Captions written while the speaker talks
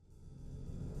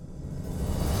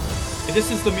This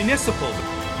is the municipal.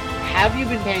 Have you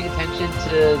been paying attention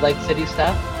to city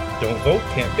stuff? Don't vote,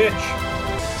 can't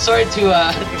bitch. Sorry to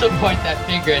to point that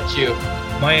finger at you.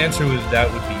 My answer with that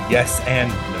would be yes and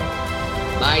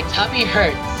no. My tummy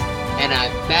hurts, and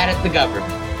I'm mad at the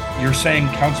government. You're saying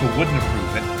council wouldn't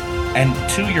approve it, and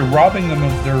two, you're robbing them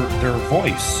of their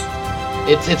voice.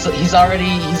 It's he's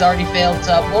already failed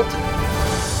to uphold.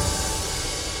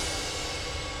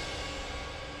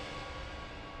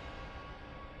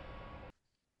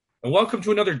 And welcome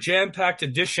to another jam-packed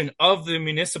edition of the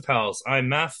Municipals. I'm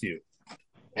Matthew.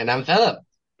 And I'm Philip.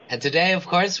 And today, of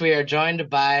course, we are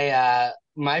joined by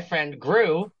my friend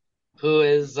Gru, who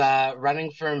is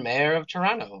running for mayor of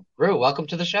Toronto. Gru, welcome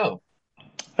to the show.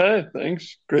 Hey,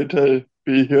 thanks. Great to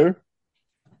be here.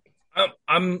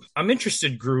 I'm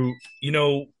interested, Gru.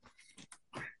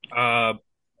 I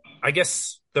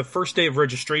guess the first day of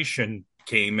registration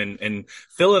came, and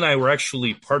Phil and I were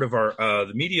actually part of our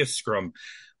the media scrum.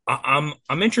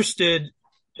 I'm interested.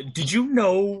 Did you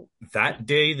know that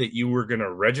day that you were going to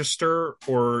register,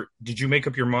 or did you make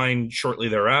up your mind shortly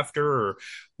thereafter, or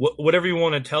whatever you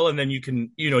want to tell, and then you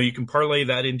can parlay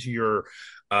that into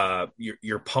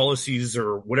your policies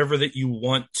or whatever that you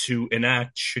want to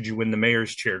enact should you win the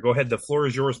mayor's chair. Go ahead. The floor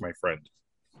is yours, my friend.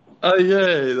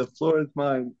 Yay, the floor is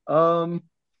mine.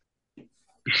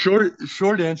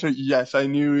 Short answer, yes. I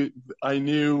knew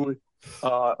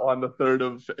on the 3rd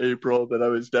of April that I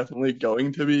was definitely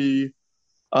going to be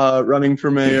running for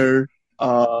mayor.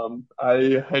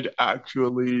 I had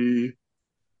actually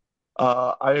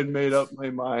I had made up my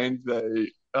mind that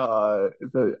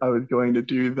I was going to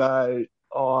do that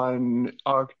on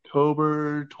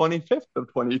October 25th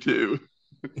of 22.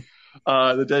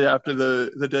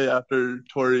 The day after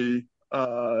Tory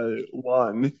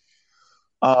won.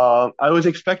 I was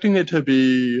expecting it to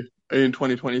be in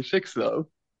 2026 though,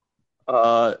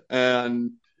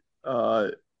 and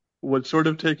was sort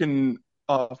of taken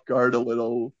off guard a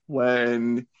little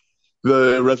when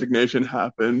the resignation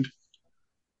happened.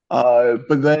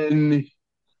 But then,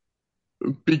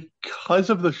 because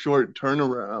of the short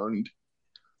turnaround,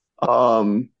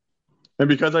 um, and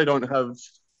because I don't have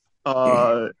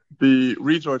the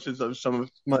resources of some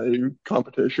of my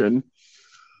competition,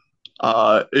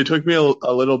 it took me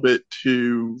a little bit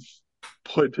to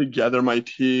put together my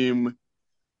team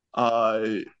uh,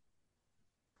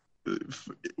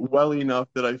 well enough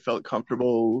that I felt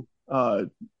comfortable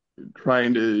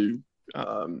trying to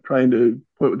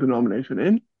put the nomination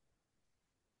in.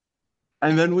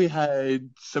 And then we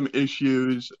had some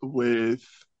issues with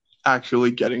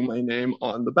actually getting my name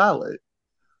on the ballot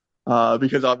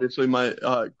because obviously my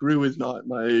Gru is not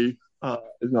my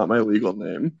legal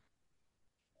name.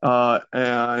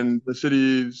 And the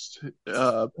city's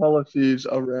policies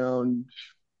around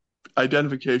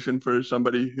identification for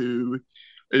somebody who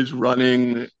is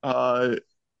running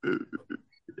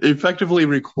effectively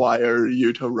require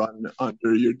you to run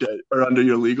under your or under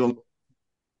your legal,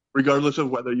 regardless of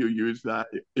whether you use that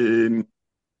in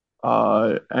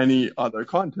any other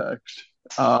context,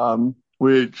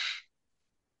 which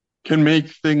can make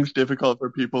things difficult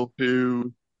for people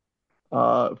who,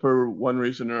 for one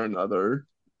reason or another,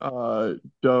 uh,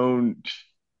 don't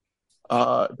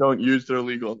don't use their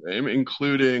legal name,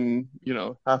 including,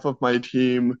 half of my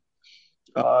team,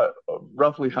 uh,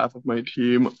 roughly half of my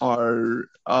team are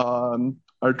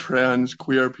trans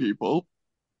queer people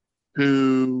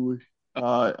who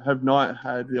have not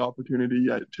had the opportunity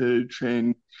yet to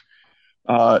change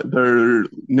their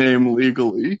name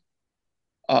legally,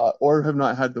 or have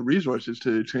not had the resources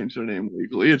to change their name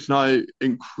legally. It's not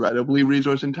incredibly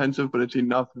resource intensive, but it's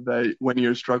enough that when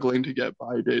you're struggling to get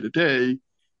by day to day,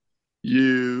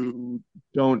 you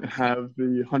don't have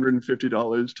the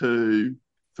 $150 to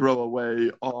throw away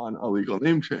on a legal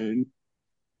name change.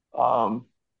 Um,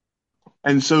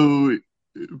 and so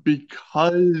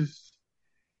because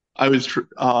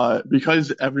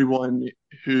because everyone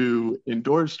who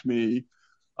endorsed me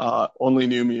only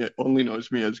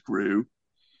knows me as Gru.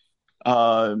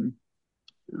 Um,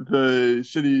 the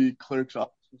city clerk's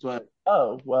office was like,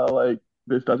 oh, well, like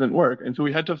this doesn't work. And so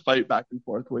we had to fight back and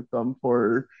forth with them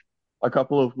for a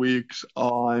couple of weeks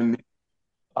on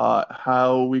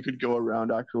how we could go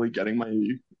around actually getting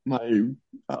my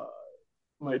uh,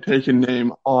 my taken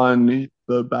name on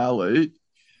the ballot.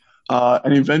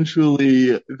 And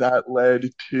eventually that led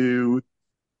to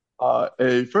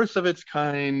a first of its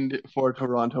kind for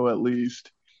Toronto, at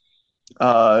least,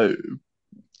 uh,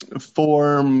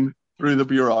 form through the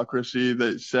bureaucracy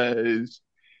that says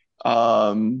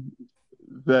um,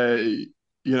 they,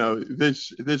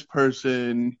 this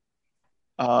person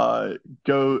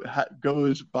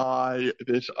goes by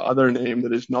this other name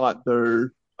that is not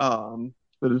their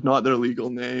that is not their legal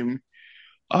name,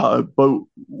 but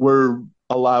we're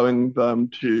allowing them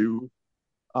to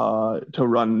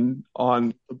run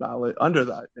on the ballot under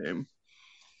that name.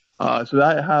 So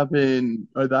that happened,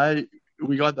 or that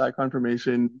we got that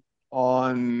confirmation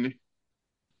on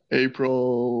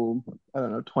April, I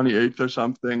don't know, 28th or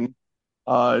something,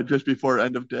 just before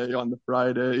end of day on the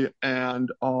Friday.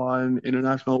 And on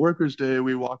International Workers' Day,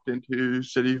 we walked into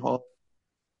City Hall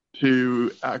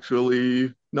to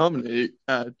actually nominate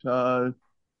at, it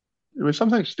was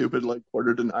something stupid like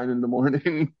quarter to 9 in the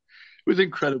morning. It was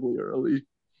incredibly early.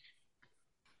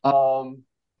 Um,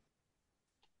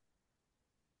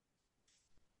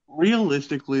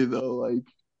 Realistically though, like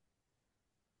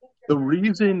the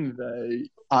reason that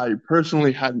I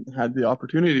personally hadn't had the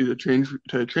opportunity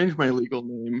to change my legal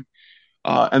name,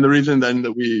 and the reason then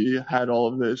that we had all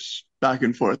of this back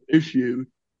and forth issue,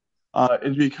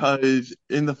 is because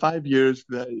in the 5 years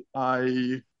that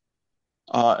I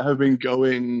have been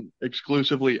going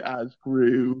exclusively as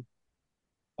Gru,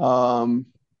 um,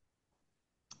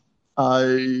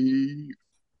 I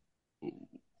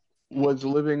was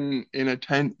living in a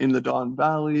tent in the Don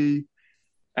Valley,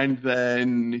 and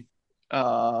then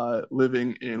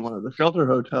living in one of the shelter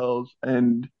hotels,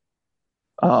 and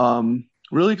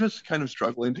really just kind of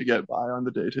struggling to get by on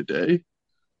the day to day.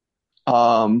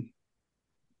 Um,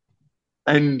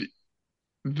 and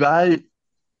that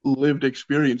lived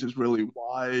experience is really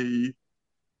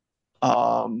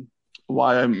um,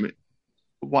 why I'm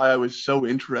why I was so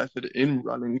interested in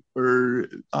running for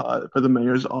the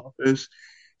mayor's office,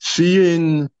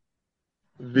 seeing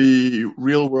the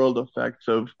real world effects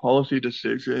of policy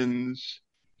decisions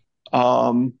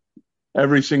um,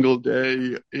 every single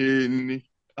day in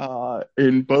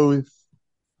both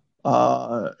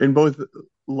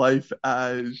life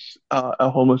as a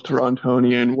homeless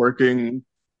Torontonian working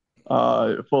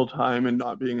full time and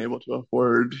not being able to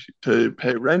afford to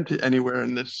pay rent anywhere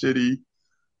in this city,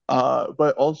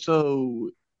 but also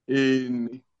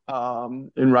in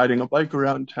riding a bike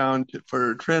around town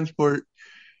for transport,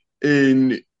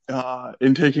 in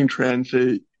taking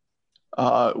transit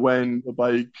when the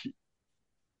bike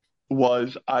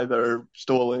was either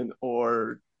stolen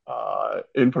or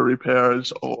in for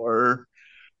repairs, or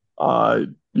uh,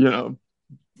 you know,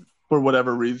 for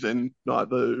whatever reason, not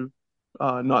the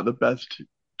best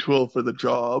tool for the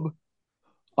job.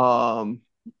 Um,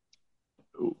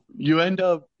 you end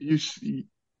up you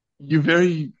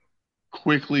very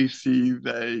quickly see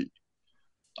that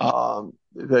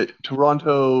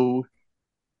Toronto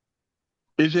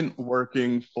isn't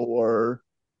working for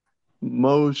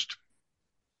most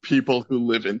people who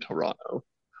live in Toronto.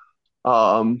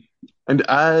 Um, and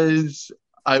as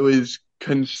I was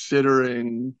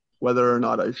considering whether or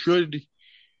not I should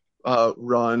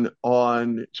run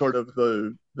on sort of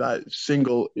the that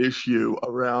single issue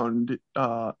around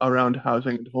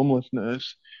housing and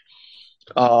homelessness,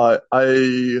 I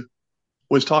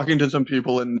was talking to some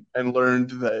people and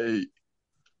learned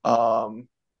um,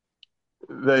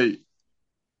 they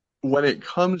when it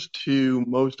comes to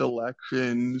most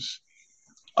elections,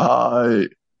 uh,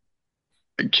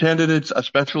 candidates,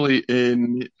 especially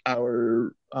in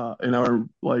our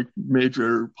like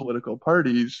major political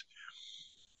parties,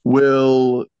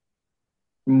 will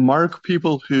mark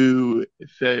people who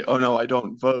say, "Oh no, I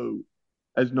don't vote,"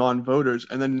 as non-voters,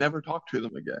 and then never talk to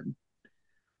them again.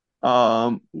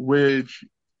 Which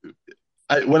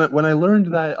when I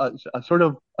learned that, a sort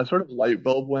of light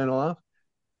bulb went off.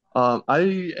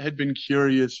 I had been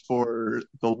curious for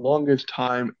the longest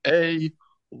time,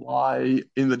 why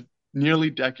in the nearly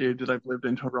decade that I've lived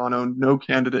in Toronto, no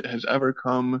candidate has ever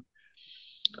come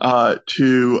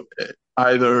to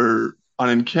either an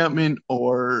encampment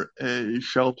or a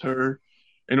shelter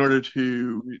in order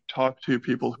to talk to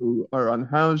people who are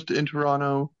unhoused in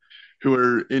Toronto, who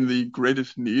are in the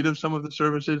greatest need of some of the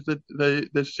services that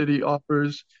the city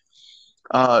offers.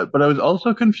 But I was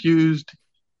also confused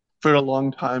for a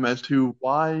long time as to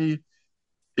why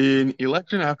in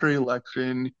election after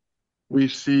election we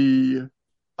see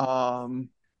um,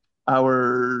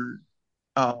 our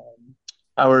um,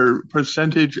 our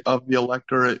percentage of the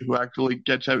electorate who actually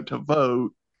gets out to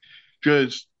vote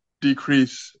just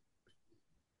decrease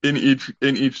in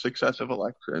each successive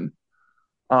election.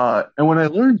 And when I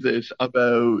learned this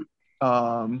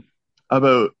um,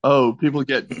 about people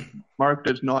get marked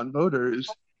as non-voters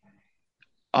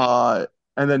uh,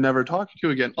 and then never talked to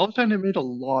again, all of a sudden it made a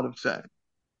lot of sense.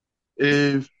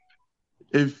 If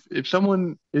if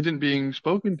someone isn't being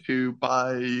spoken to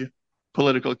by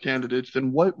political candidates,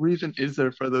 then what reason is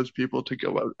there for those people to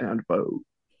go out and vote?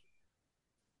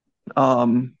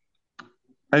 Um,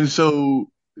 and so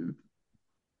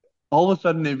all of a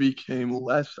sudden it became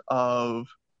less of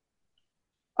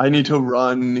I need to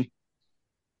run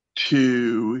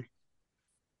to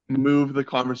move the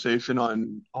conversation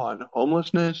on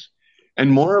homelessness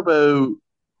and more about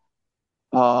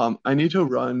I need to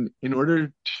run in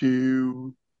order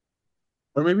to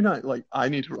or maybe not like I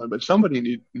need to run, but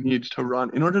needs to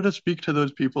run in order to speak to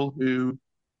those people who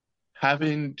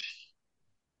haven't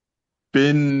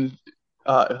been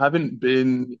haven't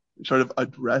been sort of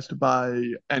addressed by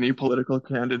any political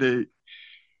candidate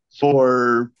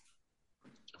for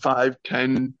 5,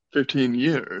 10, 15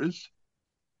 years,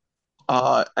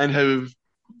 and have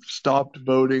stopped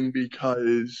voting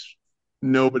because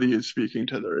nobody is speaking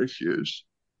to their issues.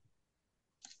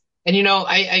 And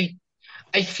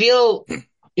I feel,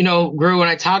 Gru, when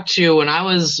I talked to you when I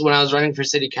was running for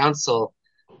city council,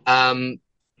 um,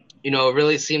 it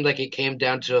really seemed like it came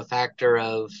down to a factor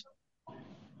of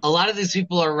a lot of these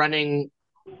people are running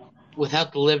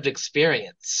without the lived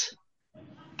experience.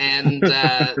 And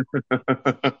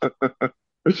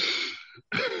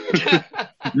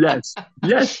Yes,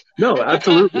 yes, no,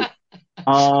 absolutely.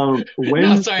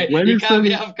 no, sorry, When you is caught me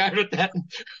the off guard with that.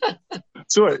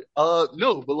 sorry,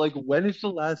 no, but like when is the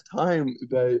last time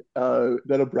that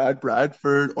a Brad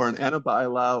Bradford or an Anna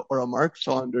Bilau or a Mark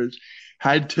Saunders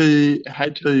had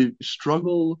to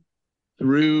struggle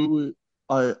through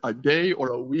a day or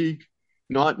a week,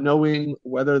 not knowing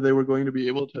whether they were going to be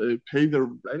able to pay their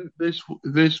rent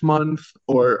this month,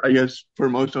 or I guess for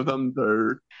most of them,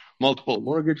 their multiple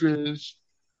mortgages.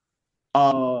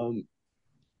 Um,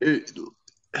 it,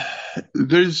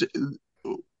 there's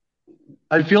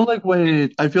I feel like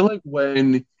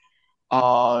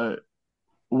uh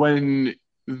when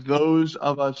those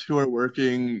of us who are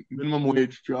working minimum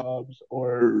wage jobs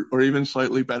or even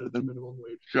slightly better than minimum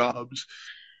wage jobs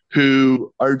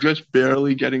who are just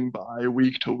barely getting by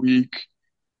week to week,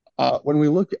 when we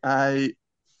look at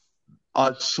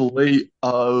a slate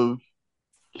of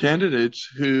candidates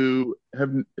who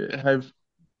have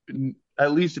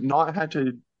at least not had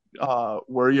to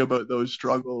worry about those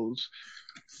struggles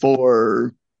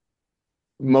for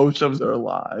most of their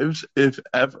lives, if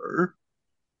ever,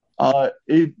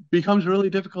 it becomes really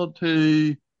difficult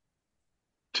to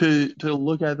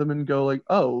look at them and go like,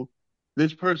 oh,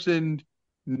 this person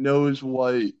knows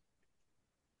knows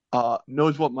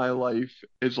what my life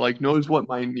is like, knows what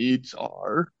my needs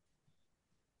are.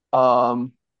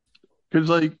 Um, because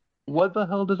like, what the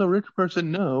hell does a rich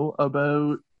person know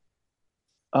about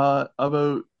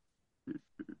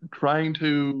trying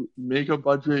to make a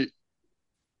budget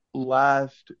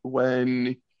last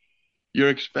when your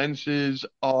expenses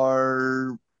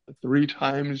are 3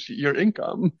 times your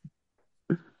income?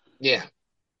 Yeah.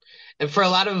 And for a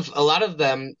lot of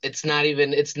them, it's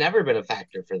never been a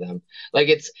factor for them. Like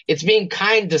it's being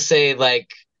kind to say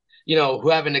like, who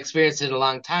haven't experienced it in a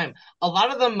long time. A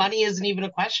lot of them, money isn't even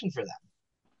a question for them.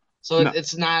 So No,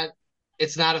 it's not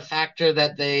a factor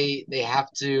that they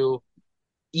have to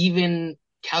even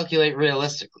calculate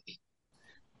realistically.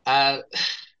 Uh,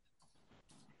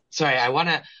 sorry,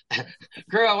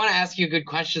 girl, I want to ask you good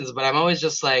questions, but I always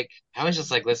just like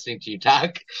listening to you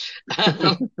talk.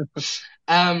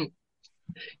 Um,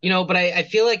 but I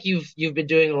feel like you've been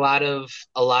doing a lot of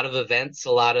events,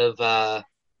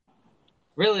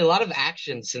 really a lot of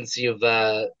action since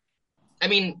I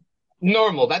mean,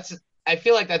 normal. I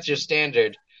feel like that's your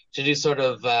standard to do sort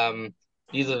of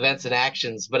these events and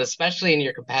actions, but especially in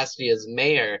your capacity as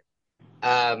mayor,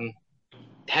 um,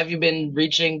 have you been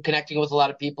connecting with a lot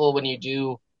of people when you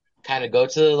do kind of go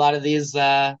to a lot of these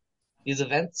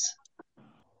events?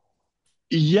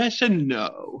 yes and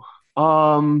no.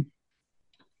 Um,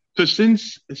 so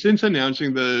since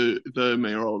announcing the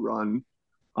mayoral run,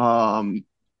 um,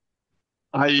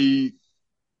 I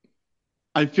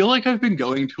I feel like I've been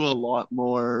going to a lot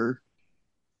more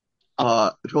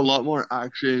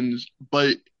actions,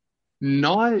 but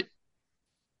not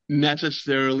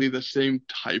necessarily the same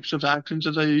types of actions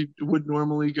as I would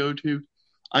normally go to.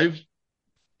 I've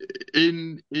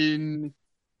in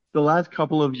the last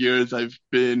couple of years I've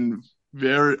been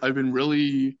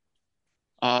really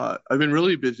I've been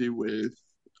really busy with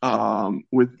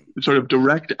sort of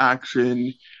direct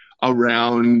action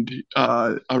around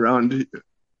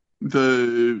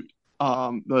the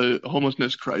the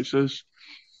homelessness crisis.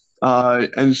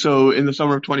 And so in the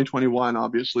summer of 2021,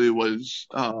 obviously was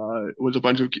a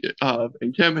bunch of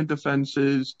encampment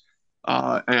defenses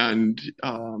and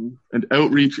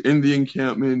outreach in the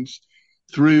encampments.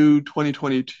 Through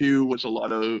 2022 was a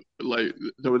lot of like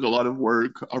there was a lot of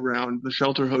work around the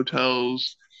shelter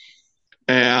hotels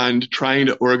and trying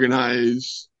to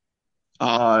organize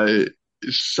uh,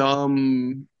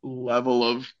 some level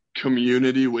of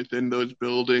community within those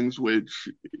buildings, which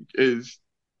is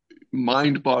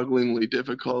mind-bogglingly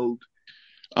difficult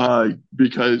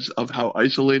because of how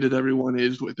isolated everyone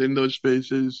is within those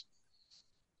spaces.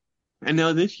 And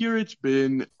now this year it's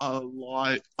been a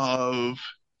lot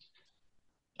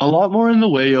more in the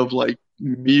way of like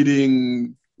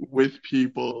meeting with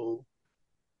people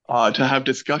to have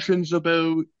discussions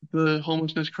about the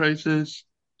homelessness crisis,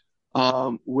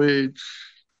 which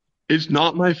is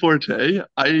not my forte.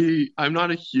 I'm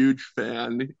not a huge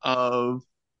fan of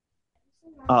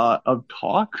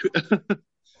talk.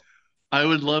 I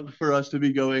would love for us to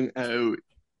be going out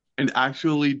and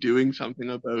actually doing something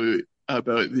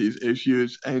about these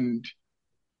issues. And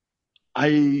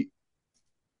I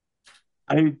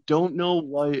I don't know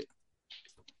what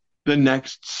the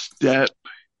next step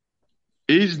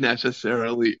is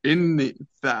necessarily in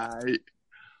that,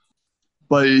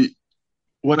 but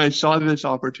when I saw this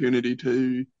opportunity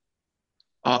to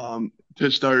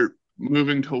start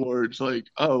moving towards like,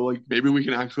 oh, like maybe we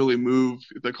can actually move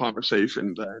the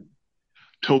conversation then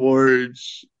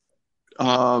towards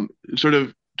sort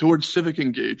of towards civic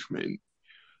engagement,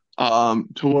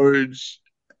 towards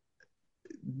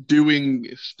doing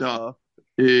stuff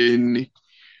in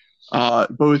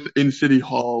both in City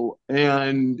Hall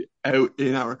and out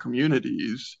in our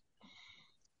communities.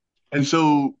 And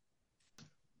so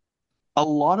a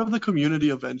lot of the community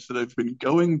events that I've been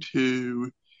going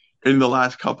to in the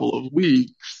last couple of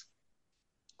weeks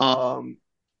um,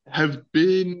 have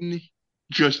been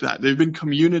just that. They've been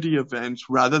community events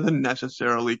rather than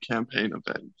necessarily campaign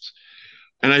events.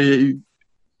 And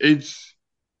it's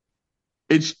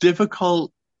it's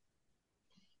difficult.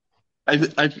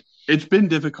 It's been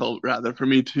difficult rather for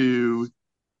me to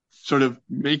sort of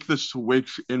make the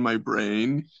switch in my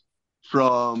brain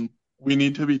from we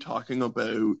need to be talking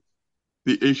about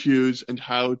the issues and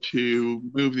how to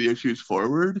move the issues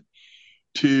forward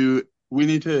to we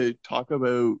need to talk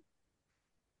about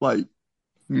like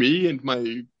me and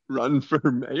my run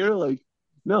for mayor. Like,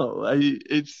 no,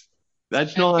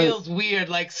 that's It not feels weird,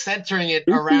 like centering it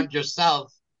it, around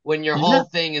yourself when your yeah, whole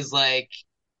thing is like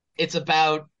it's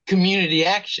about community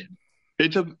action.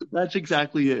 that's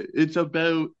exactly it. It's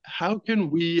about how can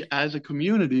we as a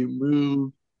community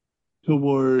move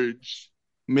towards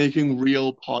making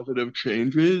real positive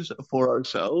changes for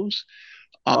ourselves.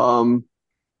 Um,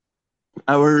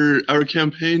 our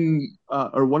campaign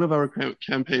or one of our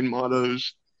campaign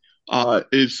mottos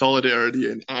is solidarity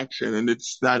in action, and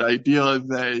it's that idea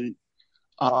that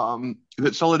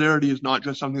solidarity is not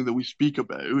just something that we speak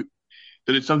about,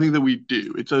 that it's something that we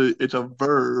do. It's a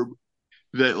verb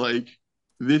that like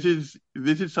this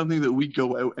is something that we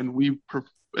go out and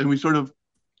and we sort of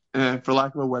for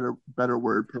lack of a better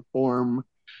word perform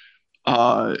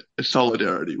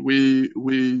solidarity.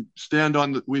 We stand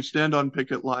on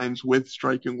picket lines with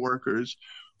striking workers.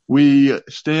 We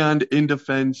stand in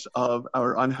defense of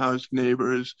our unhoused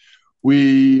neighbors.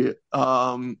 We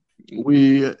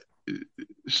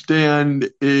stand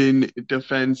in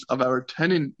defense of our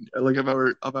tenant, like of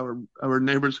our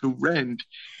neighbors who rent,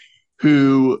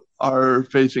 who are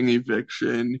facing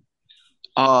eviction.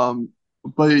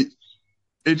 But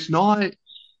it's not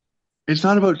it's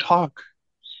not about talk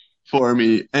for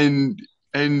me, and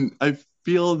I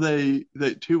feel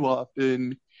that too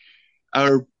often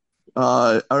our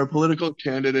our political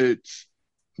candidates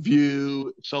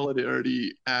view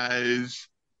solidarity as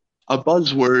a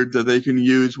buzzword that they can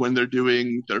use when they're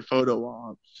doing their photo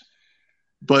ops,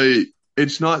 but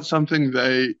it's not something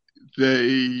they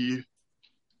they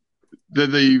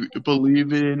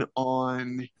believe in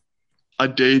on a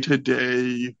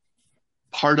day-to-day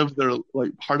part of their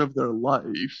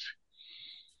life.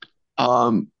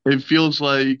 It feels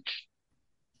like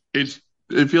it's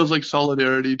it feels like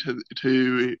solidarity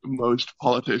to most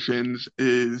politicians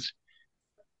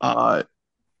uh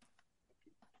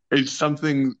is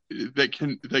something that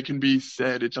can be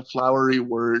said. It's a flowery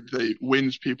word that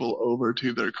wins people over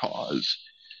to their cause.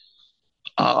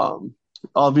 Um,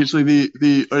 Obviously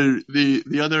the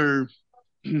other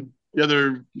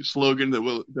slogan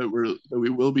that we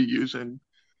will be using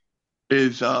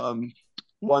is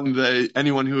one that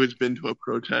anyone who has been to a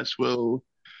protest will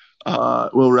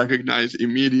recognize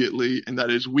immediately, and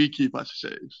that is "We keep us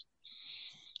safe."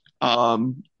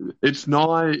 Um, it's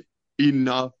not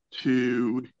enough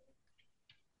to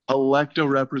elect a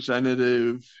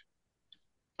representative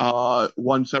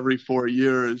once every 4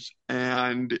 years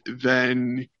and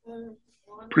then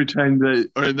pretend that,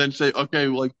 or then say, okay,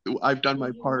 like I've done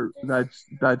my part.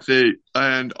 That's it,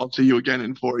 and I'll see you again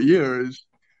in 4 years.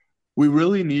 We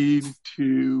really need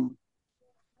to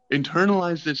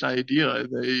internalize this idea.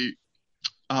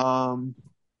 Um,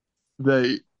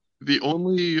 they the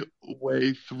only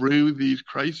way through these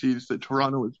crises that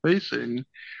Toronto is facing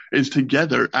is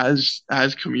together as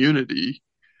community.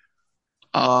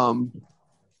 Um,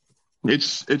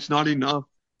 it's not enough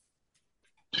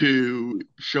to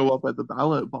show up at the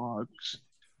ballot box,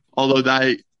 although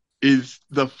that is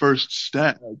the first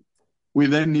step. We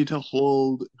then need to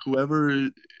hold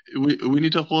we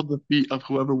need to hold the feet of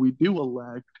whoever we do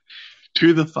elect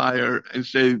to the fire and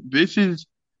say, this is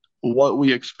what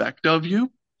we expect of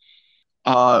you,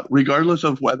 regardless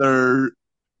of whether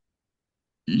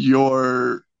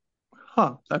you're,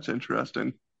 that's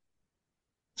interesting.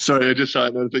 Sorry, I just saw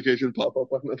a notification pop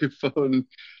up on my phone,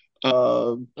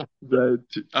 that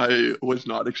I was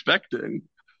not expecting.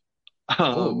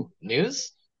 Um, Ooh,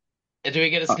 news? Do we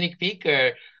get a uh, sneak peek,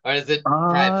 or is it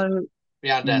private uh,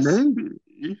 beyond us?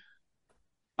 maybe.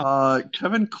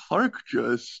 Kevin Clark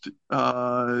just,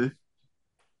 oh,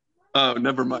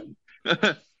 never mind.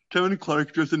 Kevin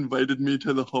Clark just invited me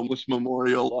to the homeless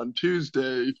memorial on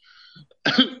Tuesday,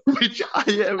 which I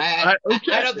am, I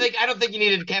okay. don't think you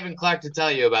needed Kevin Clark to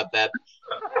tell you about that.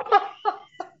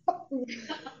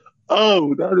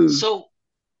 Oh, So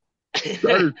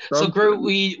that is so Gru, something.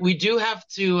 we do have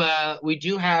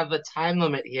a time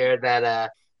limit here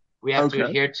that we have to Okay.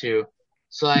 adhere to.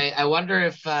 So I wonder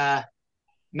if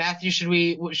Matthew, should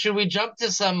we jump to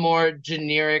some more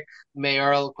generic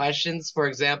mayoral questions? For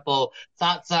example,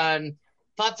 thoughts on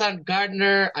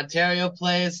Gardner, Ontario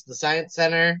Place, the Science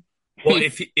Center. Well,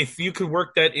 if you could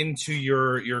work that into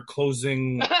your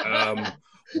closing,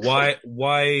 why?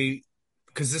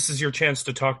 Because this is your chance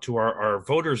to talk to our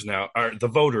voters now, the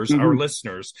voters, our Mhm.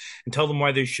 listeners, and tell them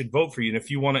why they should vote for you. And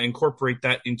if you want to incorporate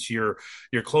that into your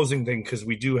closing thing, because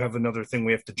we do have another thing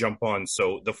we have to jump on.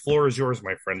 So the floor is yours,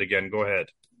 my friend. Again, go ahead,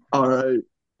 All right.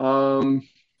 Um,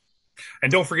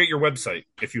 and don't forget your website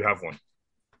if you have one.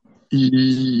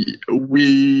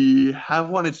 we have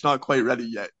one. It's not quite ready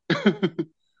yet.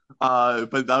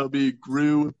 But that'll be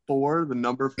Gru 4, the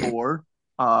number 4,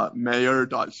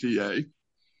 mayor.ca.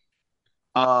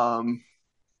 Um,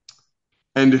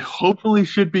 and hopefully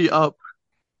should be up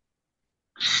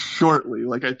shortly.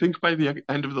 Like I think by the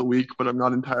end of the week, but I'm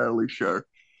not entirely sure.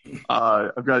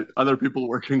 I've got other people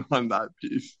working on that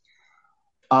piece.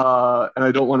 And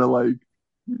I don't want to like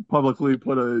publicly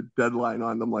put a deadline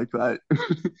on them like that.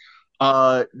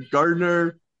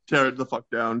 Gardner, tear it the fuck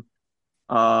down.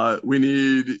 We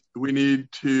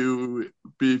need to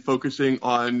be focusing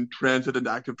on transit and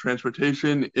active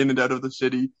transportation in and out of the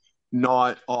city,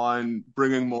 not on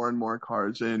bringing more and more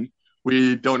cars in.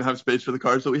 We don't have space for the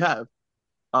cars that we have.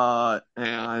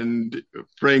 And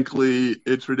frankly,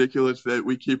 it's ridiculous that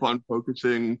we keep on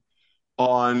focusing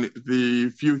on the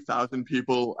few thousand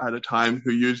people at a time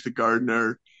who use the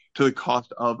Gardner to the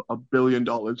cost of $1 billion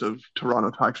of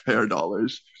Toronto taxpayer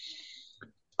dollars.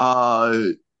 Uh,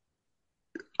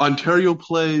 Ontario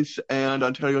Place and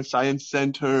Ontario Science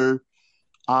Center,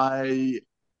 I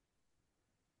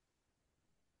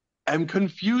am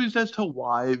confused as to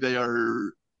why they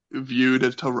are viewed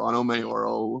as Toronto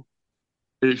mayoral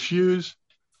issues.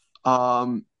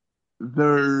 Um,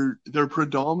 they're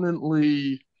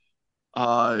predominantly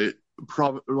uh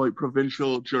like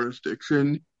provincial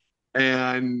jurisdiction,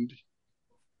 and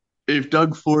if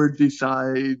Doug Ford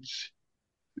decides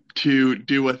to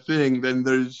do a thing, then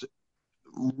there's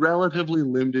relatively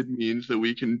limited means that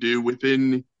we can do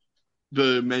within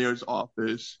the mayor's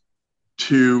office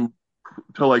to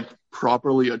like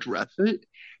properly address it.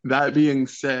 That being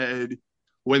said,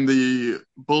 when the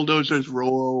bulldozers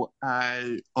roll at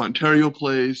Ontario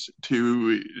Place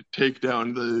to take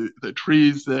down the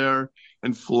trees there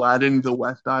and flatten the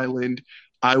West Island,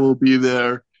 I will be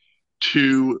there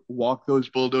to walk those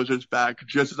bulldozers back,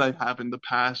 just as I have in the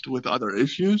past with other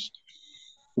issues.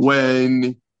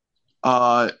 When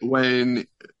when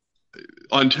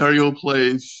Ontario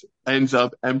Place ends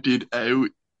up emptied out,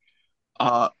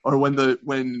 or when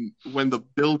the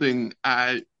building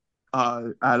at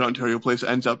Ontario Place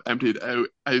ends up emptied out,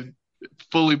 I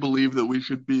fully believe that we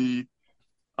should be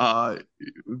uh,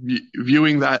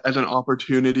 viewing that as an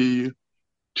opportunity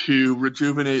to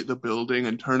rejuvenate the building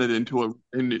and turn it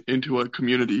into a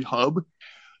community hub.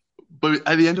 But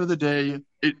at the end of the day,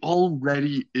 it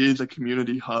already is a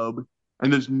community hub,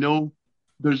 and there's no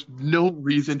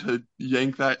reason to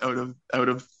yank that out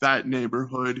of that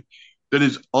neighborhood that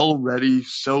is already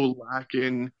so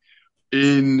lacking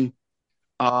in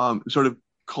sort of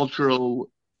cultural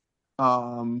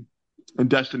um, and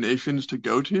destinations to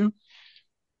go to.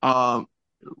 Um,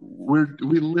 we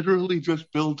literally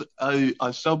just built a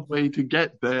subway to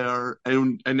get there,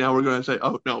 and now we're going to say,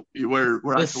 oh no, we're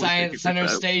The actually taking Science this Center out.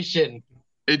 station.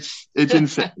 It's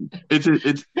insane.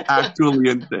 It's actually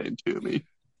insane to me.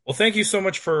 Well, thank you so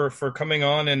much for coming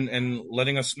on and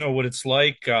letting us know what it's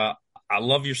like. I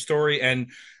love your story, and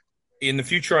in the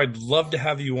future, I'd love to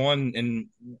have you on, and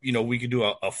we could do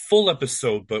a full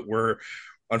episode. But we're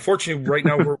unfortunately right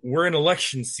now we're in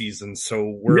election season,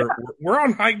 so Yeah, we're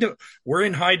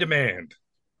in high demand.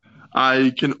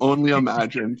 I can only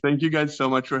imagine. Thank you guys so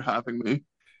much for having me.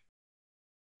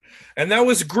 And that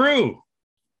was Gru.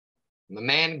 My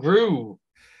man grew,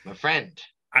 my friend.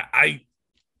 I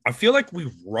I feel like we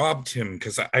robbed him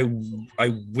because I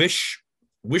wish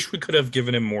we could have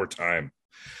given him more time.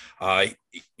 Uh,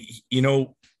 you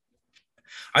know,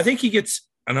 I think he gets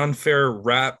an unfair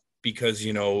rap because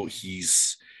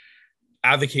he's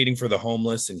advocating for the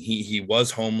homeless, and he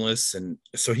was homeless, and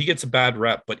so he gets a bad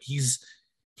rap. But he's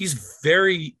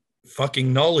very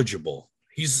fucking knowledgeable.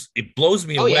 It blows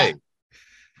me Oh yeah, away.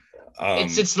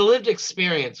 it's the lived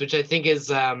experience, which I think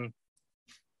is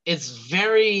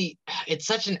it's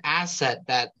such an asset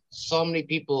that so many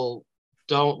people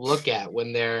don't look at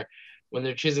when they're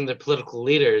choosing their political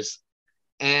leaders.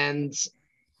 And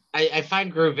I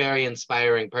find Gru very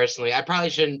inspiring personally. I probably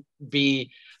shouldn't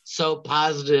be so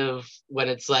positive when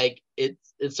it's like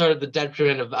it's sort of the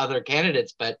detriment of other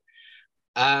candidates, but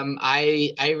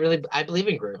I believe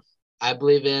in Gru. I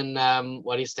believe in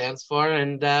what he stands for,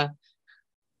 and I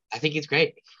think he's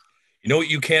great. You know what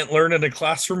you can't learn in a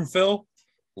classroom, Phil?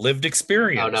 Lived Oh no,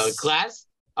 experience. class.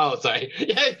 Oh, sorry.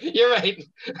 Yeah, you're right.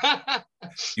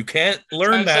 You can't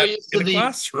learn I'm so that used in to a the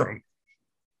classroom.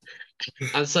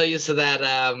 I'm so used to that.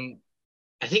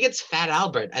 I think it's Fat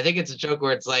Albert. I think it's a joke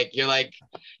where it's like you're like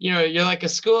a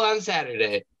school on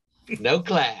Saturday, no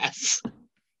class.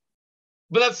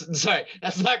 But that's sorry,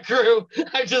 that's not true.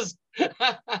 I just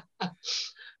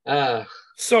uh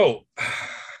So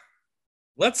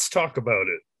let's talk about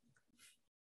it.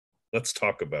 Let's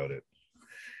talk about it.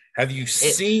 Have you it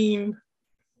seen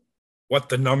what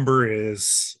the number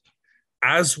is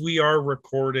as we are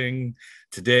recording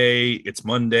today? It's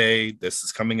Monday. This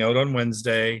is coming out on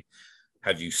Wednesday.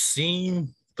 Have you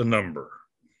seen the number?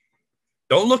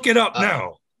 Don't look it up uh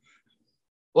now.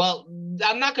 well,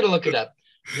 I'm not gonna look it up.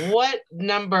 What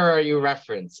number are you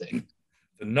referencing?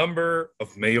 The number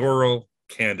of mayoral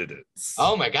candidates.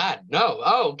 Oh my god, no.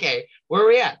 Oh, okay. Where are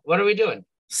we at? What are we doing?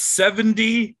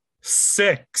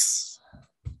 76.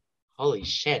 Holy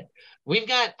shit. We've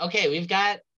got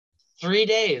 3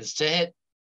 days to hit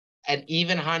an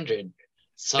even 100. This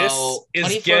So is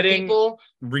 24 getting people.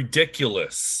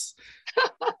 ridiculous.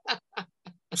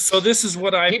 So this is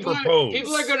what I People are propose.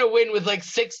 going to win with like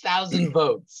 6,000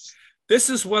 votes. This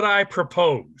is what I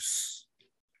propose.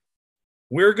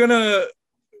 We're gonna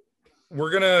we're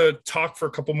gonna talk for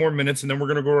a couple more minutes, and then we're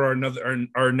gonna go to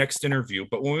our next interview.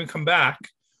 But when we come back,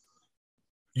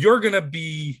 you're gonna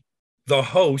be the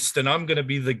host, and I'm gonna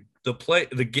be the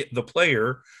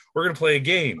player. We're gonna play a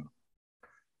game.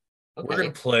 We're gonna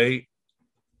Okay. play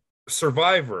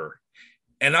Survivor,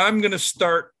 and I'm gonna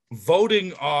start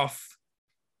voting off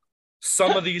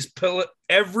some of these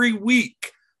every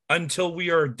week until we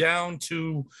are down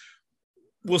to,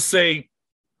 we'll say,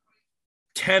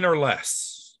 10 or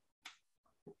less.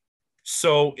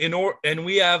 So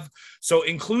including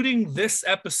this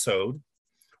episode,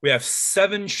 we have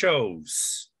 7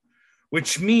 shows,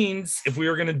 which means if we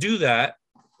were going to do that,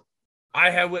 I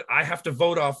have to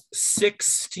vote off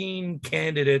 16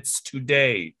 candidates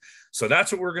today. So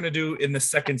that's what we're going to do in the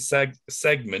second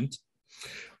segment.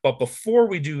 But before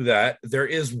we do that, there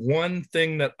is one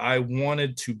thing that I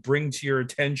wanted to bring to your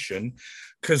attention,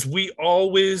 because we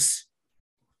always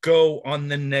go on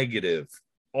the negative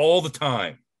all the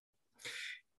time.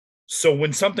 So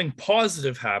when something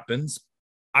positive happens,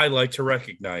 I like to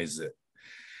recognize it.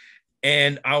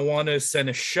 And I want to send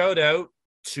a shout out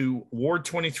to Ward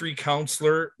 23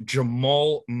 Councillor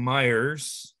Jamal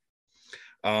Myers.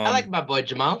 I like my boy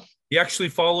Jamal. He actually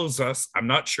follows us. I'm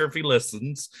not sure if he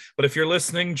listens, but if you're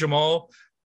listening, Jamal,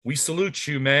 we salute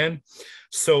you, man.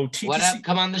 So TTC, What up?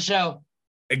 Come on the show.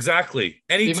 Exactly. Be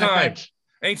my Anytime. friend.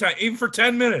 Anytime, even for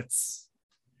 10 minutes.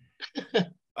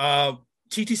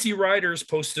 TTC Riders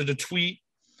posted a tweet.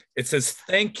 It says,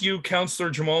 "Thank you, Councillor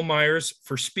Jamal Myers,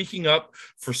 for speaking up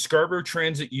for Scarborough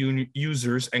Transit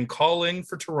users and calling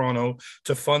for Toronto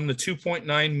to fund the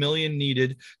 $2.9 million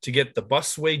needed to get the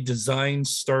busway design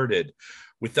started.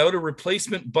 Without a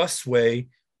replacement busway,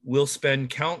 we'll spend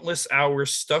countless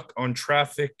hours stuck in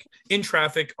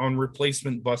traffic on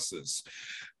replacement buses."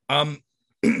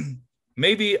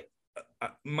 Maybe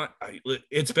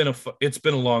it's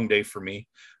been a long day for me.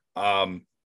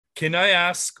 Can I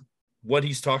ask what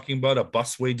he's talking about? A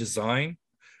busway design?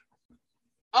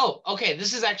 Oh, okay.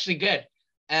 This is actually good.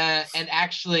 and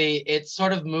actually, it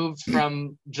sort of moved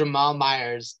from Jamal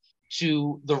Myers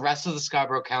to the rest of the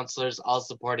Scarborough councillors all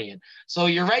supporting it. So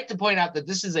you're right to point out that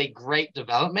this is a great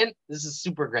development. This is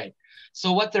super great.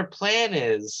 So what their plan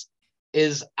is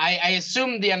I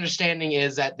assume the understanding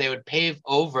is that they would pave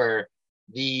over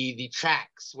the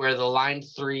tracks where the Line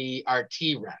 3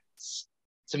 RT runs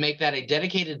to make that a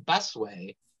dedicated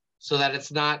busway so that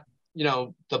it's not,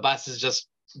 the bus is just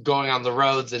going on the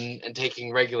roads and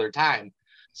taking regular time.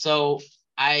 So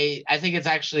I think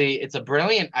it's a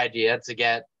brilliant idea to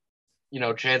get,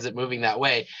 transit moving that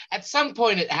way. At some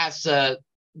point, it has to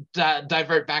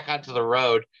divert back onto the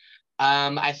road.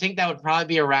 I think that would probably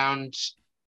be around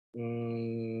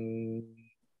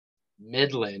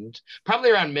Midland,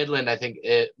 probably around Midland. I think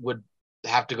it would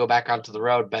have to go back onto the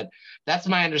road, but that's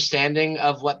my understanding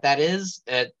of what that is.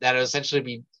 That would essentially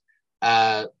be,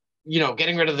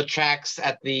 getting rid of the tracks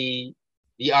at the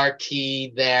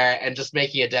RT there and just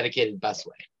making a dedicated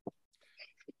busway.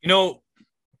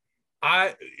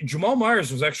 Jamal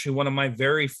Myers was actually one of my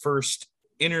very first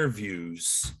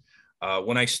interviews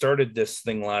when I started this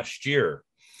thing last year.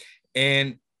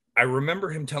 And I remember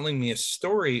him telling me a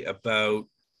story about,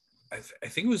 I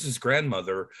think it was his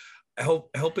grandmother,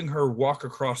 helping her walk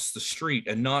across the street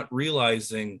and not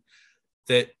realizing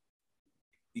that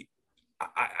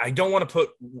I don't want to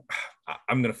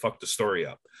I'm going to fuck the story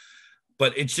up,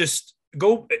 but it's just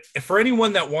for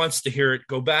anyone that wants to hear it,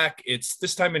 go back. It's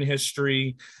this time in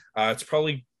history. It's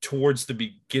probably towards the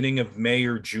beginning of May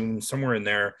or June, somewhere in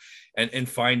there, and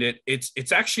find it.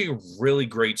 It's actually a really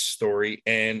great story.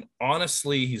 And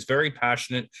honestly, he's very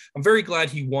passionate. I'm very glad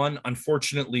he won.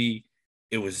 Unfortunately,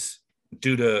 it was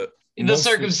due to the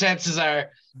circumstances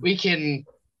we can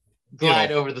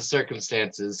glide over the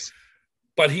circumstances.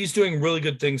 But he's doing really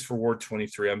good things for Ward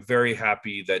 23. I'm very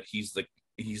happy that he's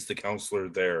the counselor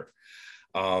there.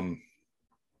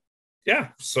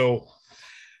 So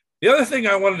the other thing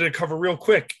I wanted to cover real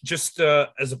quick, just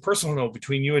as a personal note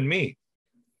between you and me,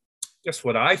 guess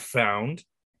what I found?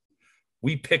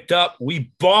 We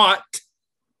bought,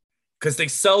 because they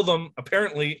sell them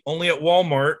apparently only at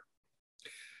Walmart,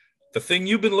 the thing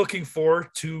you've been looking for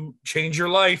to change your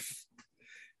life.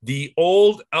 The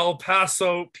old El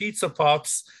Paso Pizza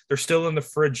Pops. They're still in the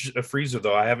freezer,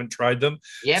 though. I haven't tried them.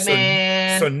 Yeah,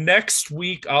 man. So next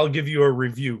week, I'll give you a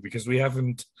review because we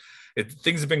haven't.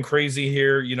 Things have been crazy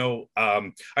here.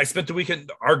 I spent the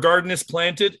weekend. Our garden is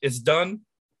planted. It's done.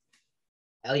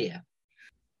 Hell yeah.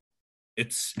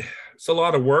 It's a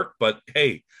lot of work, but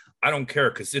hey, I don't care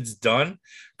because it's done.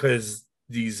 Because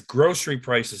these grocery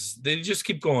prices, they just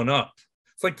keep going up.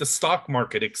 It's like the stock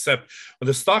market, except with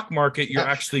the stock market,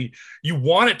 you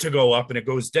want it to go up and it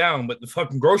goes down, but the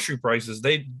fucking grocery prices,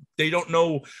 they don't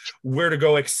know where to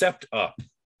go except up.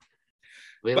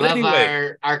 We love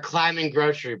our climbing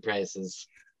grocery prices.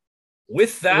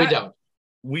 With that,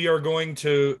 we are going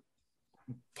to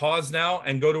pause now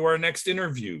and go to our next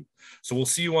interview. So we'll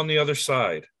see you on the other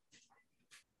side.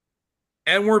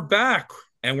 And we're back.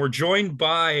 And we're joined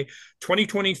by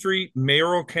 2023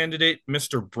 mayoral candidate,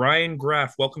 Mr. Brian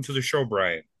Graff. Welcome to the show,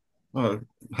 Brian.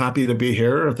 Happy to be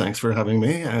here. Thanks for having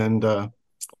me. And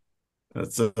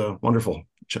it's a wonderful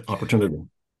opportunity.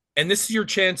 And this is your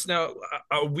chance now.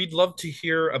 We'd love to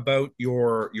hear about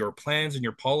your plans and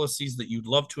your policies that you'd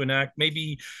love to enact.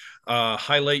 Maybe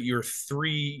highlight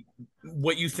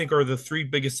what you think are the three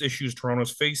biggest issues Toronto's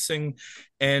facing.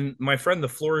 And my friend, the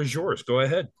floor is yours. Go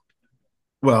ahead.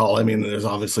 Well, I mean, there's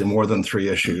obviously more than three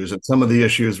issues, and some of the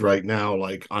issues right now,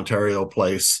 like Ontario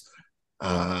Place,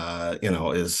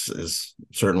 is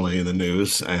certainly in the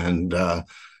news, and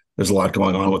there's a lot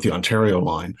going on with the Ontario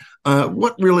line.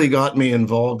 What really got me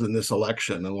involved in this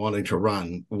election and wanting to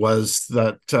run was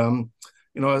that,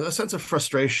 a sense of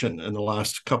frustration in the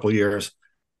last couple of years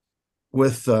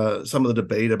with some of the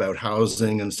debate about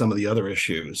housing and some of the other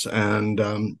issues. And,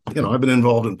 I've been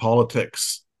involved in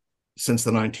politics since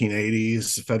the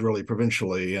 1980s, federally,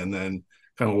 provincially, and then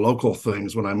kind of local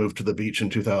things when I moved to the beach in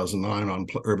 2009 on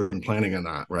urban planning and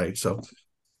that, right?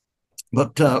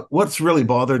 But what's really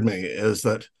bothered me is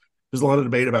that there's a lot of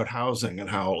debate about housing and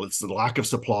how it's the lack of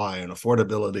supply and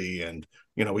affordability, and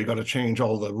we've got to change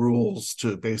all the rules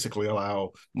to basically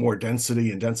allow more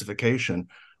density and densification.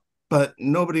 But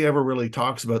nobody ever really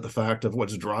talks about the fact of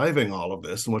what's driving all of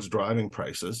this and what's driving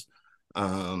prices.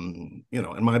 And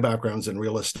my background's in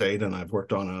real estate, and I've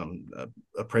worked on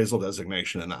appraisal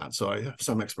designation and that, so I have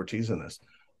some expertise in this.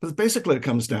 But basically, it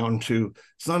comes down to,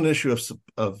 it's not an issue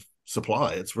of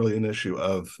supply; it's really an issue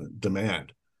of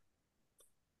demand,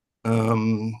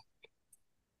 and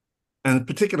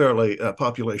particularly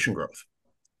population growth.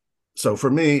 So for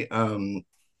me,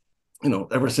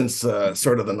 ever since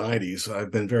sort of the 90s,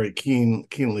 I've been very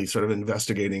keenly sort of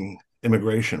investigating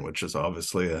immigration, which is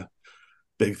obviously a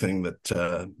big thing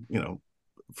that,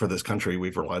 for this country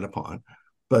we've relied upon.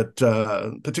 But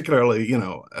particularly,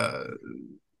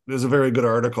 there's a very good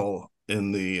article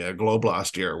in the Globe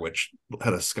last year, which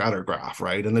had a scatter graph,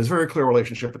 right? And there's a very clear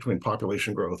relationship between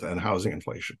population growth and housing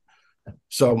inflation.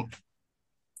 So,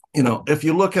 if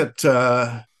you look at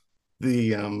the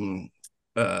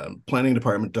planning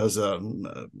department does a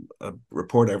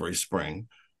report every spring,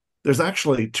 there's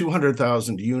actually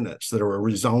 200,000 units that are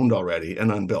rezoned already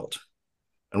and unbuilt.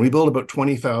 And we build about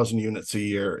 20,000 units a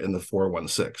year in the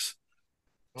 416.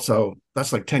 So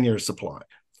that's like 10 years supply.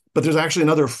 But there's actually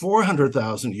another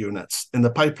 400,000 units in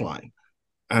the pipeline.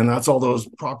 And that's all those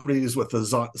properties with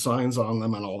the signs on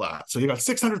them and all that. So you got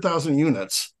 600,000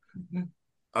 units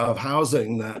of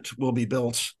housing that will be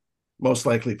built, most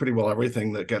likely pretty well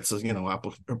everything that gets,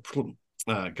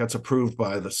 gets approved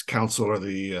by this council or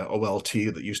the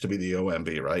OLT that used to be the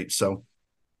OMB, right? So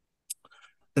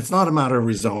it's not a matter of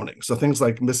rezoning. So things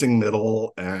like missing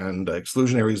middle and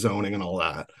exclusionary zoning and all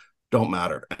that don't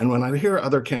matter. And when I hear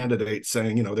other candidates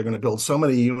saying, they're going to build so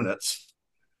many units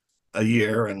a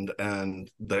year and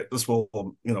that this will,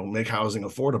 make housing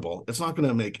affordable, it's not going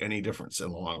to make any difference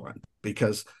in the long run,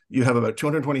 because you have about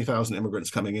 220,000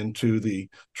 immigrants coming into the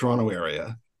Toronto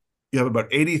area. You have about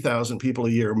 80,000 people a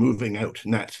year moving out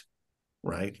net,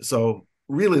 right? So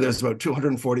really there's about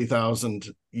 240,000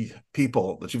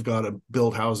 people that you've got to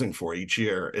build housing for each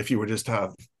year if you were just to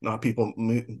have not people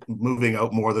moving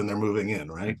out more than they're moving in,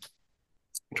 right,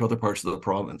 to other parts of the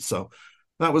province. So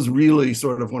that was really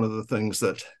sort of one of the things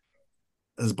that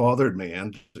has bothered me.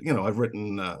 And, I've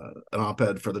written an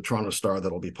op-ed for the Toronto Star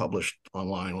that'll be published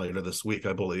online later this week,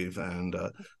 I believe. And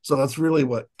so that's really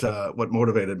what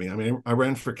motivated me. I mean, I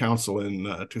ran for council in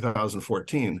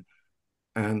 2014.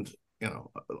 And,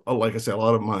 like I say, a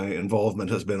lot of my involvement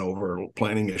has been over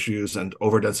planning issues and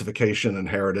over densification and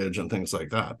heritage and things like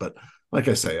that. But like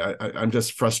I say, I'm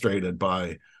just frustrated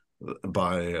by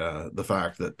the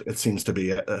fact that it seems to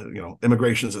be,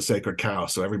 immigration is a sacred cow.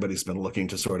 So everybody's been looking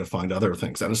to sort of find other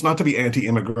things. And it's not to be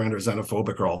anti-immigrant or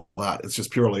xenophobic or all that. It's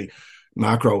just purely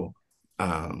macro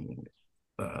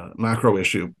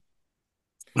issue.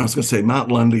 I was going to say Matt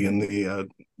Lundy in the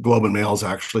Globe and Mail has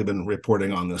actually been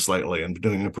reporting on this lately and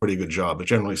doing a pretty good job. But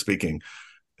generally speaking,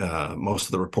 most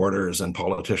of the reporters and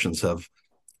politicians have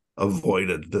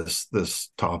avoided this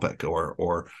topic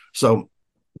or so.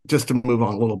 Just to move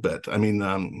on a little bit, I mean,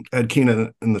 Ed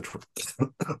Keenan in the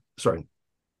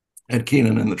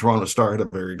Toronto Star had a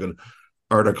very good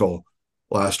article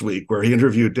last week where he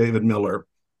interviewed David Miller,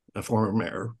 a former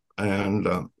mayor, and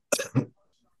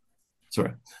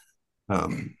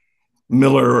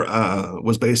Miller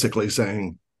was basically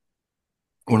saying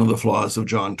one of the flaws of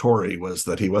John Tory was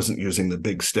that he wasn't using the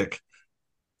big stick,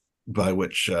 by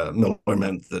which Miller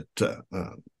meant that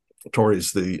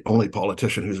Tory's the only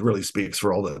politician who really speaks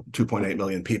for all the 2.8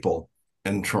 million people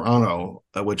in Toronto,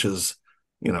 which is,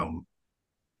 there are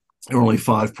only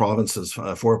four provinces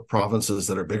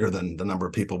that are bigger than the number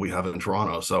of people we have in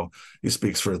Toronto. So he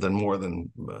speaks for more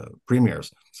than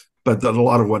premiers. But a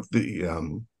lot of what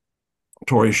the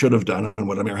Tory should have done and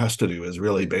what a mayor has to do is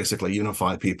really basically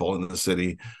unify people in the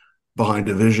city behind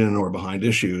a vision or behind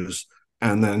issues,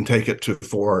 and then take it to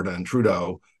Ford and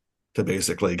Trudeau to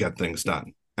basically get things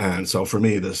done. And so for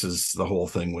me, this is the whole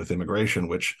thing with immigration,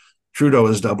 which Trudeau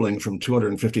is doubling from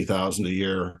 250,000 a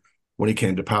year when he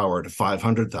came to power to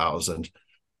 500,000.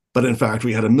 But in fact,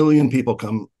 we had 1 million people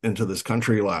come into this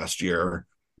country last year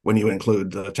when you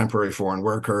include temporary foreign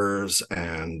workers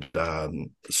and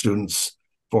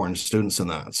foreign students in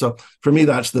that. So for me,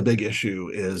 that's the big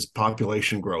issue, is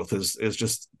population growth is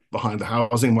just behind the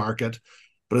housing market,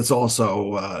 but it's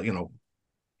also,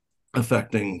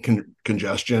 affecting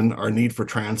congestion, our need for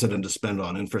transit, and to spend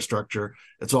on infrastructure.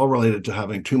 It's all related to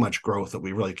having too much growth that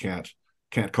we really can't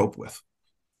cope with.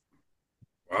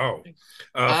 Wow.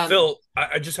 Phil,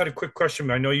 I just had a quick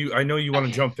question. I know you want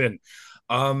to jump in.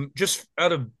 Just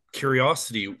out of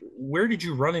curiosity, where did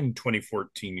you run in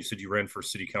 2014? You said you ran for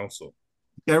city council.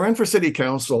 Yeah, I ran for city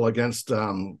council against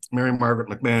Mary Margaret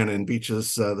McMahon in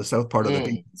Beaches, the south part of the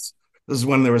Beaches. This is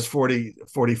when there was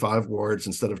 45 wards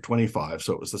instead of 25.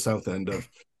 So it was the south end of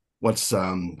what's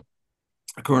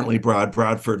currently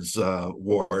Bradford's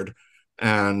ward.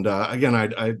 And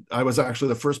again, I was actually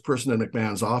the first person in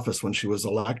McMahon's office when she was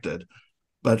elected.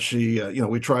 But she,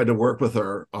 we tried to work with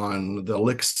her on the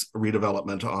Licks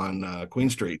redevelopment on Queen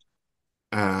Street.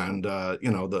 And,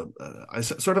 I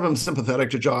sort of am sympathetic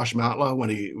to Josh Matla when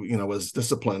he, was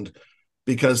disciplined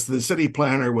because the city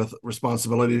planner with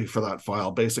responsibility for that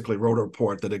file basically wrote a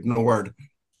report that ignored,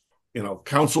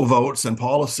 council votes and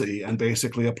policy and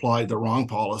basically applied the wrong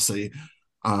policy.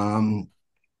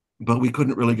 But we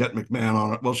couldn't really get McMahon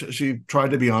on it. Well, she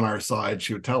tried to be on our side.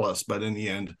 She would tell us, but in the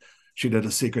end, she did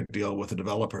a secret deal with the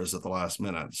developers at the last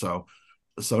minute. So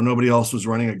nobody else was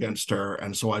running against her.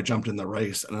 And so I jumped in the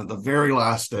race. And at the very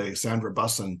last day, Sandra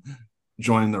Busson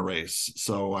joined the race.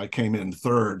 So I came in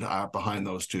third behind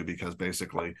those two because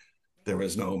basically there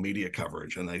was no media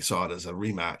coverage and they saw it as a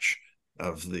rematch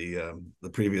of the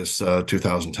previous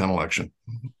 2010 election.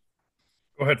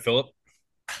 Go ahead, Philip.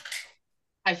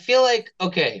 I feel like,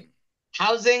 okay,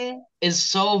 housing is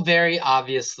so very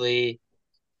obviously,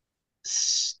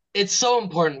 it's so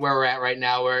important where we're at right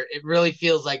now, where it really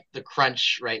feels like the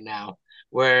crunch right now,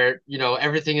 where,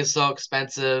 everything is so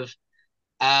expensive.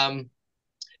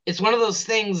 It's one of those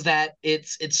things that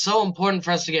it's so important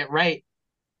for us to get right.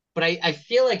 But I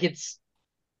feel like it's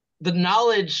the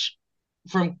knowledge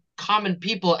from common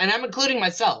people, and I'm including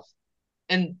myself,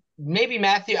 and maybe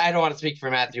Matthew, I don't want to speak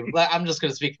for Matthew, but I'm just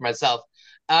going to speak for myself.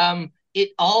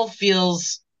 It all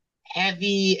feels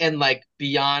heavy and like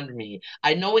beyond me.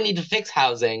 I know we need to fix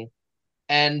housing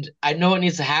and I know it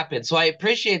needs to happen. So I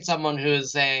appreciate someone who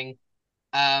is saying,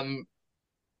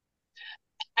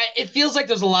 it feels like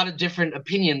there's a lot of different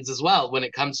opinions as well when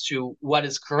it comes to what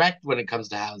is correct when it comes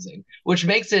to housing, which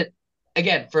makes it,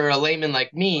 again, for a layman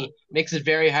like me, makes it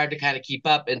very hard to kind of keep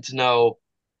up and to know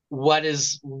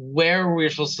where we're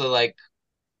supposed to like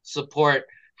support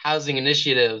housing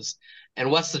initiatives and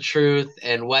what's the truth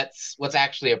and what's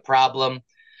actually a problem.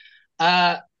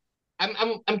 I'm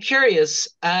curious.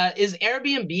 Is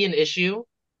Airbnb an issue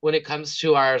when it comes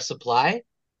to our supply?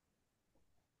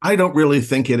 I don't really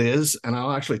think it is. And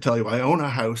I'll actually tell you, I own a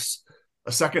house,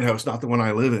 a second house, not the one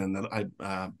I live in, that I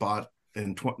bought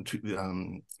in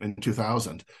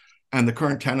 2000. And the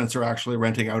current tenants are actually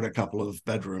renting out a couple of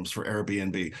bedrooms for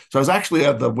Airbnb. So I was actually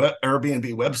at the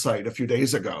Airbnb website a few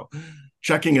days ago,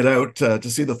 checking it out to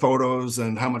see the photos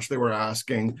and how much they were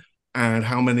asking and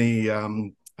how many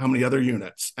other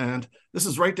units. And this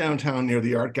is right downtown near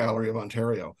the Art Gallery of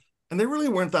Ontario. And there really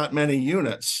weren't that many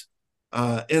units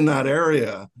in that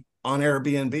area on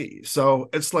Airbnb. So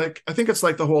it's like, I think it's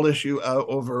like the whole issue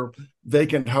over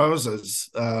vacant houses,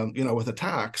 with a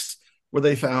tax, where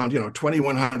they found,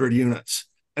 2,100 units.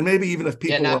 And maybe even if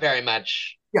people not very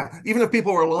much. Yeah, even if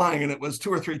people were lying and it was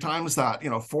 2 or 3 times that,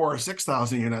 4 or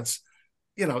 6,000 units,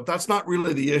 that's not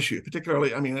really the issue.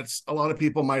 Particularly, I mean, it's a lot of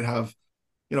people might have,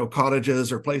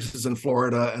 cottages or places in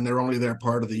Florida and they're only there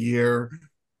part of the year,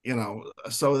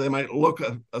 so they might look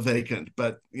a vacant,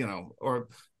 but,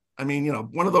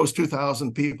 one of those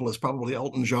 2,000 people is probably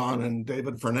Elton John and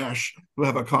David Furnesh who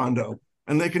have a condo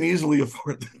and they can easily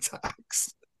afford the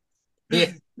tax.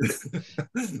 Yeah.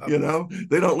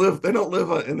 They don't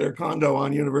live in their condo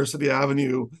on University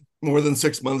Avenue more than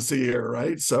 6 months a year,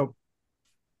 right? So,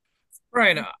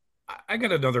 Brian, I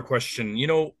got another question.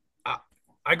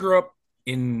 I grew up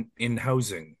in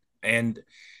housing, and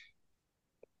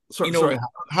sorry,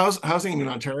 housing, you mean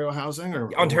Ontario housing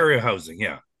or Ontario housing?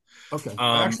 Yeah. Okay.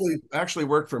 I actually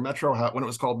worked for Metro when it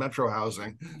was called Metro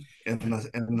Housing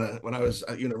when I was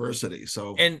at university.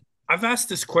 So, and I've asked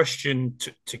this question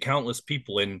to countless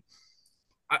people, and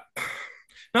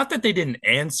not that they didn't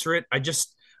answer it. I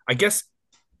guess I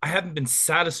haven't been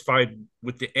satisfied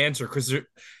with the answer because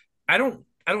I don't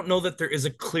know that there is a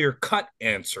clear cut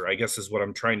answer, I guess is what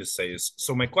I'm trying to say.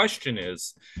 So my question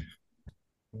is,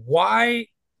 why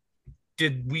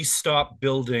did we stop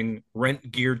building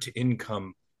rent geared to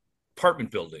income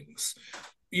apartment buildings,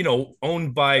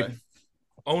 owned by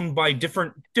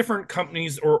different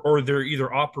companies, or they're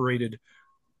either operated?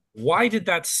 Why did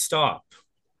that stop?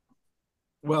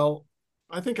 Well,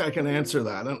 I think I can answer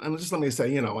that. And just let me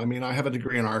say, I have a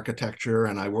degree in architecture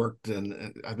and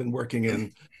I've been working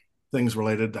in things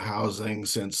related to housing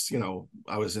since,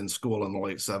 I was in school in the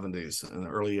late 70s and the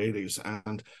early 80s.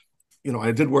 And,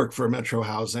 I did work for Metro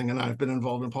Housing and I've been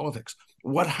involved in politics.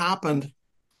 What happened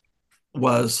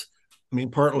was,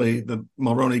 partly the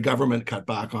Mulroney government cut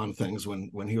back on things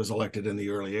when he was elected in the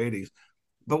early 80s.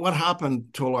 But what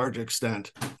happened to a large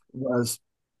extent was,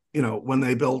 when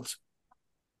they built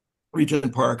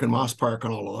Regent Park and Moss Park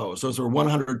and all of those were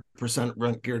 100%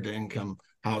 rent geared to income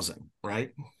housing,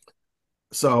 right?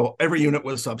 So every unit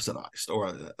was subsidized,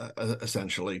 or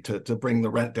essentially to bring the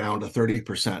rent down to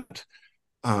 30%.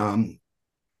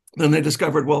 Then they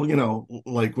discovered, well,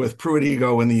 like with Pruitt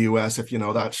Ego in the US, if you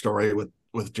know that story with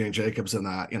with Jane Jacobs in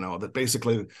that, that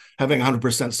basically having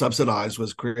 100% subsidized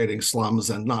was creating slums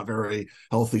and not very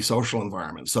healthy social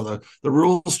environments. So the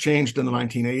rules changed in the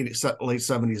 1980s, late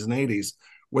 70s and 80s,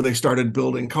 where they started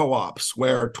building co-ops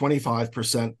where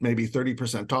 25%, maybe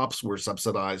 30% tops were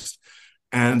subsidized,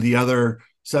 and the other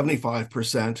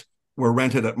 75% were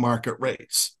rented at market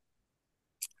rates.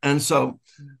 And so,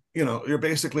 you're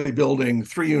basically building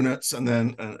 3 units, and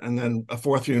then a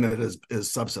 4th unit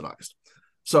is subsidized.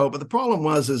 So, but the problem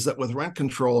is that with rent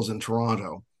controls in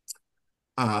Toronto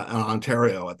and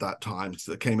Ontario at that time,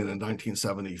 that came in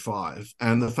 1975,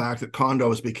 and the fact that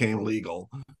condos became legal,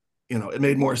 it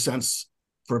made more sense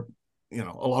for, a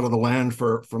lot of the land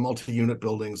for multi-unit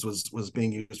buildings was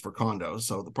being used for condos.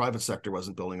 So the private sector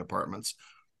wasn't building apartments,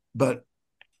 but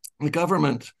the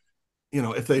government,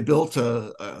 if they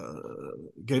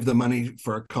gave the money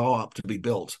for a co-op to be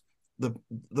built, the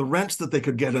rents that they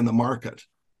could get in the market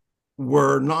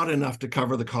were not enough to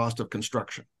cover the cost of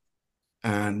construction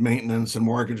and maintenance and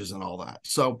mortgages and all that.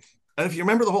 So if you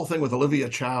remember the whole thing with Olivia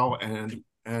Chow and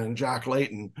Jack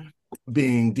Layton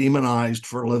being demonized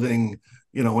for living,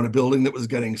 in a building that was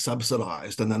getting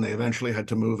subsidized, and then they eventually had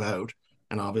to move out,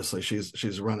 and obviously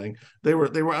she's running, they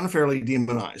were unfairly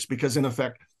demonized because, in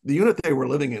effect, the unit they were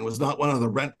living in was not one of the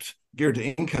rent geared to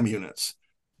income units.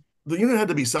 The unit had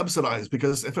to be subsidized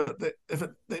because if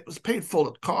it was paid full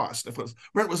at cost, if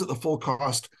rent was at the full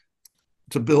cost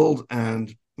to build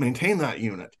and maintain that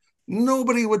unit,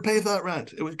 nobody would pay that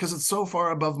rent. It was because it's so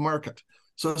far above market.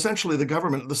 So essentially,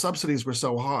 the subsidies were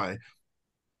so high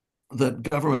that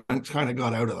government kind of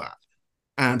got out of that.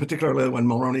 And particularly when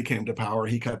Mulroney came to power,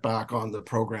 he cut back on the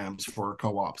programs for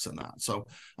co-ops and that. So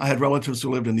I had relatives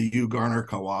who lived in the Hugh Garner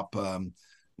co-op,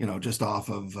 just off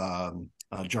of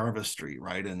Jarvis Street,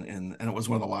 right? And it was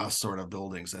one of the last sort of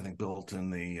buildings, I think, built in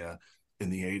the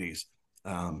 80s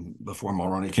before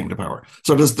Mulroney came to power.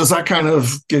 So does that kind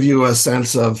of give you a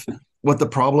sense of what the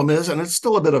problem is? And it's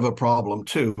still a bit of a problem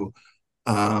too.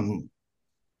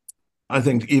 I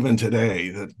think even today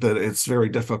that it's very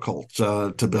difficult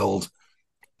to build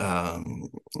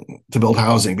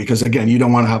housing because, again, you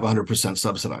don't want to have 100%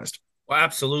 subsidized. Well,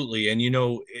 absolutely. And,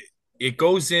 it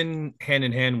goes in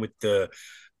hand with the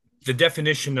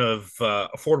definition of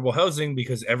affordable housing,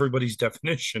 because everybody's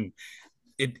definition,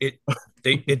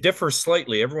 it differs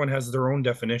slightly. Everyone has their own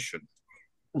definition.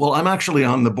 Well, I'm actually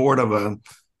on the board of a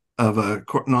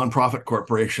nonprofit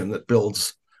corporation that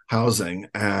builds housing,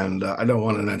 and I don't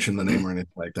want to mention the name or anything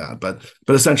like that, but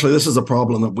essentially this is a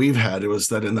problem that we've had. It was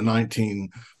that in the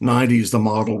 1990s the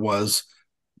model was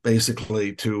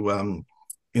basically to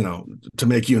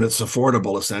make units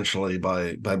affordable, essentially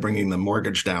by bringing the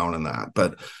mortgage down and that.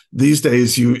 But these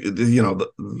days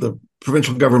the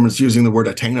provincial government's using the word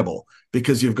attainable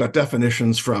because you've got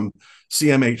definitions from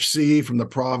CMHC, from the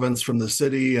province, from the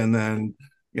city, and then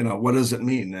what does it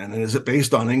mean? And is it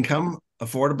based on income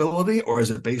affordability, or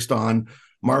is it based on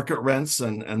market rents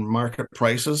and market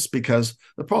prices? Because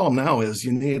the problem now is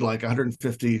you need like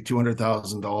 $150,000,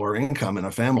 $200,000 income in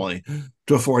a family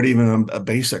to afford even a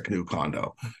basic new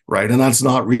condo, right? And that's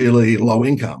not really low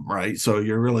income, right? So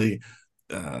you're really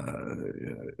a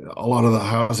lot of the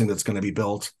housing that's going to be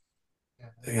built,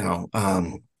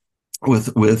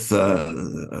 with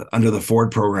under the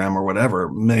Ford program or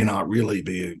whatever, may not really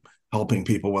be helping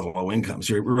people with low incomes.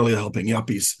 You're really helping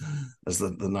yuppies, as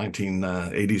the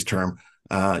 1980s term,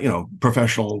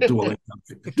 professional dual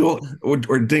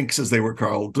or dinks, as they were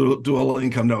called, dual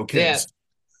income, no kids.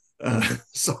 Yeah.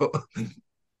 So,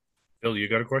 Bill, you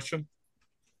got a question?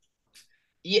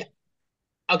 Yeah.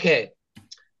 Okay.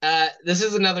 This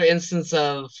is another instance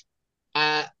of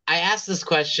I asked this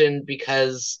question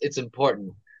because it's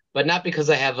important, but not because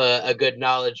I have a good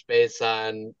knowledge base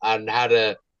on how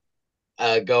to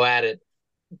go at it.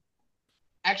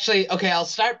 Actually, okay, I'll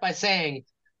start by saying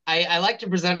I like to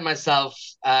present myself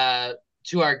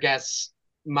to our guests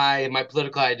my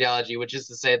political ideology, which is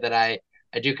to say that I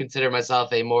do consider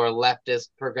myself a more leftist,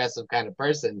 progressive kind of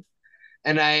person.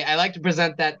 And I like to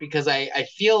present that because I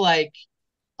feel like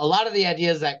a lot of the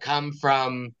ideas that come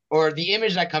from, or the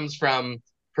image that comes from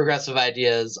progressive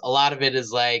ideas, a lot of it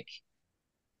is like,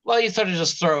 well, you sort of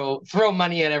just throw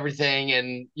money at everything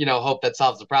and, hope that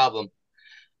solves the problem.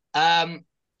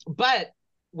 But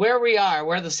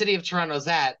where the city of Toronto's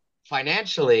at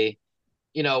financially,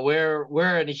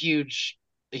 we're in a huge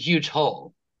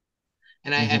hole.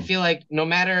 And I feel like no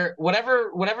matter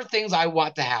whatever things I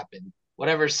want to happen,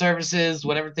 whatever services,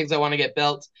 whatever things I want to get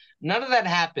built, none of that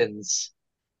happens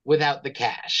without the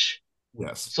cash.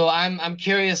 Yes. So I'm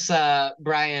curious,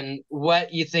 Brian,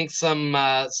 what you think some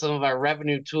of our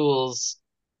revenue tools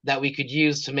that we could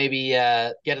use to maybe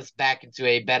get us back into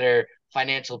a better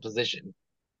financial position.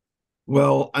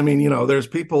 Well, I mean, there's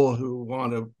people who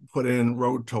want to put in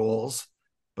road tolls,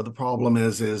 but the problem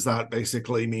is that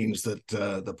basically means that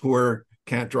the poor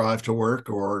can't drive to work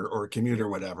or commute or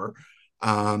whatever.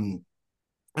 Um,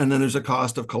 and then there's a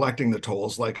cost of collecting the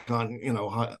tolls, like on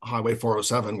Highway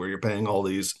 407, where you're paying all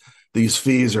these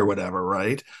fees or whatever,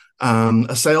 right?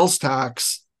 A sales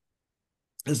tax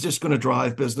is just going to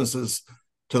drive businesses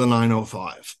to the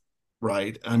 905,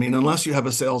 right? I mean, unless you have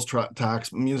a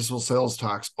tax, municipal sales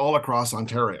tax all across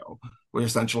Ontario, where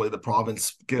essentially the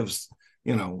province gives,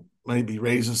 maybe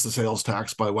raises the sales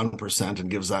tax by 1% and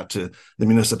gives that to the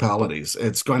municipalities.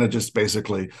 It's going to just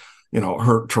basically,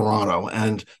 hurt Toronto.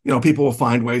 And, people will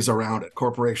find ways around it.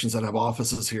 Corporations that have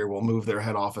offices here will move their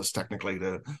head office technically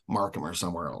to Markham or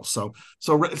somewhere else. So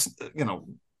it's,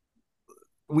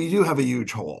 we do have a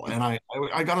huge hole. And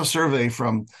I got a survey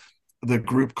from the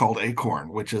group called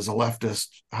Acorn, which is a leftist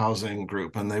housing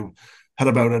group, and they had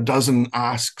about a dozen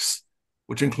asks,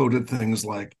 which included things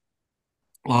like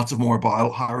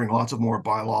hiring lots of more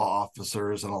bylaw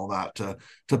officers and all that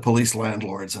to police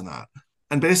landlords and that.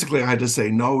 And basically, I had to say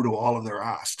no to all of their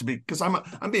asks because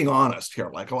I'm being honest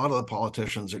here. Like a lot of the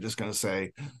politicians are just going to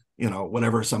say,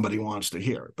 whatever somebody wants to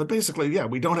hear. But basically, yeah,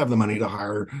 we don't have the money to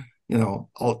hire,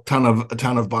 a ton of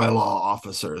bylaw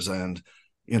officers, and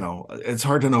it's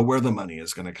hard to know where the money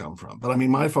is going to come from. But I mean,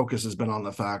 my focus has been on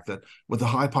the fact that with the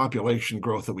high population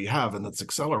growth that we have and that's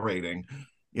accelerating,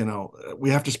 we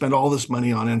have to spend all this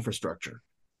money on infrastructure.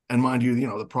 And mind you,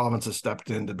 the province has stepped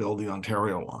in to build the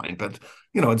Ontario line, but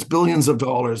it's billions of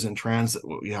dollars in transit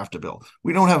we have to build.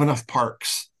 We don't have enough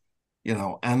parks,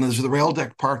 and there's the rail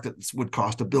deck park that would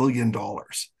cost $1 billion,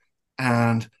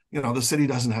 and the city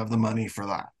doesn't have the money for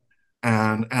that.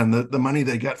 And the money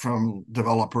they get from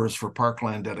developers for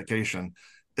parkland dedication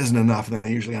isn't enough. And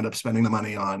they usually end up spending the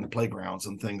money on playgrounds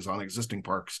and things on existing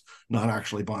parks, not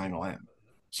actually buying land.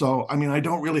 So, I mean, I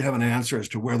don't really have an answer as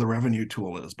to where the revenue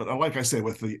tool is. But like I say,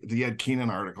 with the Ed Keenan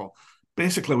article,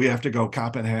 basically we have to go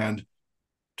cap in hand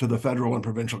to the federal and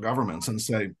provincial governments and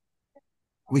say,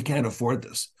 we can't afford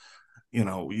this.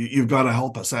 You've got to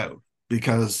help us out.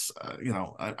 Because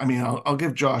I mean, I'll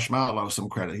give Josh Matlow some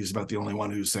credit. He's about the only one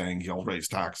who's saying he'll raise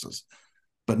taxes,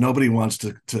 but nobody wants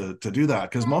to do that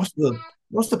because most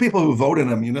of the people who vote in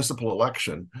a municipal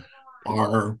election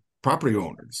are property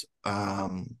owners.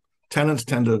 Tenants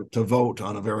tend to vote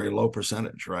on a very low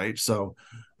percentage, right? So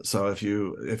if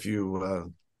you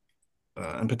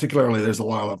and particularly there's a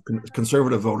lot of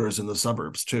conservative voters in the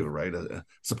suburbs too, right,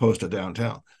 as opposed to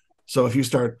downtown. So if you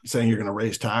start saying you're going to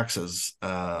raise taxes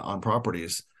on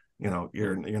properties,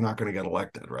 you're not going to get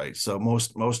elected, right? So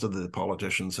most of the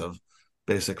politicians have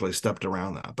basically stepped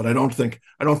around that. But I don't think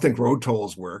road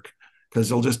tolls work because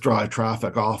they'll just drive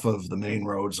traffic off of the main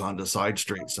roads onto side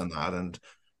streets and that. And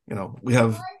we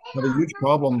have a huge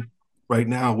problem right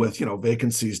now with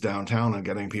vacancies downtown and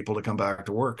getting people to come back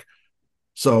to work.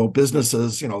 So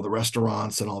businesses, the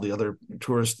restaurants and all the other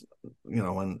tourist,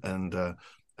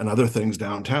 and other things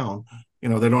downtown,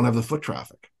 they don't have the foot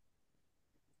traffic.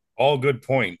 All good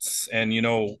points. And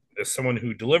as someone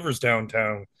who delivers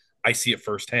downtown, I see it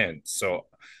firsthand. So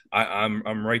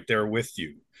I'm right there with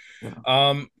you.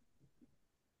 Yeah.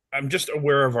 I'm just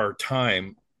aware of our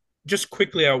time. Just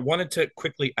quickly, I wanted to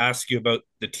quickly ask you about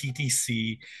the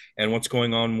TTC and what's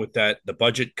going on with that, the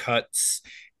budget cuts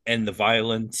and the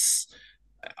violence.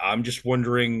 I'm just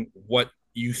wondering what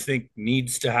you think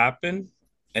needs to happen,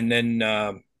 and then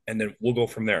we'll go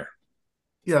from there.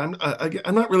 Yeah,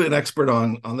 I'm not really an expert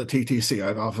on the TTC.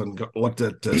 I've often looked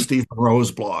at Steve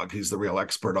Monroe's blog. He's the real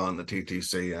expert on the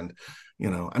TTC. And,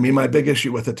 I mean, my big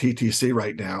issue with the TTC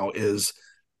right now is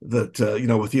that,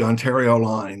 with the Ontario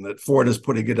line, that Ford is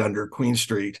putting it under Queen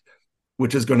Street,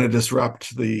 which is going to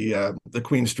disrupt the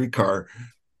Queen streetcar,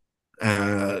 for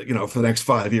the next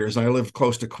 5 years. And I live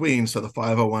close to Queen, so the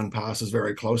 501 passes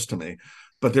very close to me.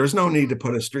 But there's no need to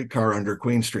put a streetcar under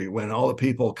Queen Street when all the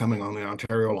people coming on the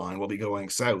Ontario line will be going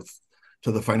south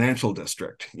to the financial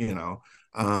district,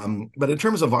 But in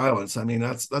terms of violence, I mean,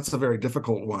 that's a very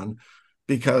difficult one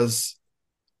because,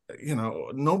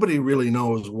 nobody really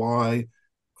knows why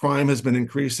crime has been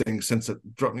increasing since it,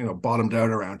 bottomed out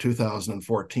around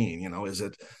 2014. Is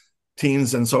it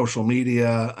teens and social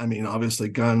media? I mean, obviously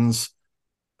guns,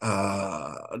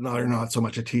 not so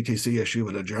much a TTC issue,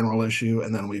 but a general issue.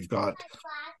 And then we've got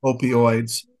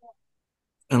opioids,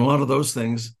 and a lot of those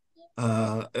things,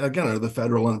 again, are the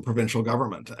federal and provincial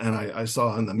government. And I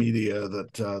saw in the media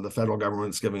that the federal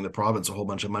government's giving the province a whole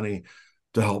bunch of money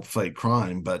to help fight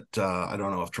crime, but I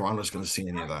don't know if Toronto's going to see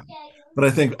any of that. But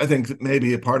I think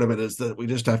maybe a part of it is that we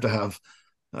just have to have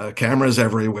cameras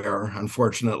everywhere,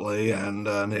 unfortunately, and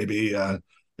maybe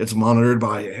it's monitored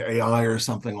by AI or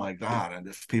something like that. And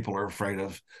if people are afraid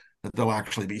of that they'll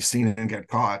actually be seen and get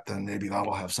caught, then maybe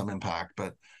that'll have some impact.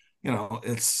 But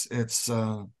it's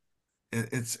a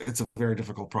very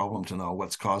difficult problem to know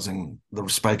what's causing the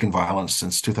spike in violence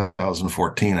since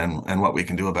 2014 and what we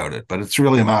can do about it. But it's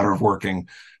really a matter of working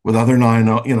with other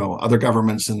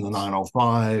governments in the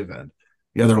 905 and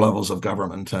the other levels of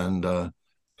government.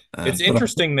 It's But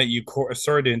interesting that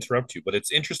sorry to interrupt you, but it's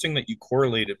interesting that you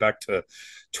correlate it back to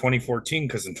 2014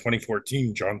 because in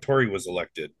 2014 John Tory was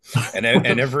elected, and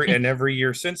every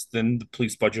year since then the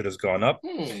police budget has gone up,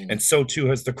 and so too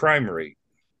has the crime rate.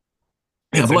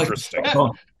 yeah, It's but interesting.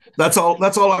 that's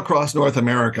all across North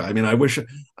America. I mean, I wish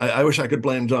I could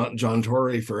blame John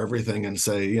Tory for everything and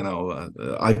say,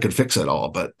 I could fix it all,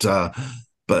 but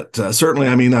certainly,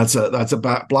 I mean, that's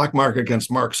a black mark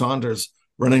against Mark Saunders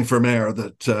running for mayor,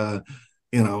 that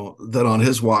on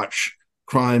his watch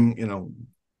crime,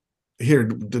 here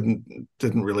didn't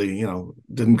really,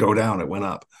 didn't go down, it went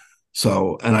up.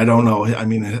 So, and I don't know, I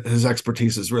mean, his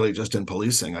expertise is really just in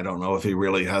policing. I don't know if he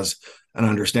really has an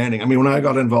understanding. I mean, when I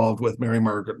got involved with Mary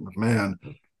Margaret McMahon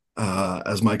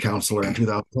as my counselor in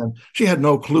 2010, she had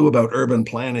no clue about urban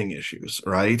planning issues,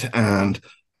 right? And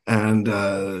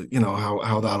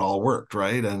how that all worked,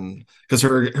 right? And because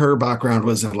her background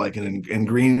was in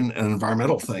green and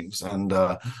environmental things, and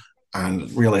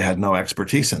really had no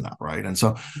expertise in that, right? And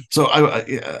so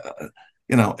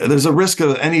there's a risk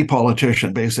of any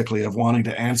politician basically of wanting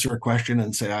to answer a question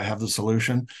and say I have the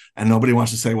solution, and nobody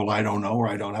wants to say, well, I don't know, or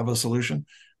I don't have a solution.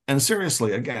 And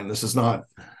seriously, again, this is not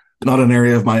an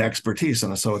area of my expertise,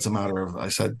 and so it's a matter of, I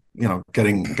said,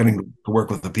 getting to work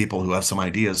with the people who have some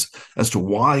ideas as to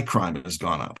why crime has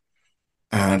gone up.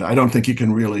 And I don't think you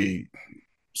can really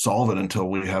solve it until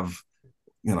we have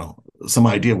some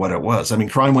idea what it was. I mean,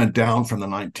 crime went down from the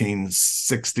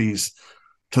 1960s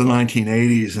to the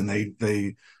 1980s, and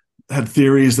they had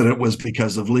theories that it was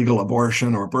because of legal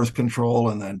abortion or birth control,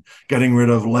 and then getting rid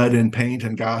of lead in paint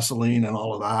and gasoline and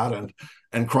all of that,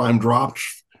 and crime dropped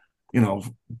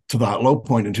to that low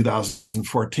point in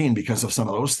 2014 because of some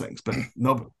of those things. But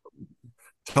no,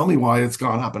 tell me why it's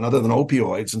gone up. And other than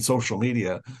opioids and social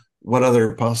media, what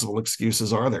other possible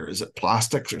excuses are there? Is it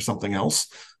plastics or something else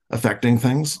affecting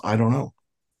things? I don't know.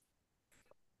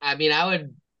 I mean, I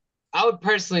would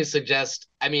personally suggest,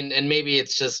 I mean, and maybe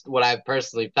it's just what I've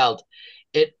personally felt.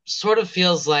 It sort of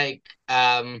feels like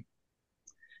I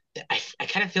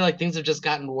kind of feel like things have just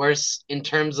gotten worse in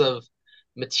terms of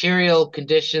material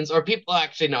conditions, or people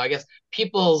actually no, I guess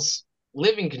people's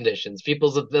living conditions,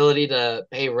 people's ability to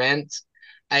pay rent.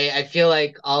 I feel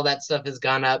like all that stuff has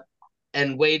gone up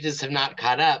and wages have not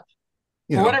caught up.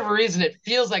 For Yeah. whatever reason, it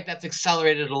feels like that's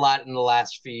accelerated a lot in the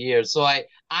last few years. So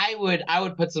I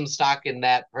would put some stock in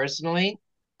that personally.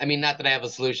 I mean, not that I have a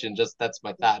solution, just that's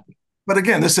my thought. But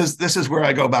again, this is where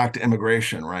I go back to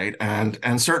immigration, right?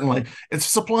 And certainly it's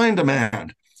supply and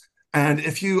demand. And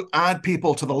if you add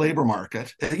people to the labor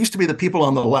market, it used to be the people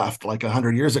on the left, like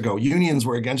 100 years ago, unions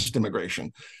were against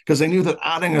immigration because they knew that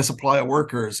adding a supply of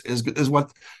workers is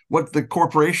what the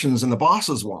corporations and the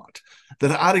bosses want.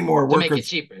 That adding more To make it workers,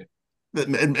 cheaper.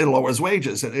 it lowers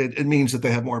wages. It means that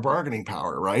they have more bargaining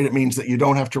power, right? It means that you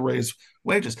don't have to raise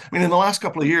wages. I mean, in the last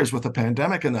couple of years with the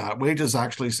pandemic and that, wages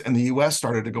actually in the US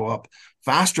started to go up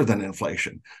faster than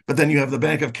inflation. But then you have the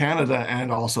Bank of Canada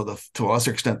and also to a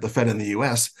lesser extent, the Fed in the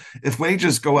US. If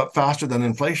wages go up faster than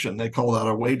inflation, they call that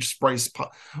a wage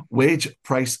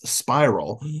price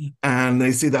spiral. And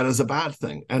they see that as a bad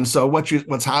thing. And so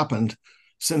what's happened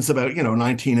since about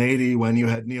 1980, when you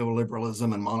had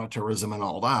neoliberalism and monetarism and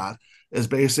all that, is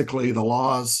basically the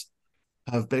laws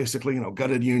have basically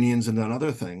gutted unions and done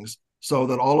other things so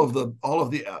that all of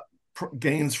the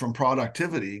gains from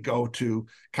productivity go to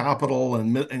capital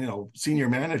and senior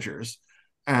managers,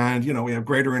 and we have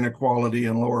greater inequality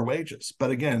and lower wages.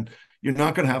 But again, you're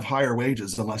not going to have higher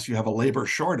wages unless you have a labor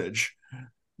shortage,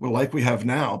 well, like we have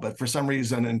now. But for some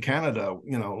reason in Canada,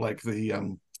 like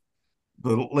the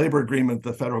labor agreement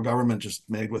the federal government just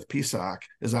made with PSAC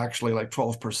is actually like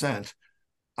 12%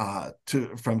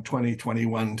 from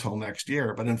 2021 until next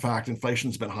year. But in fact,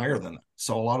 inflation's been higher than that.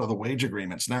 So a lot of the wage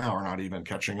agreements now are not even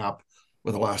catching up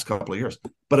with the last couple of years.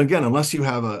 But again, unless you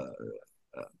have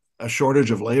a shortage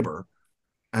of labor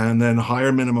and then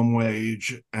higher minimum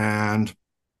wage and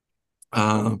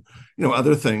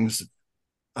other things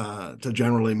to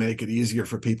generally make it easier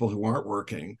for people who aren't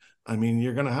working, I mean,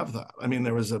 you're going to have that. I mean,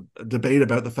 there was a debate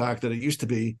about the fact that it used to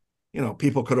be,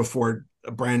 people could afford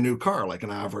a brand new car like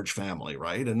an average family,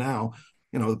 right? And now,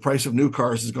 the price of new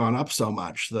cars has gone up so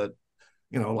much that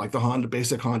like the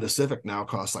basic Honda Civic now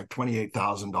costs like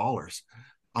 $28,000.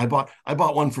 I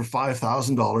bought one for $5,000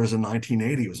 in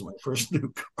 1980. It was my first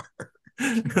new car.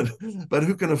 But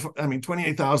who can afford? I mean,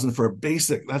 28,000 for a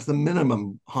basic. That's the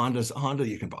minimum Honda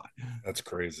you can buy. That's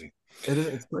crazy.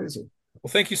 It's crazy.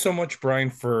 Well, thank you so much, Brian,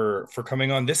 for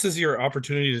coming on. This is your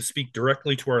opportunity to speak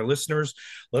directly to our listeners.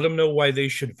 Let them know why they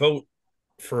should vote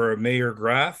for Mayor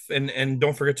Graff, and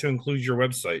don't forget to include your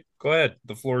website. Go ahead.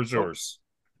 The floor is yours.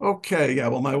 Okay, yeah.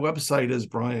 Well, my website is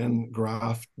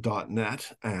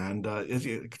briangraff.net, and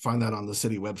you can find that on the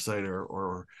city website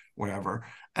or wherever.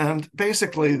 And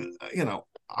basically,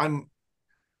 I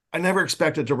never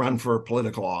expected to run for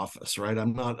political office, right?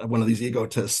 I'm not one of these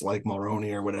egotists like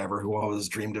Mulroney or whatever who always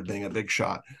dreamed of being a big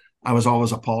shot. I was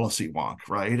always a policy wonk,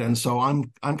 right? And so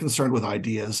I'm concerned with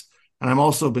ideas, and I'm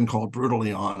also been called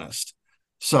brutally honest.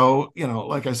 So,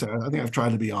 like I said, I think I've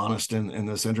tried to be honest in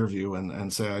this interview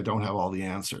and say I don't have all the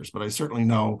answers, but I certainly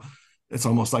know it's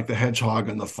almost like the hedgehog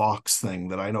and the fox thing,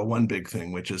 that I know one big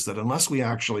thing, which is that unless we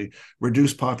actually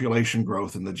reduce population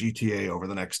growth in the GTA over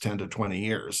the next 10 to 20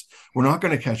 years, we're not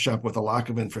going to catch up with the lack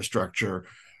of infrastructure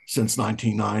since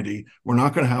 1990. We're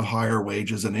not going to have higher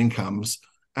wages and incomes,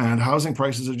 and housing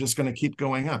prices are just going to keep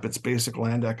going up. It's basic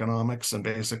land economics and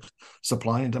basic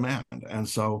supply and demand. And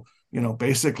so,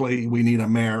 basically we need a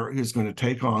mayor who's going to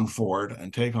take on Ford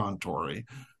and take on Tory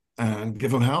and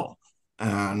give them hell.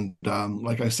 And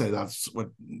like I say, that's what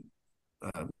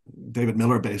David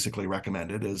Miller basically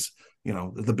recommended is,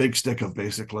 the big stick of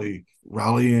basically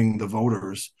rallying the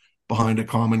voters behind a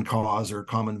common cause or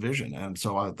common vision. And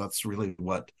so that's really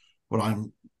what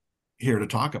I'm here to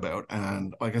talk about.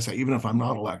 And like I say, even if I'm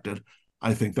not elected,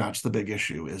 I think that's the big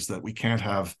issue, is that we can't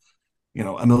have,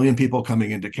 1 million people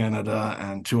coming into Canada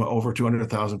and over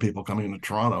 200,000 people coming into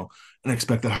Toronto and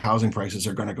expect that housing prices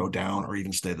are going to go down or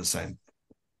even stay the same.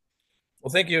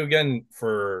 Well, thank you again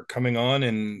for coming on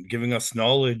and giving us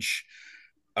knowledge.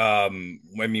 I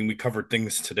mean, we covered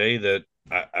things today that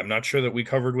I'm not sure that we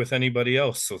covered with anybody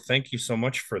else. So thank you so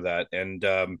much for that.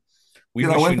 And we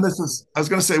wish when I was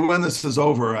going to say, when this is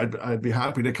over, I'd be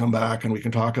happy to come back and we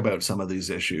can talk about some of these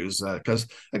issues. Because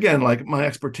again, like my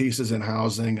expertise is in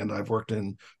housing and I've worked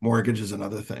in mortgages and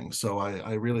other things. So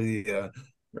I really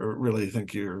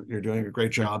think you're doing a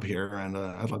great job here, and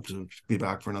I'd love to be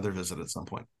back for another visit at some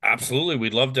point. Absolutely,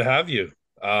 we'd love to have you.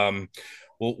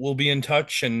 We'll be in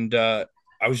touch, and I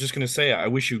was just going to say, I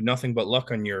wish you nothing but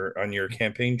luck on your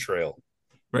campaign trail.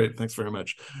 Great, thanks very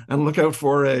much, and look out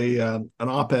for an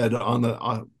op-ed on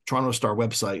the Toronto Star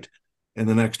website in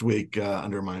the next week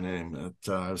under my name.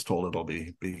 I was told it'll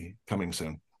be coming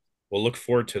soon. We'll look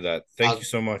forward to that. Thank you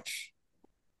so much.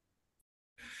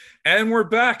 And we're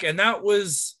back, and that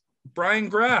was Brian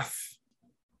Graff.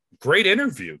 Great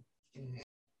interview.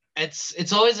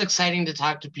 It's always exciting to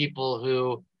talk to people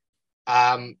who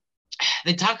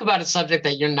they talk about a subject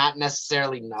that you're not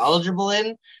necessarily knowledgeable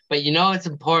in, but it's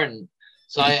important.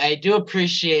 So I do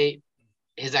appreciate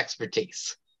his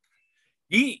expertise.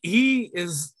 He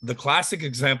is the classic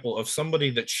example of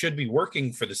somebody that should be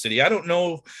working for the city. I don't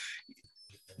know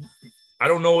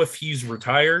if he's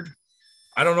retired.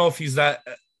 I don't know if he's that.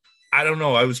 I don't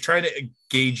know. I was trying to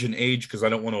gauge an age because I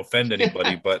don't want to offend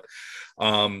anybody, but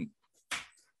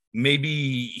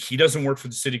maybe he doesn't work for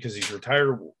the city because he's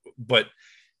retired, but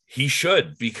he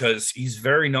should, because he's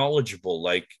very knowledgeable.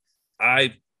 Like,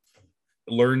 I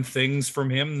learned things from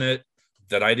him that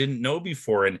I didn't know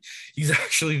before. And he's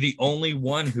actually the only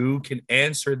one who can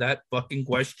answer that fucking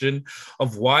question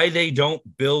of why they don't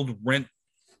build rent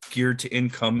geared to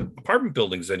income apartment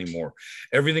buildings anymore.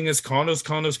 Everything is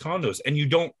condos. And you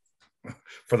don't,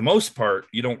 for the most part,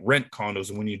 you don't rent condos.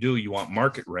 And when you do, you want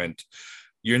market rent.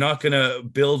 You're not going to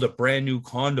build a brand new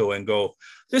condo and go,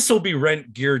 this will be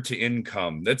rent geared to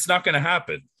income. That's not going to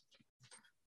happen.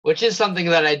 Which is something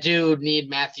that I do need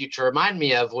Matthew to remind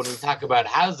me of when we talk about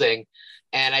housing.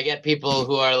 And I get people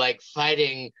who are like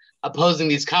opposing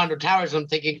these condo towers. And I'm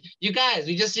thinking, you guys,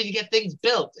 we just need to get things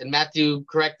built. And Matthew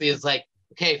correctly is like,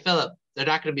 okay, Philip, they're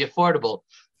not going to be affordable.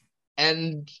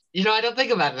 And, I don't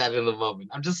think about that in the moment.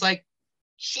 I'm just like,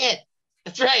 shit,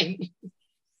 that's right.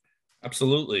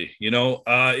 Absolutely.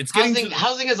 It's getting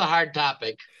housing is a hard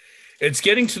topic. It's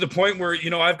getting to the point where,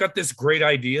 I've got this great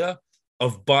idea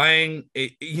of buying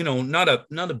not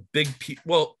a big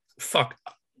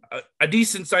a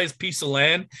decent sized piece of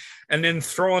land, and then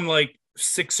throwing like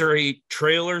 6 or 8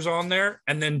 trailers on there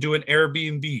and then do an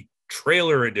Airbnb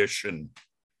trailer edition.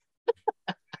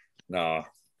 Nah,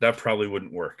 that probably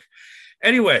wouldn't work.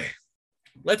 Anyway,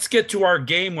 let's get to our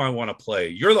game I want to play.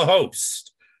 You're the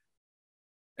host,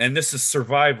 and this is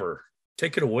Survivor.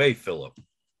 Take it away, Philip.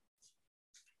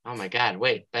 Oh my God,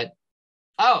 wait, but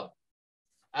Oh,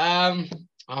 oh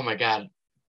my God.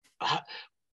 Uh,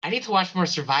 I need to watch more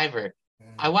Survivor.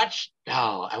 I watched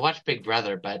Big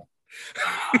Brother, but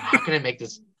how can I make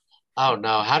this? Oh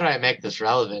no, how do I make this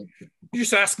relevant? You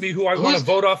just asked me who I want to Who's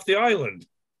vote off the island.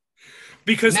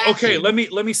 Because okay, Matthew?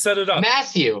 let me set it up.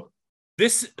 Matthew,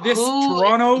 This who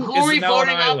Toronto who are is we now an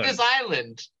voting off this island.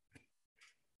 island?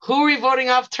 Who are we voting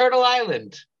off Turtle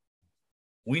Island?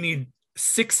 We need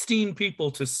 16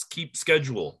 people to keep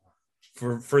schedule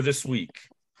for this week.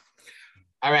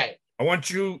 All right. I want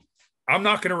you. I'm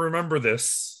not going to remember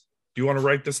this. Do you want to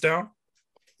write this down?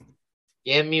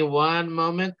 Give me one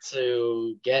moment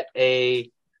to get a.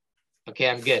 Okay,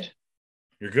 I'm good.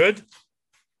 You're good?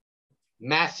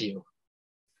 Matthew,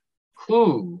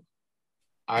 who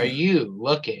are you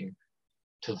looking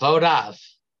to vote off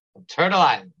of Turtle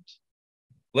Island?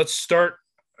 Let's start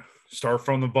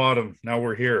from the bottom. Now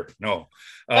we're here. No.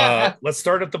 Let's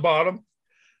start at the bottom.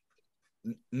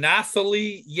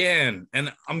 Nathalie Yan.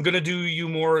 And I'm going to do you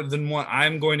more than one.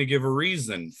 I'm going to give a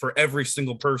reason for every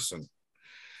single person.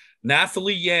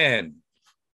 Nathalie Yan.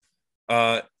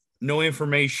 No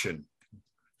information.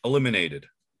 Eliminated.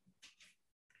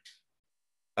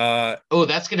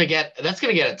 That's gonna get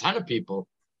a ton of people.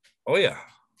 Oh yeah.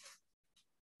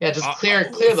 Yeah, just clear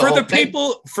the for whole the thing.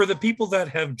 For the people that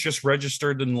have just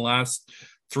registered in the last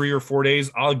 3 or 4 days,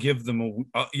 I'll give them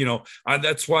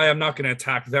that's why I'm not going to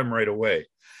attack them right away.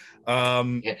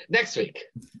 Next week,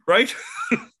 right?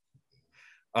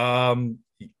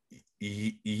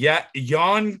 Yeah,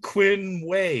 Yon Quinn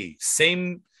Wei,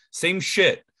 same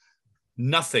shit.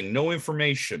 Nothing, no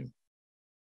information.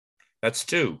 That's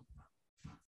 2.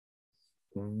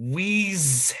 Wee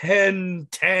Hen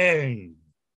Tang.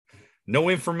 No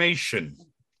information.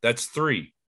 That's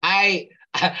 3. I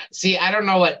don't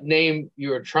know what name you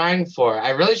were trying for.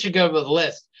 I really should go with a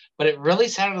list, but it really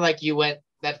sounded like you went,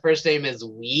 that first name is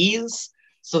Wheeze.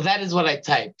 So that is what I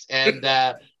typed. And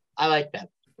I like that.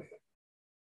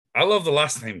 I love the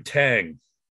last name, Tang.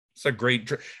 It's a great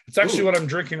drink. It's actually what I'm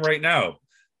drinking right now.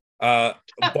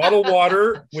 Bottled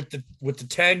water with the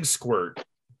Tang squirt.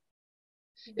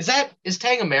 Is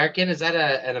Tang American? Is that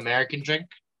an American drink?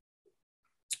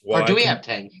 Well, or do we have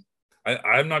Tang?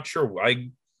 I'm not sure.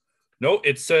 No,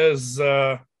 it says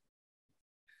it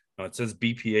says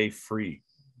BPA free.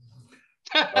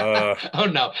 Oh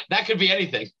no, that could be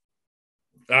anything.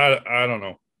 I don't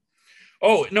know.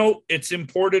 Oh no, it's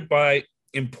imported,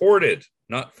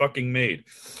 not fucking made.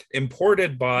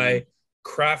 Imported by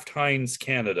Kraft Heinz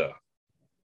Canada.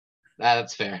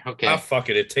 That's fair. Okay. Fuck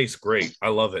it. It tastes great. I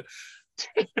love it.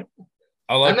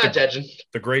 I'm not judging.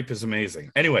 The grape is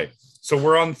amazing. Anyway, so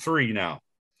we're on 3 now.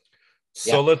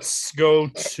 So Yep. let's go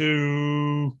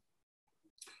to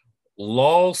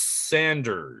Lol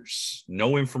Sanders.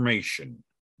 No information.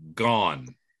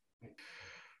 Gone.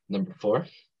 Number 4.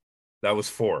 That was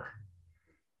 4.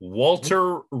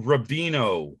 Walter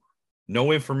Rubino.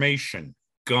 No information.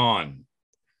 Gone.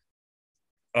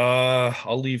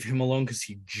 I'll leave him alone because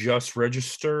he just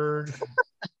registered.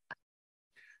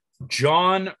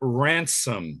 John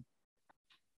Ransom.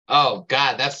 Oh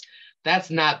God, that's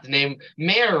not the name.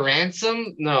 Mayor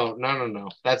Ransom? No.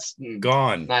 That's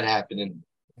Gone. Not happening.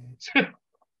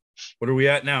 What are we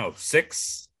at now?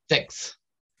 6? 6.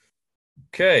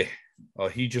 Okay.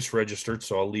 He just registered,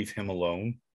 so I'll leave him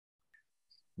alone.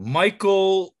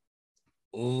 Michael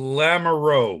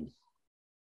Lamoureux.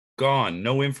 Gone.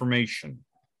 No information.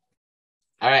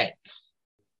 All right.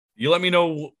 You let me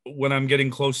know when I'm getting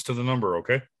close to the number,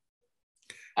 okay?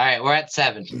 All right, we're at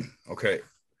 7. Okay.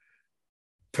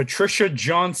 Patricia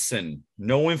Johnson.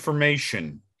 No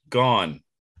information. Gone.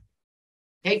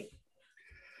 Hey.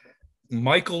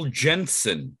 Michael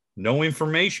Jensen. No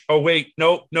information. Oh, wait.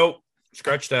 No.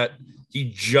 Scratch that.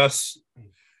 He just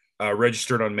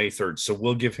registered on May 3rd, so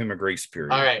we'll give him a grace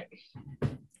period. All right.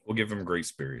 We'll give him a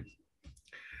grace period.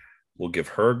 We'll give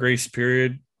her a grace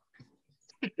period.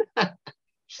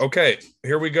 Okay,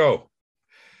 here we go.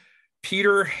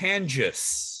 Peter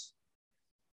Hangis.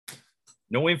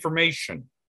 No information.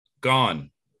 Gone.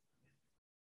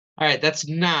 All right, that's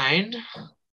 9.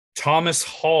 Thomas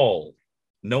Hall.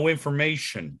 No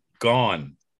information.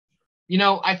 Gone. You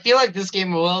know, I feel like this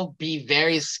game will be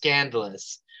very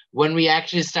scandalous when we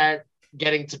actually start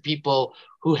getting to people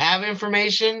who have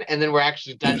information and then we're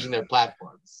actually touching their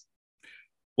platforms.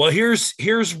 Well, here's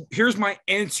my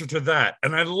answer to that.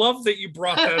 And I love that you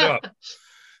brought that up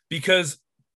because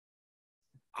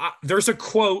there's a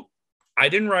quote. I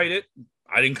didn't write it.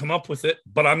 I didn't come up with it,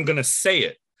 but I'm going to say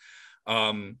it.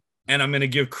 And I'm going to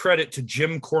give credit to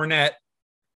Jim Cornette,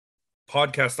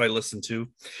 podcast I listened to.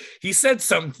 He said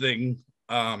something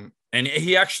And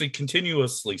he actually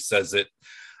continuously says it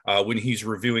when he's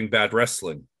reviewing Bad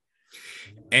Wrestling.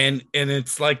 And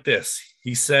it's like this.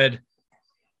 He said,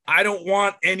 I don't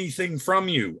want anything from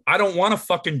you. I don't want a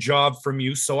fucking job from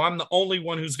you. So I'm the only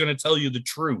one who's going to tell you the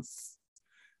truth.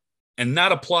 And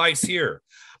that applies here.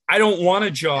 I don't want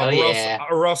a job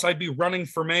or else I'd be running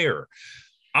for mayor.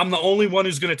 I'm the only one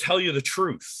who's going to tell you the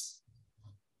truth.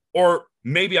 Or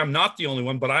maybe I'm not the only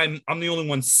one, but I'm the only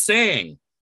one saying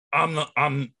I'm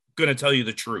going to tell you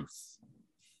the truth.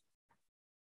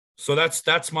 So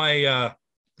that's my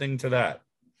thing to that.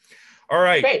 All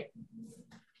right. Great.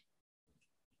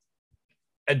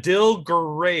 Adil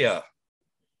Gurrea.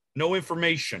 No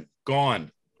information.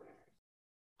 Gone.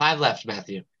 5 left,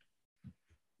 Matthew.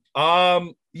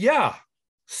 Yeah.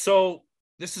 So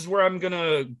this is where I'm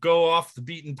gonna go off the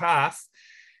beaten path.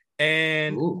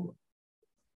 And Ooh.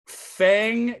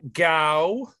 Fang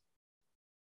Gao,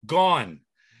 gone.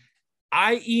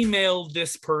 I emailed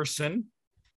this person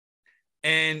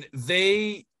and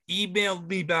they emailed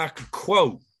me back a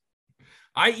quote.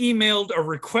 I emailed a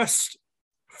request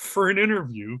for an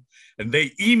interview and they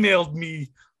emailed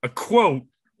me a quote.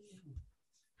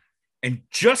 And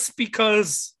just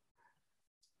because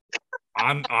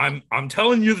I'm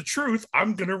telling you the truth,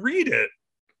 I'm gonna read it.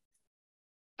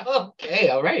 Okay,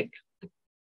 all right.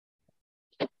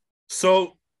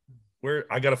 So where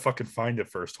I gotta fucking find it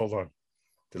first. Hold on.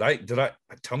 Did I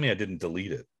tell me I didn't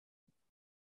delete it?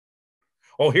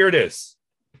 Oh, here it is.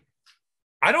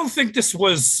 I don't think this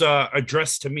was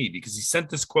addressed to me because he sent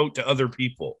this quote to other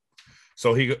people.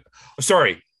 So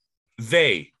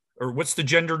they, or what's the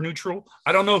gender neutral?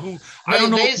 I don't know who. I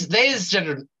don't know. They is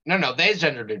gender. No, they is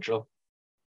gender neutral.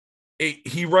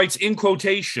 He writes in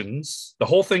quotations. The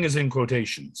whole thing is in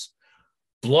quotations.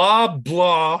 Blah,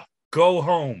 blah, go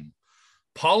home.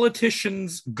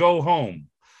 Politicians, go home.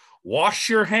 Wash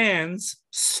your hands,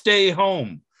 stay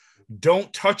home.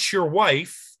 Don't touch your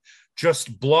wife.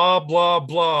 Just blah, blah,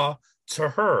 blah to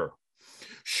her.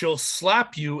 She'll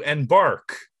slap you and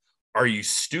bark. Are you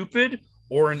stupid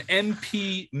or an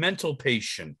MP mental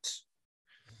patient?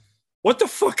 What the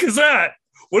fuck is that?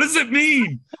 What does it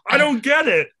mean? I don't get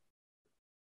it.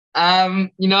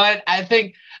 You know what? I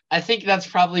think that's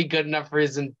probably good enough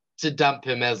reason to dump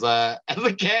him as a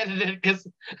candidate because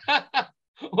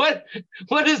what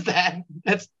is that?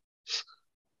 That's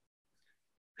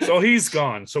so he's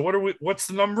gone. So what's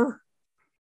the number?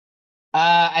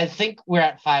 I think we're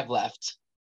at 5 left.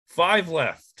 5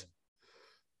 left.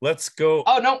 Let's go.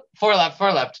 Oh no, 4 left.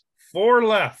 4 left. 4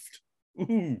 left.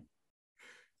 Ooh.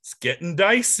 It's getting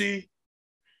dicey.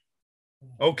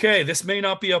 Okay, this may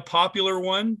not be a popular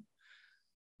one,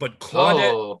 but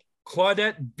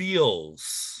Claudette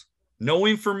Beals. No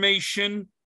information,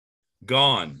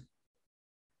 gone.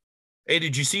 Hey,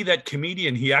 did you see that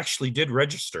comedian? He actually did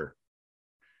register.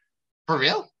 For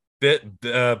real? Ben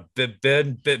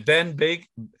Big.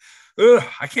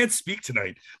 I can't speak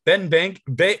tonight.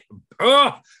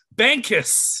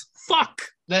 Bankus. Fuck.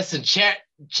 Listen,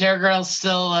 Chair Girl's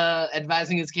still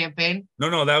advising his campaign?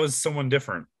 No, that was someone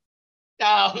different.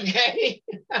 Oh, okay.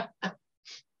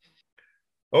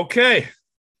 Okay.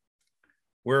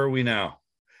 Where are we now?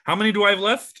 How many do I have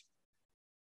left?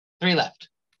 3 left.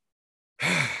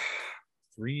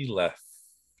 3 left.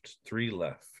 3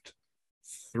 left.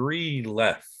 3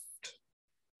 left.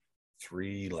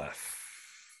 3 left.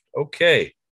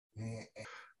 Okay.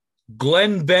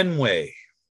 Glenn Benway.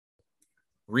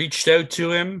 Reached out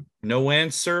to him. No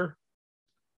answer.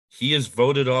 He is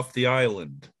voted off the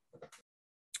island.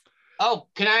 Oh,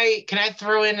 can I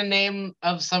throw in a name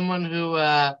of someone who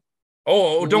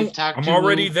don't. I'm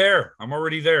already there.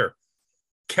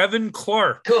 Kevin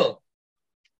Clark. Cool.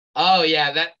 Oh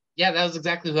yeah, that was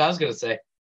exactly who I was gonna say.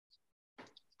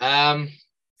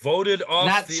 Voted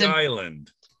off the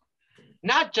island.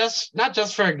 Not just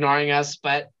for ignoring us,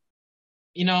 but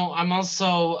you know, I'm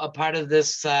also a part of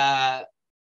this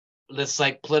this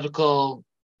like political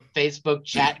Facebook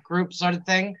chat group sort of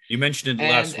thing. You mentioned it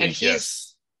last week, yes.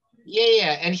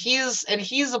 Yeah, and he's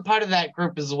a part of that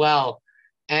group as well.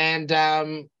 And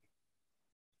I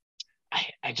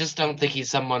just don't think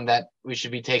he's someone that we should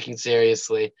be taking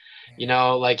seriously. You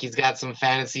know, like he's got some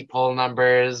fantasy poll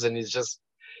numbers and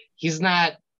he's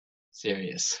not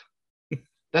serious.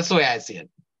 That's the way I see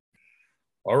it.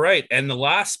 All right. And the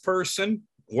last person,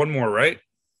 one more, right?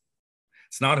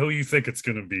 It's not who you think it's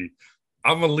going to be.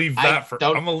 I'm going to leave that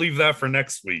for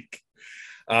next week.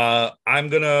 I'm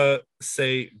going to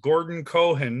say Gordon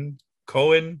Cohen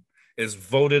is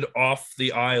voted off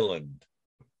the island.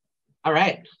 All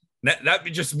right. That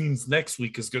just means next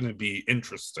week is going to be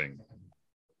interesting.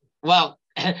 Well,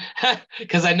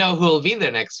 because I know who will be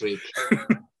there next week.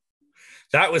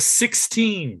 That was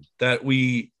 16 that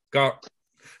we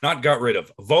not got rid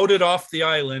of, voted off the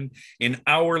island in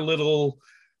our little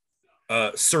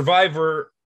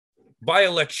Survivor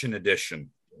by-election edition.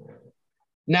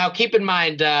 Now, keep in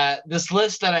mind, this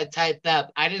list that I typed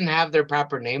up, I didn't have their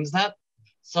proper names up.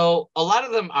 So a lot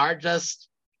of them are just,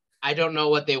 I don't know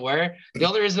what they were. The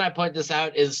only reason I point this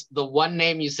out is the one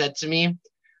name you said to me,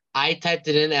 I typed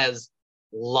it in as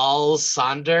lol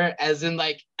Sonder, as in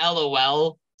like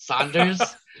LOL Saunders.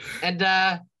 And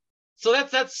so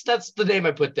that's the name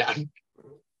I put down.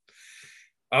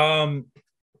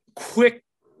 Quick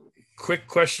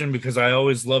question, because I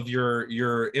always love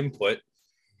your input.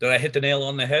 Did I hit the nail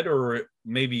on the head, or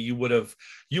maybe you would have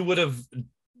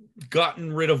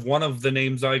gotten rid of one of the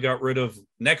names I got rid of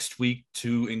next week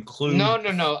to include?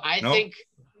 No.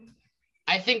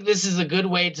 I think this is a good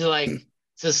way to like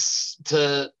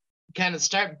to kind of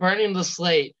start burning the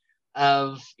slate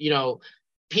of, you know,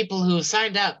 people who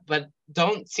signed up but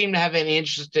don't seem to have any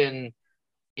interest in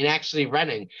actually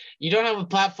running. You don't have a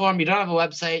platform, you don't have a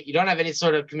website, you don't have any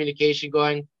sort of communication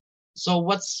going. So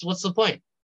what's the point?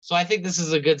 So I think this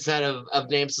is a good set of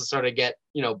names to sort of get,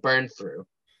 you know, burned through.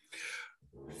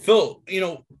 Phil, you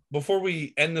know, before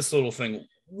we end this little thing,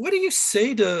 what do you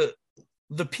say to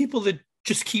the people that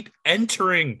just keep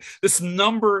entering this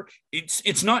number?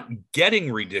 It's not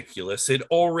getting ridiculous. It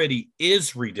already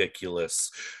is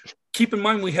ridiculous. Keep in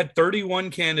mind, we had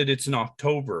 31 candidates in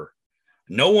October.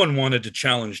 No one wanted to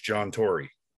challenge John Tory.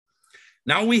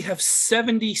 Now we have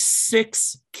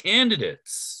 76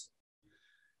 candidates.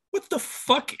 What the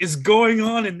fuck is going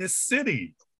on in this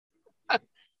city?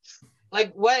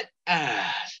 Like what?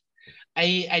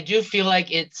 I do feel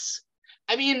like it's.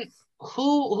 I mean,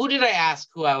 who did I ask?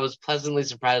 Who I was pleasantly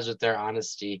surprised with their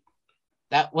honesty.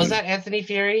 That Anthony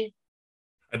Fury.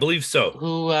 I believe so.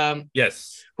 Who?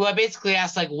 Yes. Who I basically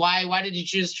asked like, why did you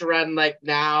choose to run like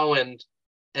now? And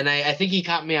I think he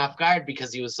caught me off guard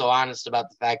because he was so honest about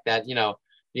the fact that, you know,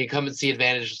 the incumbency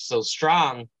advantage is so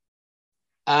strong.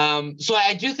 So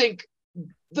I do think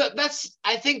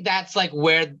that's like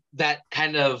where that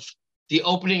kind of the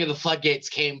opening of the floodgates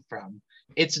came from.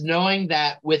 It's knowing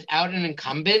that without an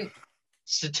incumbent,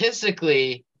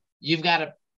 statistically, you've got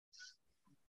a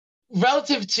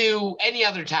relative to any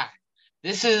other time,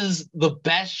 this is the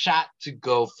best shot to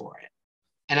go for it.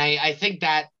 And I think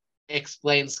that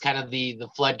explains kind of the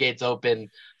floodgates open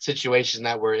situation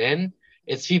that we're in.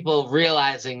 It's people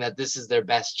realizing that this is their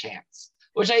best chance,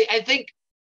 which I think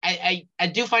I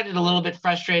do find it a little bit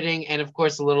frustrating, and of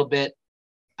course a little bit,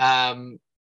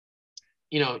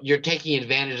 you know, you're taking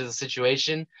advantage of the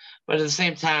situation, but at the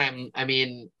same time, I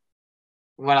mean,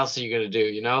 what else are you going to do?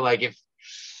 You know, like if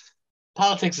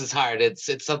politics is hard, it's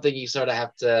something you sort of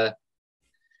have to.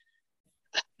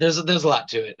 There's a lot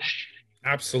to it.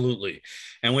 Absolutely.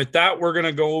 And with that, we're going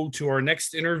to go to our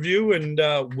next interview, and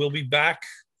we'll be back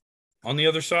on the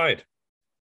other side.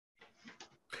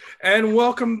 And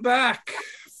welcome back.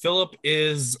 Philip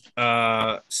is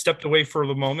stepped away for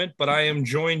the moment, but I am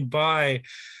joined by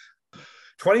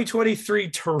 2023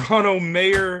 Toronto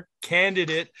Mayor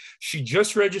candidate. She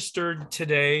just registered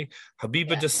today,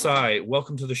 Habiba Desai.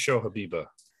 Welcome to the show, Habiba.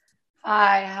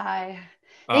 Hi.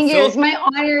 Thank you. It's my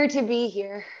honor to be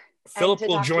here. Philip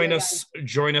will join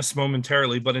us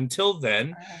momentarily, but until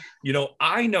then, you know,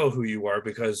 I know who you are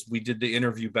because we did the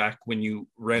interview back when you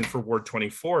ran for Ward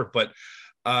 24, but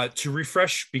to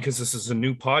refresh, because this is a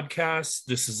new podcast,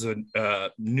 this is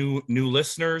a new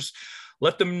listeners,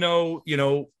 let them know, you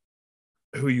know,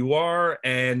 who you are,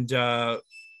 and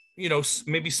you know,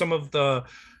 maybe some of the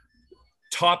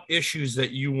top issues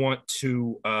that you want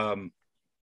to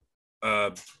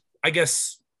I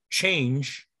guess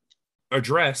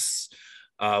address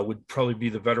would probably be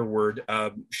the better word,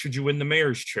 should you win the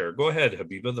mayor's chair. Go ahead,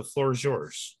 Habiba, the floor is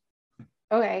yours.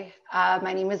 Okay,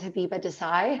 my name is Habiba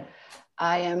Desai.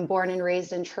 I am born and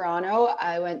raised in Toronto.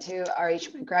 I went to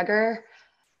R.H. McGregor.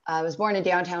 I was born in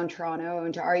downtown Toronto. I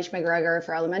went to R.H. McGregor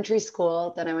for elementary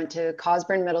school. Then I went to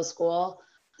Cosburn Middle School.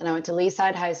 Then I went to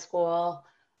Leaside High School.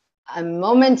 I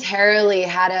momentarily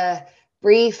had a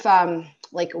brief,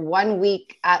 like 1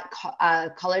 week at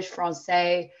Collège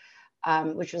Français,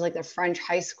 which was like the French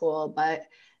high school, but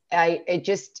I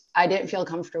didn't feel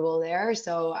comfortable there.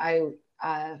 So I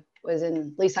was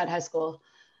in Leaside High School.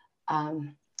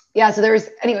 Yeah, so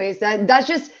anyways,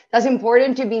 that's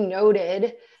important to be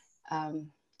noted.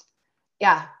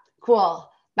 Yeah, cool.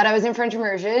 But I was in French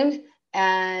immersion,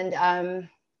 and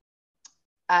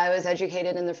I was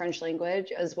educated in the French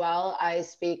language as well. I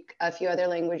speak a few other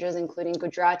languages, including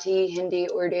Gujarati, Hindi,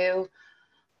 Urdu,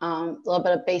 a little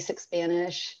bit of basic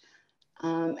Spanish.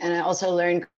 And I also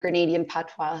learned Grenadian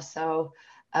patois. So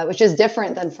which is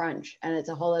different than French, and it's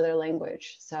a whole other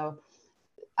language. So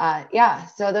yeah,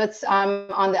 so that's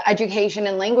on the education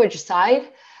and language side.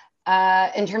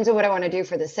 In terms of what I want to do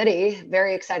for the city,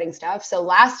 very exciting stuff. So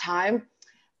last time,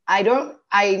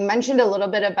 I mentioned a little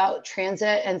bit about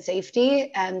transit and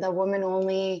safety and the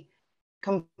women-only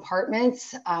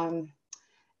compartments,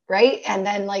 right? And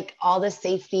then like all the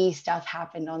safety stuff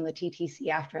happened on the TTC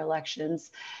after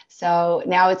elections. So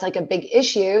now it's like a big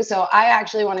issue. So I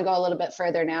actually want to go a little bit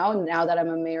further now that I'm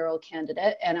a mayoral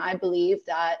candidate. And I believe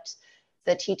that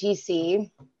the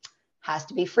TTC has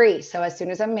to be free. So as soon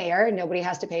as I'm mayor, nobody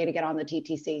has to pay to get on the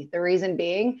TTC. The reason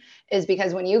being is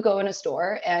because when you go in a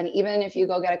store, and even if you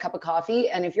go get a cup of coffee,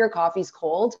 and if your coffee's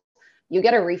cold, you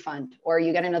get a refund or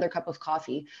you get another cup of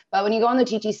coffee. But when you go on the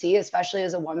TTC, especially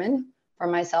as a woman, for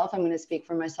myself, I'm going to speak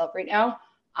for myself right now,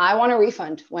 I want a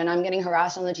refund when I'm getting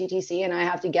harassed on the TTC and I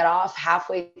have to get off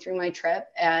halfway through my trip.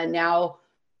 And now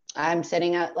I'm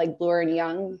sitting at like Bloor and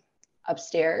Young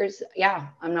upstairs. Yeah,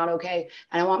 I'm not okay.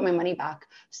 And I want my money back.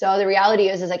 So the reality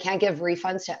is I can't give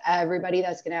refunds to everybody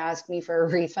that's going to ask me for a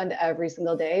refund every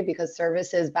single day because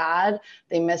service is bad.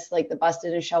 They miss like the bus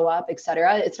didn't show up,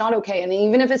 etc. It's not okay. And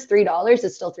even if it's $3,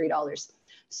 it's still $3.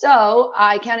 So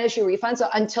I can't issue refunds. So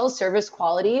until service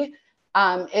quality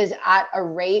is at a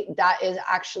rate that is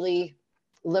actually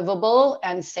livable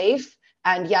and safe.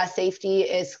 And yeah, safety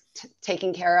is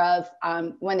taken care of.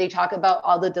 When they talk about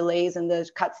all the delays and the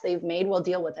cuts they've made, we'll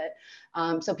deal with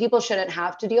it. So people shouldn't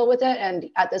have to deal with it.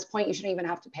 And at this point, you shouldn't even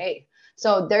have to pay.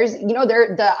 So there's, you know,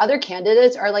 the other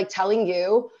candidates are like telling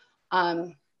you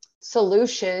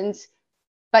solutions,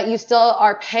 but you still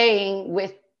are paying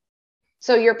with.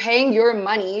 So you're paying your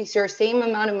money, so your same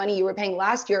amount of money you were paying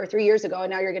last year or 3 years ago, and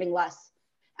now you're getting less.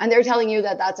 And they're telling you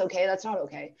that that's okay. That's not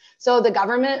okay. So the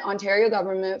government, Ontario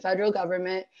government, federal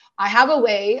government, I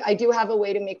do have a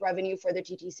way to make revenue for the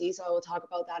TTC. So I will talk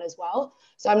about that as well.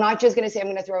 So I'm not just going to say I'm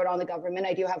going to throw it on the government.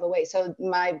 I do have a way. So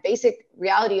my basic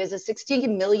reality is 60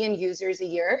 million users a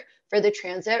year for the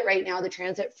transit. Right now, the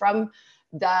transit from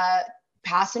the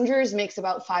passengers makes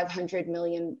about 500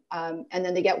 million, and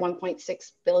then they get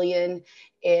 1.6 billion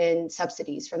in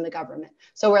subsidies from the government.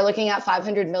 So we're looking at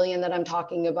 500 million that I'm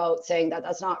talking about, saying that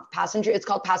that's not passenger, it's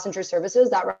called passenger services.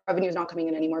 That revenue is not coming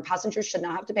in anymore. Passengers should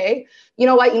not have to pay. You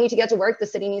know what? You need to get to work. The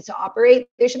city needs to operate.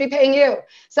 They should be paying you.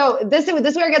 So this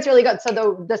is where it gets really good.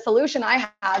 So the solution I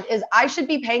have is I should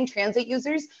be paying transit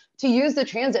users to use the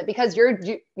transit because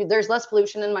there's less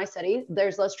pollution in my city.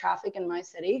 There's less traffic in my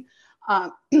city.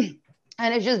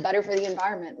 And it's just better for the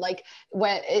environment. Like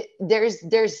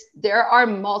there are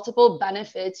multiple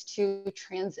benefits to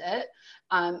transit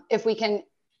if we can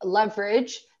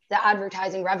leverage the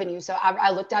advertising revenue. So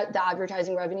I looked at the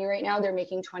advertising revenue right now. They're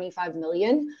making 25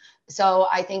 million. So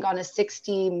I think on a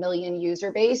 60 million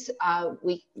user base,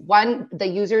 the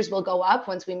users will go up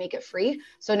once we make it free.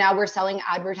 So now we're selling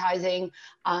advertising.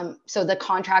 So the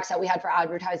contracts that we had for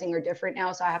advertising are different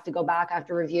now. So I have to go back, I have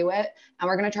to review it, and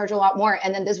we're going to charge a lot more.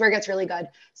 And then this is where it gets really good.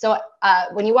 So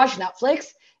when you watch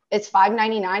Netflix, it's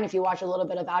 $5.99 if you watch a little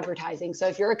bit of advertising. So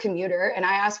if you're a commuter and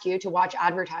I ask you to watch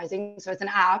advertising, so it's an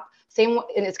app, and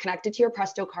it's connected to your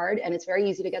Presto card, and it's very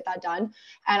easy to get that done.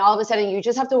 And all of a sudden, you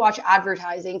just have to watch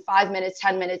advertising 5 minutes,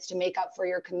 10 minutes to make up for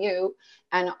your commute,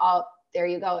 and there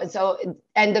you go.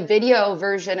 And the video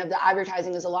version of the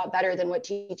advertising is a lot better than what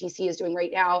TTC is doing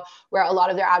right now, where a lot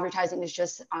of their advertising is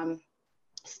just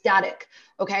static.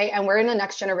 Okay. And we're in the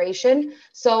next generation.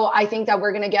 So I think that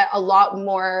we're going to get a lot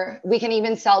more, we can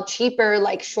even sell cheaper,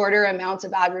 like shorter amounts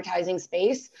of advertising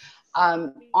space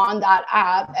on that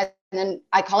app. And then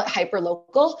I call it hyper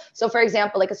local. So for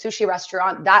example, like a sushi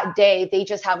restaurant, that day they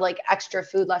just have like extra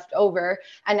food left over,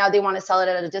 and now they want to sell it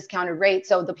at a discounted rate.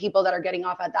 So the people that are getting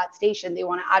off at that station, they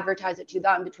want to advertise it to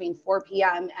them between 4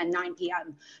 p.m. and 9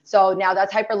 p.m. So now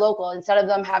that's hyper local. Instead of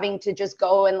them having to just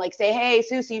go and like say, hey,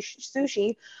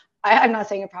 sushi. I'm not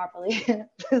saying it properly.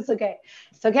 It's okay.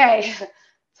 It's okay. It's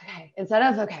okay. Instead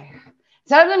of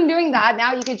them doing that,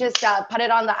 now you could just put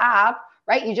it on the app.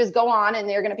 Right? You just go on and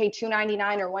they're going to pay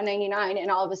 $2.99 or $1.99,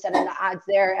 and all of a sudden the ad's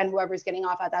there and whoever's getting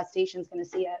off at that station is going to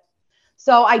see it.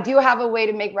 So I do have a way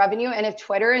to make revenue. And if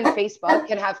Twitter and Facebook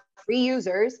can have free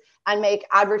users and make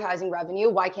advertising revenue,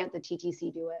 why can't the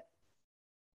TTC do it?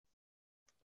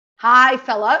 Hi,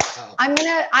 Philip. Oh.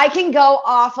 I can go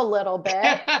off a little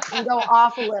bit.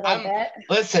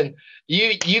 Listen,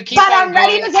 you keep But on I'm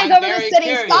ready going. to take I'm over the city.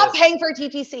 curious. Stop paying for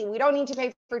TTC. We don't need to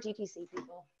pay for TTC,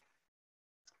 people.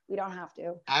 We don't have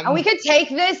to. And we could take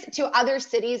this to other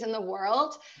cities in the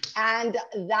world. And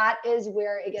that is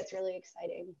where it gets really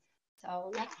exciting.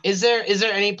 So yeah. Is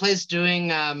there any place doing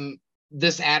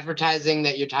this advertising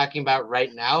that you're talking about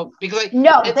right now? Because like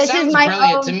No, it this is sounds my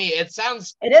brilliant to own. me. It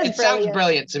sounds Brilliant.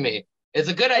 brilliant to me. It's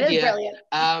a good It is idea. brilliant.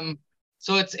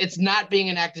 So it's not being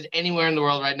enacted anywhere in the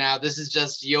world right now. This is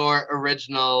just your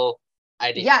original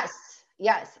idea.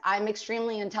 Yes, I'm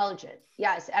extremely intelligent.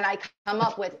 Yes, and I come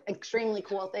up with extremely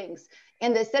cool things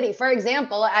in the city. For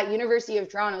example, at University of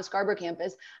Toronto Scarborough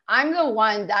campus, I'm the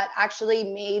one that actually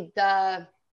made the,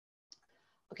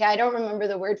 okay, I don't remember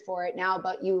the word for it now,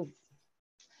 but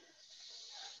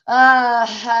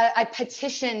I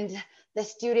petitioned the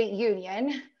student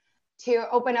union to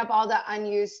open up all the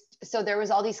unused, so there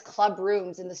was all these club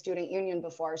rooms in the student union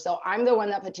before. So I'm the one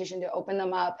that petitioned to open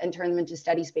them up and turn them into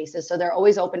study spaces. So they're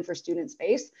always open for student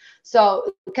space.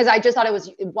 So, because I just thought it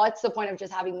was, what's the point of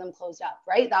just having them closed up,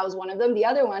 right? That was one of them. The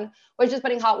other one was just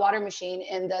putting hot water machine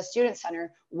in the student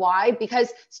center. Why?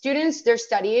 Because students, they're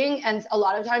studying, and a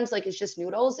lot of times like it's just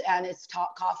noodles and it's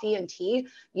coffee and tea.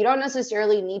 You don't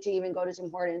necessarily need to even go to Tim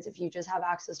Hortons if you just have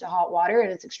access to hot water,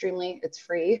 and it's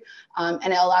free.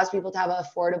 And it allows people to have an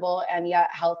affordable and yet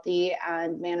healthy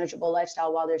and manageable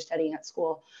lifestyle while they're studying at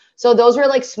school. So those were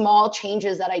like small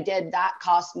changes that I did that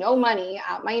cost no money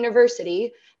at my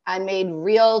university and made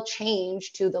real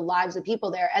change to the lives of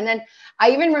people there. And then I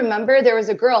even remember there was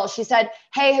a girl, she said,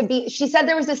 hey, Habiba, she said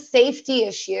there was a safety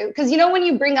issue. Because you know, when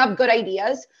you bring up good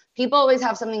ideas, people always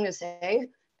have something to say,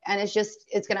 and it's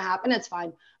going to happen. It's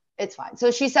fine.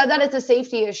 So she said that it's a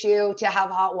safety issue to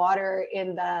have hot water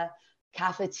in the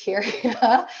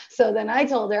cafeteria. So then I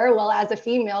told her, well, as a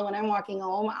female, when I'm walking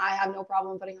home, I have no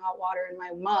problem putting hot water in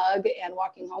my mug and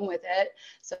walking home with it,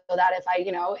 so that if I,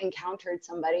 encountered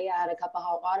somebody, I had a cup of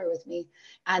hot water with me.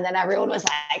 And then everyone was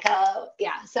like, oh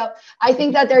yeah. So I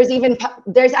think that there's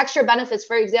extra benefits.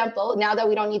 For example, now that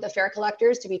we don't need the fare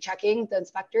collectors to be checking, the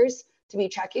inspectors to be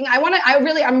checking, I'm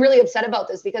really upset about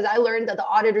this, because I learned that the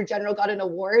Auditor General got an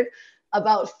award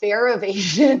about fare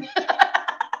evasion.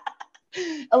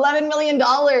 $11 million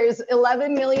they're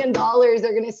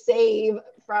going to save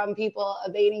from people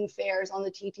evading fares on the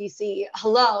TTC.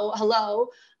 Hello.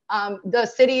 The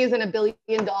city is in $1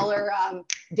 billion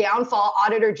downfall.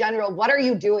 Auditor General, what are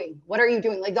you doing?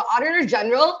 Like, the Auditor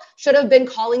General should have been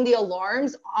calling the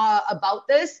alarms about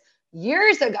this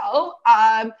years ago.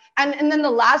 And then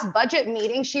the last budget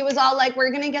meeting, she was all like,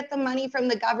 we're going to get the money from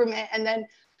the government. And then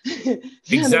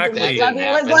Exactly.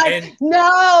 was like,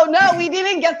 no, we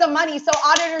didn't get the money. So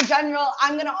Auditor General,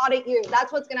 I'm going to audit you.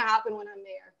 That's what's going to happen when I'm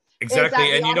there.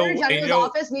 Exactly. And the Auditor General's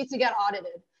office needs to get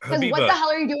audited. Because what the hell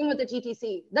are you doing with the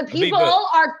TTC? The people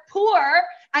are poor,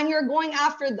 and you're going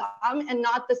after them and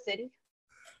not the city.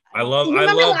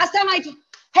 Last time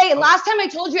I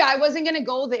told you I wasn't going to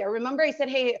go there. Remember, I said,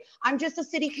 hey, I'm just a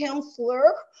city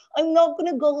councilor. I'm not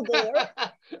going to go there.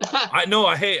 I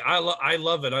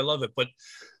love it. But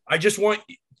I just want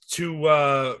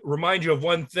to remind you of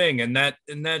one thing, and that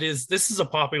is, this is a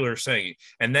popular saying,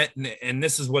 and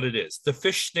this is what it is: the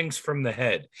fish stinks from the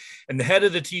head. And the head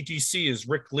of the TTC is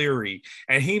Rick Leary,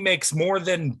 and he makes more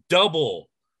than double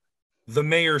the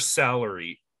mayor's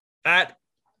salary. That's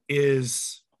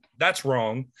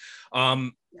wrong.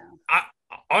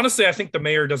 Honestly, I think the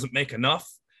mayor doesn't make enough,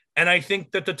 and I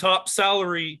think that the top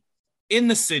salary in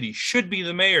the city should be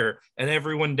the mayor, and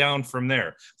everyone down from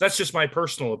there. That's just my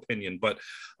personal opinion, but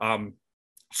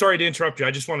sorry to interrupt you.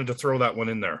 I just wanted to throw that one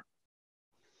in there.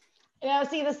 Yeah,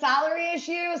 see, the salary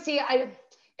issue,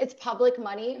 it's public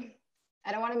money.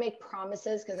 I don't want to make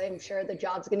promises, because I'm sure the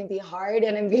job's going to be hard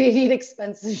and I'm going to need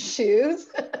expensive shoes.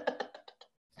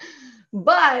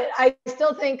 But I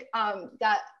still think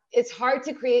that it's hard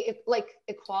to create like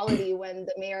equality when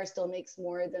the mayor still makes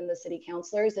more than the city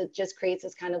councilors. It just creates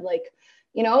this kind of like,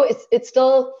 it's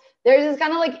still, there's this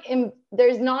kind of like,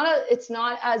 it's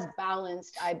not as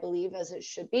balanced, I believe, as it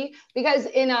should be, because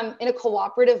in a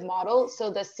cooperative model,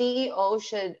 so the CEO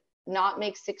should not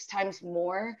make 6 times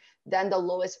more than the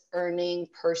lowest earning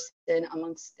person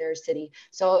amongst their city.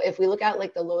 So if we look at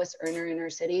like the lowest earner in our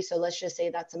city, so let's just say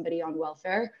that's somebody on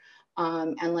welfare,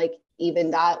 and like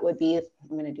even that would be, I'm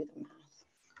going to do the math.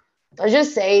 Let's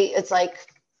just say it's like,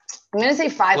 I'm going to say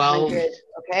 500.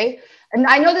 Okay. And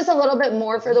I know there's a little bit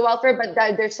more for the welfare, but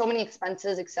there's so many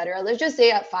expenses, etc. Let's just say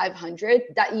at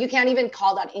 500 that you can't even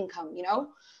call that income,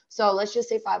 So let's just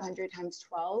say 500 times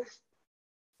 12,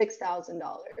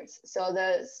 $6,000. So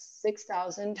the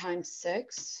 6,000 times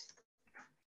 6.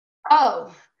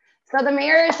 Oh, so the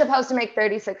mayor is supposed to make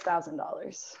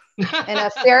 $36,000 in a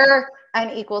fair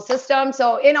and equal system.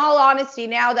 So in all honesty,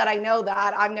 now that I know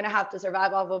that, I'm going to have to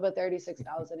survive off of a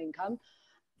 36,000 income.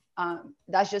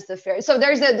 That's just the fair. So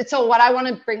so what I want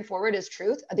to bring forward is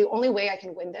truth. The only way I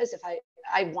can win this, if I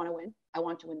want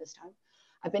to win this time.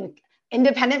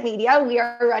 Independent media. We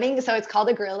are running, so it's called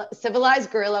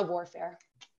civilized guerrilla warfare.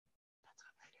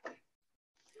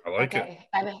 I like it.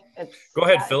 Go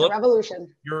ahead, Philip. It's a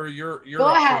revolution. You're Go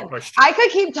up ahead. for a question. I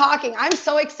could keep talking. I'm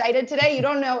so excited today. You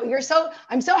don't know.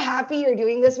 I'm so happy you're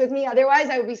doing this with me. Otherwise,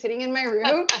 I would be sitting in my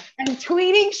room and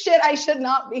tweeting shit I should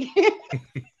not be.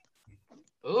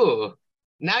 Ooh.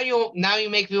 Now you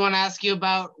make me want to ask you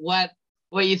about what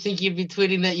you think you'd be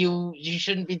tweeting that you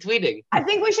shouldn't be tweeting. I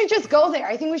think we should just go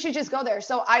there.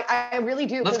 So I really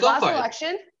do. Let's go for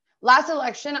Last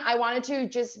election, I wanted to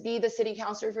just be the city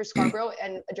councillor for Scarborough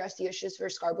and address the issues for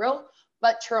Scarborough.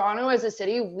 But Toronto as a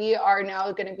city, we are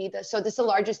now going to be this is the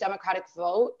largest Democratic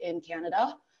vote in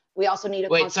Canada. We also need a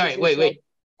Wait.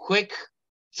 Quick.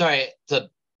 Sorry to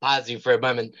pause you for a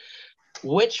moment.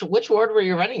 Which ward were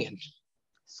you running in?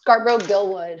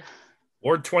 Scarborough-Gilwood.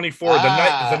 Ward 24,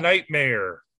 the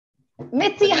nightmare.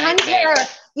 Mitzi Hunter.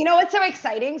 You know what's so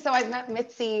exciting? So I met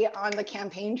Mitzi on the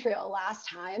campaign trail last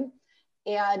time.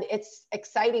 And it's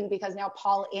exciting because now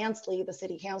Paul Ansley, the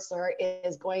city councillor,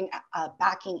 is going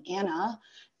backing Anna,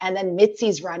 and then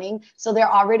Mitzi's running. So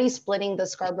they're already splitting the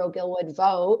Scarborough-Gilwood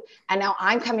vote. And now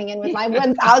I'm coming in with my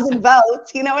 1,000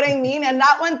 votes. You know what I mean? And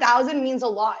that 1,000 means a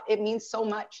lot. It means so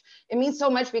much. It means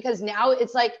so much because now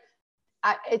it's like,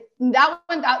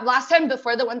 last time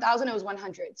before the 1,000 it was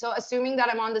 100. So assuming that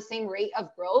I'm on the same rate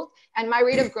of growth, and my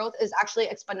rate of growth is actually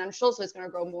exponential, so it's going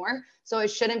to grow more. So it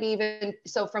shouldn't be even,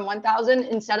 so from 1,000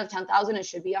 instead of 10,000 it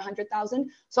should be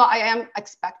 100,000. So I am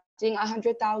expecting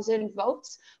 100,000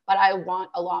 votes, but I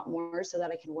want a lot more so that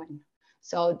I can win.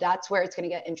 So that's where it's going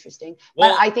to get interesting.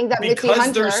 Well, but I think that because Mitzi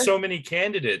Hunter, there's so many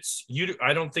candidates,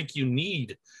 I don't think you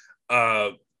need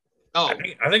I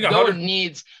think no one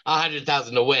needs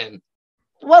 100,000 to win.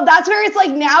 Well, that's where it's like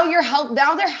now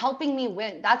they're helping me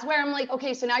win. That's where I'm like,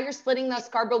 okay, so now you're splitting the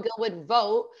Scarborough-Gilwood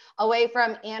vote away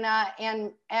from Anna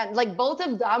and like both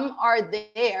of them are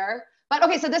there. But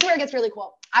okay, so this is where it gets really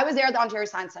cool. I was there at the Ontario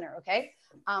Science Center, okay,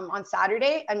 on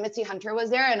Saturday, and Mitzi Hunter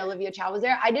was there and Olivia Chow was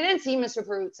there. I didn't see Mr.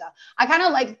 Peruzza.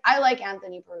 I like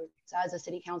Anthony Peruzza as a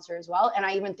city councillor as well, and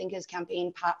I even think his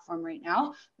campaign platform right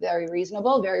now very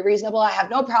reasonable, very reasonable. I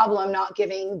have no problem not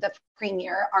giving the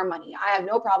premier our money. I have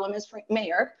no problem as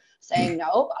mayor saying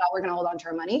no, we're going to hold on to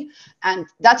our money, and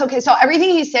that's okay. So everything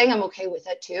he's saying, I'm okay with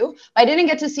it too. But I didn't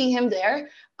get to see him there.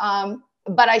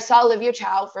 But I saw Olivia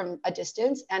Chow from a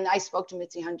distance, and I spoke to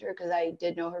Mitzi Hunter because I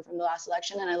did know her from the last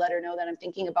election, and I let her know that I'm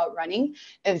thinking about running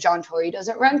if John Tory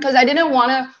doesn't run, because I didn't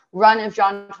want to run if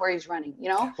John Tory's running, you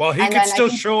know? Well, he could still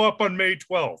show up on May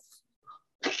 12th.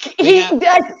 He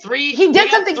did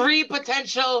something. 3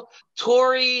 potential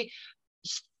Tory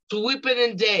swooping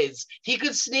in days. He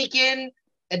could sneak in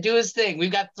and do his thing.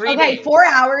 We've got 3 days. 4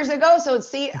 hours ago. So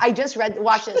see, I just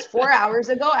watch this 4 hours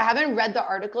ago. I haven't read the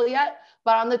article yet.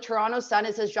 But on the Toronto Sun,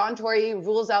 it says John Tory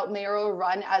rules out mayoral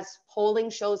run as polling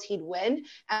shows he'd win.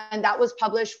 And that was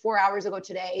published 4 hours ago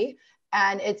today.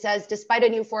 And it says, despite a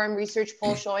new Forum Research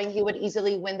poll showing he would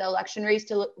easily win the election race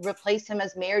to replace him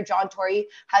as mayor, John Tory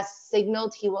has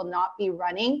signaled he will not be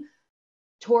running.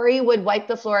 Tory would wipe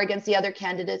the floor against the other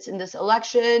candidates in this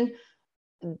election.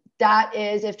 That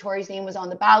is, if Tory's name was on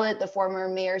the ballot. The former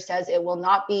mayor says it will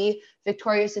not be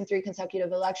victorious in 3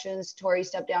 consecutive elections. Tory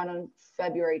stepped down on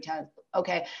February 10th.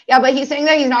 Okay. Yeah, but he's saying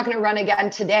that he's not going to run again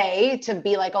today to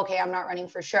be like, okay, I'm not running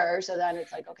for sure. So then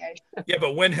it's like, okay. Yeah,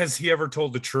 but when has he ever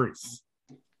told the truth?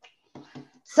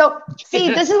 So see,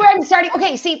 this is where I'm starting.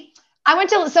 Okay, see,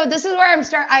 so this is where I'm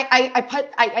starting.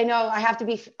 I know I have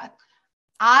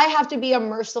to be a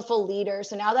merciful leader.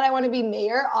 So now that I want to be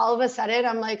mayor, all of a sudden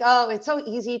I'm like, oh, it's so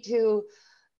easy to,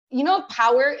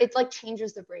 power, it's like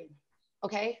changes the brain.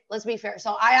 Okay, let's be fair.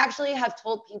 So I actually have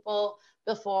told people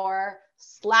before,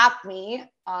 slap me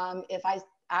if I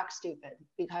act stupid,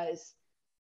 because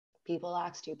people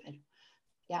act stupid.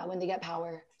 Yeah, when they get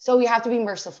power. So we have to be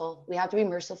merciful. We have to be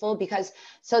merciful because,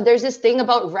 so there's this thing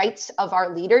about rights of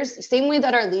our leaders. Same way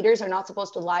that our leaders are not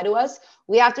supposed to lie to us,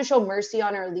 we have to show mercy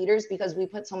on our leaders because we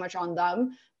put so much on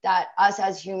them that us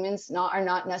as humans are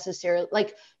not necessarily,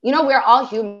 we're all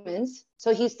humans.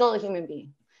 So he's still a human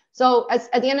being. So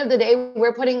at the end of the day,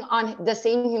 we're putting on the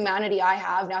same humanity I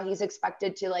have. Now he's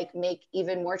expected to make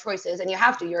even more choices, and you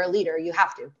have to. You're a leader. You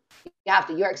have to.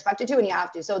 You're expected to, and you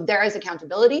have to. So there is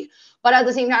accountability. But at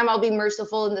the same time, I'll be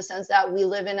merciful in the sense that we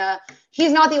live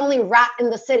he's not the only rat in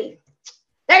the city.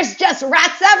 There's just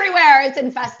rats everywhere. It's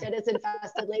infested. It's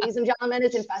infested, ladies and gentlemen.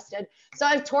 It's infested.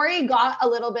 So if Tory got a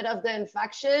little bit of the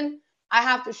infection, I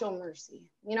have to show mercy.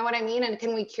 You know what I mean? And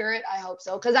can we cure it? I hope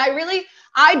so. Because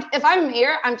if I'm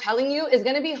mayor, I'm telling you, it's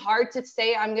going to be hard to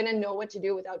say I'm going to know what to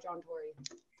do without John Tory.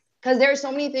 because there are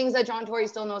so many things that John Tory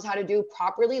still knows how to do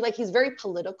properly. Like, he's very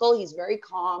political, he's very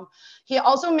calm. He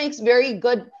also makes very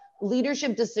good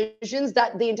leadership decisions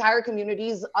that the entire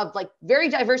communities of, like, very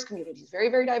diverse communities, very,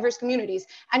 very diverse communities.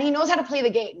 And he knows how to play the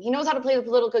game. He knows how to play the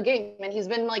political game. And he's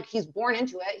been like, he's born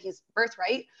into it. He's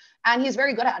birthright. And he's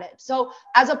very good at it. So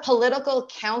as a political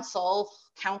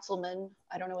councilman,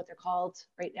 I don't know what they're called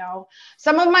right now.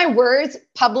 Some of my words,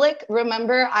 public,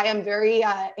 remember, I am very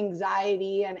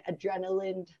anxiety and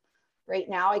adrenaline right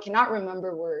now. I cannot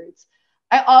remember words.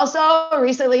 I also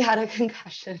recently had a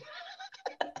concussion.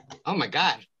 Oh my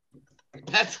God.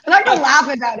 I'm not gonna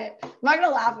laugh about it. I'm not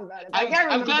gonna laugh about it.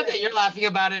 I'm glad that you're laughing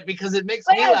about it, because it makes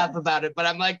me laugh about it. But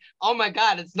I'm like, oh my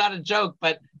God, it's not a joke,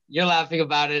 but you're laughing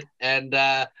about it, and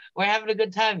we're having a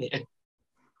good time here.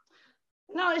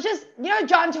 No, it's just,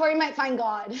 John Tory might find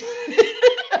God.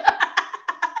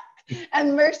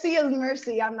 And mercy is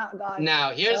mercy. I'm not God.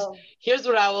 Now, here's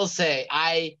what I will say.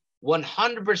 I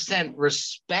 100%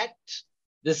 respect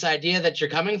this idea that you're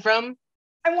coming from.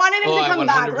 I wanted him to come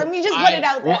back. Let me just put it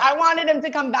out there. I wanted him to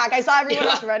come back. I saw everyone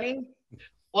else running.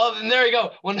 Well, then there you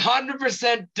go.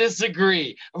 100%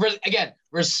 disagree. Again,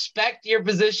 respect your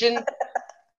position.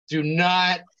 Do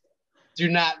not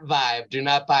vibe. Do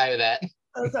not buy that.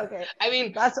 That's okay. I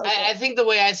mean, that's okay. I think the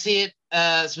way I see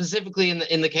it, specifically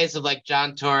in the case of like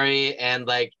John Tory and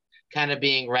like kind of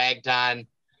being ragged on,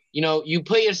 you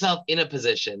put yourself in a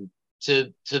position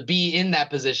to be in that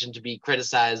position to be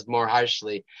criticized more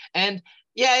harshly. And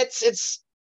yeah, it's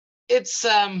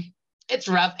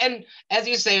rough. And as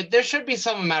you say, there should be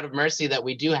some amount of mercy that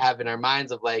we do have in our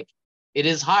minds of like, it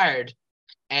is hard.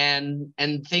 And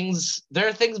there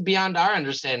are things beyond our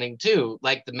understanding too,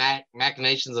 like the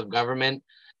machinations of government.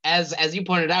 As you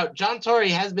pointed out, John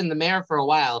Tory has been the mayor for a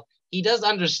while. He does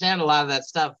understand a lot of that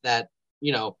stuff that,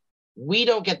 we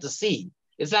don't get to see.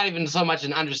 It's not even so much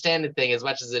an understanding thing as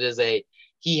much as it is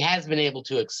he has been able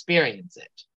to experience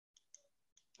it.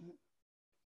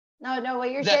 No, what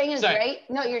you're saying is right.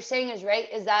 No, you're saying is right,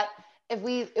 is that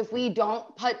if we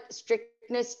don't put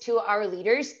strictness to our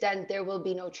leaders, then there will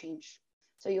be no change.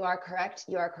 So you are correct.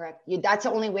 You are correct. That's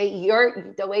the only way.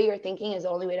 The way you're thinking is the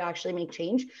only way to actually make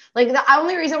change. Like, the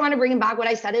only reason I want to bring him back, what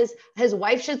I said is his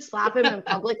wife should slap him in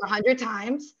public 100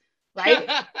 times, right?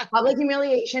 Public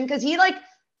humiliation, because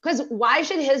why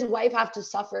should his wife have to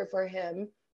suffer for him,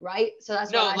 right? So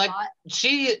that's what I thought.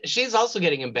 She's also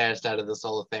getting embarrassed out of this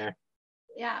whole affair.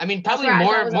 Yeah. I mean, probably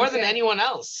more than anyone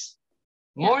else.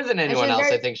 More than anyone else,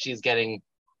 I think she's getting.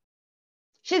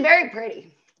 She's very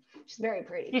pretty. She's very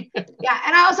pretty. Yeah.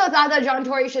 And I also thought that John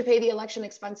Tory should pay the election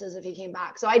expenses if he came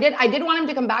back. So I did want him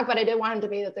to come back, but I did want him to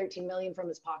pay the $13 million from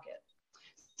his pocket.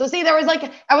 So see, I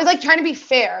was trying to be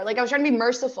fair. Like, I was trying to be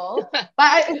merciful.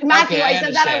 But Matthew, okay, I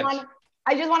said that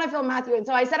I just want to feel Matthew. And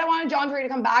so I said I wanted John Tory to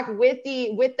come back with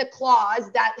the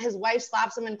clause that his wife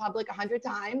slaps him in public 100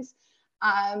 times.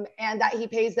 And that he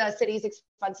pays the city's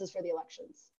expenses for the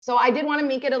elections. So I did want to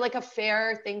make it a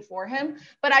fair thing for him,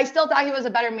 but I still thought he was a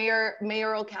better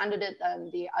mayoral candidate than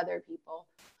the other people.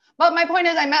 But my point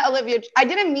is, I met Olivia. I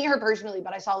didn't meet her personally,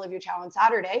 but I saw Olivia Chow on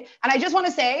Saturday. And I just want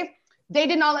to say, they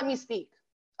did not let me speak.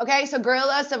 Okay, so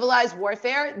guerrilla civilized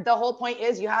warfare, the whole point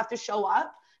is you have to show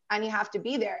up and you have to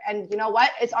be there. And you know what?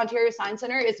 It's Ontario Science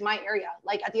Center. It's my area.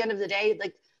 Like, at the end of the day,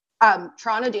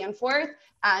 Toronto, Danforth.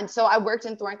 And so I worked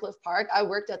in Thorncliffe Park. I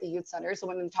worked at the youth center. So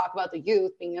when we talk about the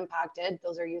youth being impacted,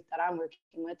 those are youth that I'm working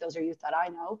with. Those are youth that I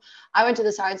know. I went to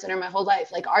the Science Center my whole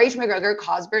life. Like, R.H. McGregor,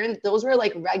 Cosburn, those were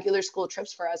like regular school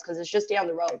trips for us because it's just down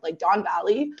the road. Like, Don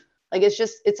Valley, like,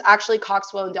 it's actually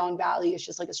Coxwell and Don Valley. It's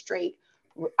just like a straight,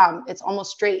 it's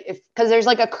almost straight because there's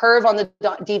like a curve on the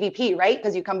DVP, right?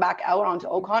 Because you come back out onto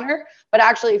O'Connor. But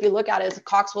actually, if you look at it,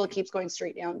 Coxwell keeps going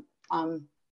straight down.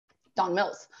 Don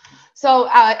Mills. So,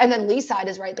 and then Leaside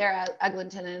is right there at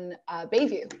Eglinton and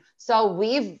Bayview. So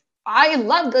I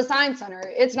love the Science Center.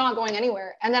 It's not going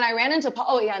anywhere. And then I ran into,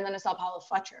 and then I saw Paula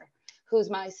Fletcher, who's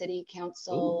my city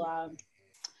council.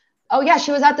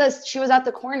 She was at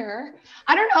the corner.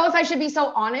 I don't know if I should be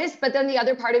so honest, but then the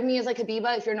other part of me is like,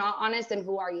 Habiba, if you're not honest, then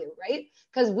who are you, right?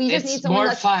 Because we just need someone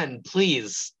more fun,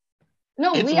 please.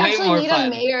 No, we actually need a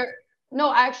mayor.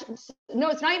 No, it's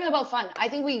not even about fun. I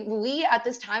think we at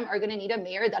this time are going to need a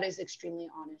mayor that is extremely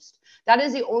honest. That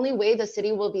is the only way the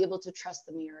city will be able to trust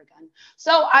the mayor again.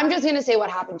 So I'm just going to say what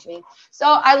happened to me.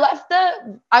 So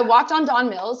I walked on Don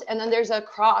Mills, and then there's a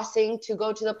crossing to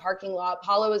go to the parking lot.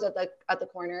 Paula was at the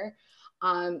corner.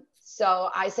 So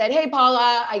I said, hey,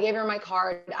 Paula, I gave her my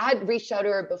card. I had reached out to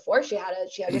her before. She had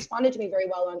responded to me very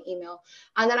well on email.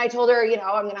 And then I told her,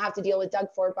 I'm going to have to deal with Doug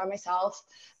Ford by myself.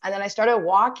 And then I started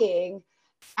walking,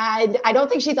 and I don't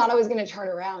think she thought I was going to turn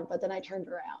around, but then I turned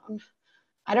around.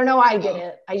 I don't know why I did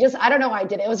it. I don't know why I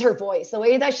did it. It was her voice. The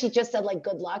way that she just said like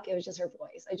good luck, it was just her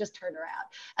voice. I just turned around.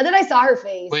 And then I saw her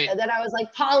face. Wait. And then I was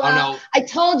like, Paula, Oh no. I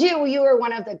told you you were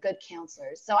one of the good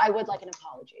counselors. So I would like an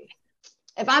apology.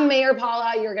 If I'm Mayor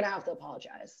Paula, you're gonna have to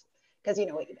apologize. Because you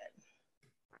know what you did.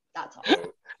 That's all.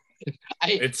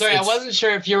 I wasn't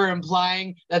sure if you were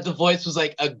implying that the voice was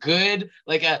like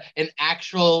an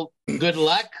actual good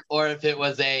luck, or if it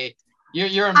was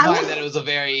you're implying that it was a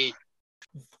very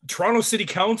Toronto City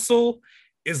Council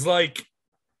is like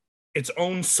its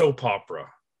own soap opera.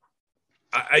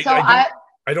 I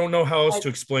don't know how else to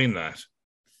explain that.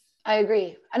 I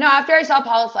agree. No, after I saw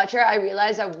Paula Fletcher, I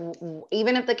realized that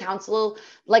even if the council,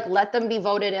 like, let them be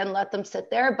voted in, let them sit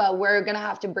there, but we're going to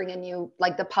have to bring in you,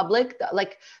 like the public,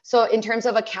 so in terms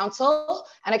of a council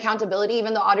and accountability,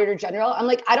 even the auditor general, I'm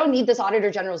like, I don't need this auditor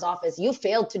general's office. You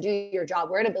failed to do your job.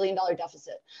 We're in $1 billion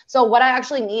deficit. So what I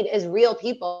actually need is real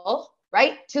people,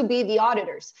 right, to be the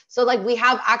auditors. So like we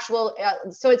have actual,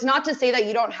 so it's not to say that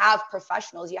you don't have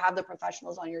professionals, you have the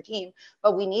professionals on your team,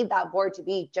 but we need that board to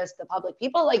be just the public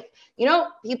people, like,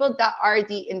 people that are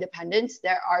the independents.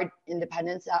 There are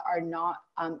independents that are not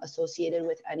associated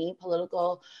with any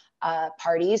political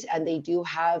parties, and they do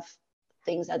have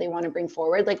things that they want to bring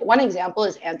forward. Like one example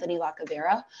is Anthony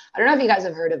Lacavera. I don't know if you guys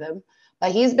have heard of him,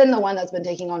 but he's been the one that's been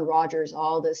taking on Rogers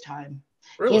all this time.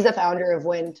 Really? He's the founder of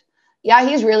Wind. Yeah,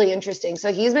 he's really interesting.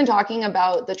 So he's been talking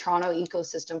about the Toronto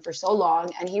ecosystem for so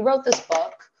long, and he wrote this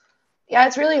book. Yeah,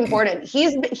 it's really important. He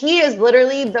is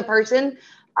literally the person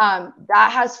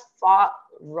that has fought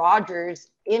Rogers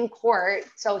in court.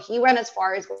 So he went as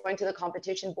far as going to the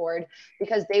competition board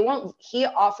because he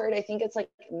offered, I think it's like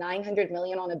 900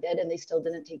 million on a bid, and they still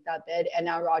didn't take that bid. And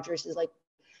now Rogers is like,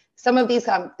 some of these,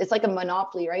 it's like a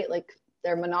monopoly, right? Like,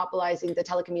 they're monopolizing the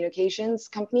telecommunications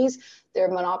companies. They're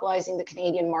monopolizing the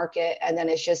Canadian market. And then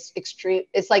it's just extreme.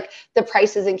 It's like the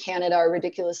prices in Canada are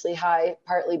ridiculously high,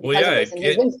 partly because of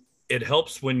this. And it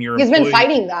helps when he's been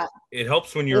fighting that. It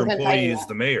helps when your employee is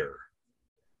the mayor.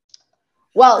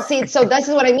 Well, see, so this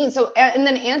is what I mean. So, and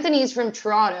then Anthony's from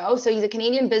Toronto. So he's a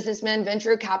Canadian businessman,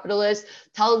 venture capitalist,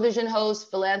 television host,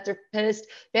 philanthropist,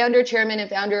 founder, chairman, and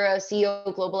founder of CEO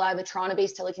of Global Live, a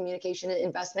Toronto-based telecommunication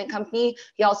investment company.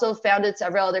 He also founded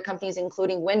several other companies,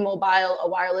 including Wind Mobile, a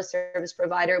wireless service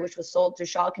provider, which was sold to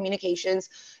Shaw Communications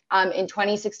in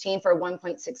 2016 for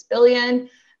 $1.6 billion.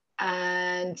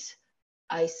 And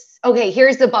okay,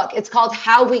 here's the book. It's called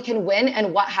How We Can Win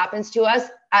and What Happens to Us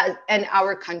in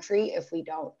Our Country If We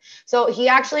Don't. So he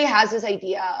actually has this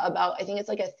idea about, I think it's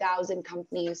like 1,000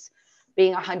 companies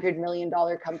being $100 million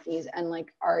companies, and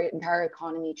like our entire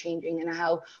economy changing, and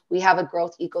how we have a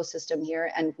growth ecosystem here.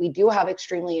 And we do have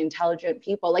extremely intelligent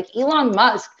people. Like Elon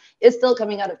Musk is still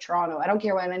coming out of Toronto. I don't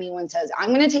care what anyone says.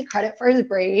 I'm going to take credit for his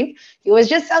brain. He was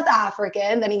just South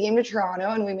African. Then he came to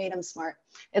Toronto and we made him smart.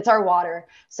 It's our water.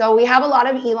 So we have a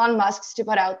lot of Elon Musks to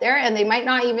put out there, and they might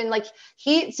not even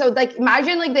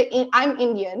imagine like I'm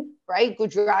Indian, right?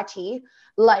 Gujarati.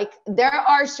 Like there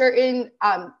are certain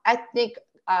ethnic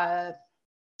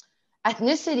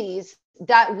ethnicities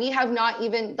that we have not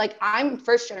even, like I'm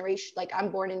first generation, like I'm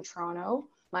born in Toronto.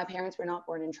 My parents were not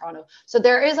born in Toronto. So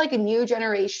there is like a new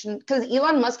generation, because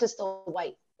Elon Musk is still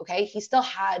white. Okay. He still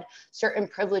had certain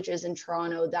privileges in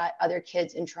Toronto that other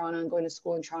kids in Toronto and going to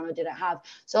school in Toronto didn't have.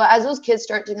 So as those kids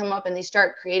start to come up and they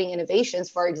start creating innovations,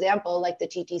 for example, like the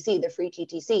TTC, the free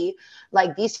TTC,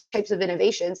 like these types of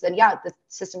innovations, then yeah, the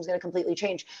system's going to completely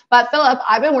change. But Philip,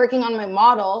 I've been working on my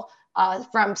model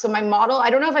my model, I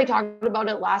don't know if I talked about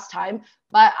it last time,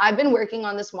 but I've been working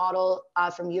on this model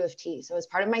from U of T. So as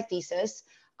part of my thesis,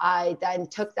 I then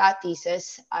took that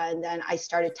thesis and then I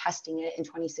started testing it in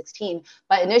 2016.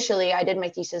 But initially I did my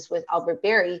thesis with Albert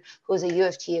Berry, who is a U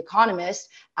of T economist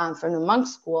from the Monk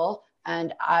School.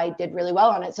 And I did really well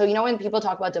on it. So, when people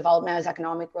talk about development as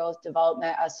economic growth,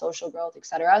 development as social growth, et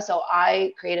cetera. So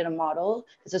I created a model.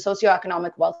 It's a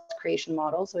socioeconomic wealth creation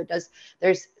model. So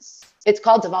it's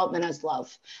called development as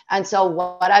love. And so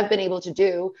what I've been able to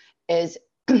do is,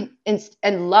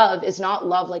 and love is not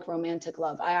love like romantic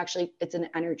love. It's an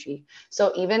energy.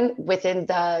 So even within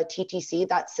the TTC,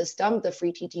 that system, the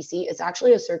free TTC, it's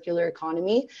actually a circular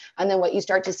economy. And then what you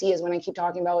start to see is, when I keep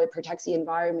talking about it protects the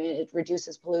environment, it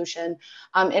reduces pollution.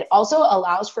 It also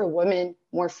allows for women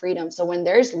more freedom. So when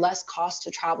there's less cost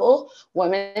to travel,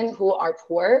 women who are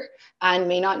poor and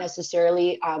may not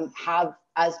necessarily have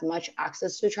as much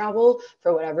access to travel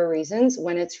for whatever reasons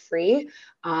when it's free.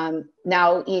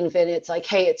 Now, even it's like,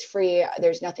 hey, it's free,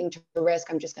 there's nothing to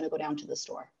risk, I'm just going to go down to the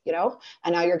store, you know?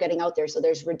 And now you're getting out there. So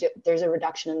there's a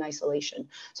reduction in isolation.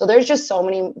 So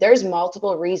there's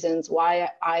multiple reasons why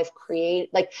I've created,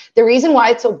 like the reason why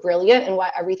it's so brilliant and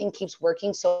why everything keeps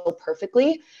working so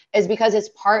perfectly is because it's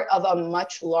part of a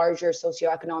much larger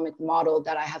socioeconomic model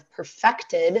that I have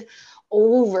perfected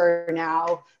over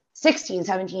now 16,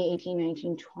 17, 18,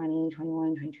 19, 20,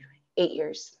 21, 22, 8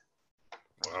 years.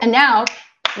 Wow. And now,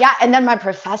 yeah, and then my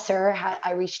professor,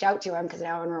 I reached out to him because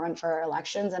now I'm going to run for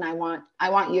elections and I want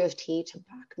U of T to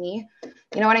back me.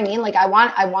 You know what I mean? Like I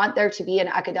want there to be an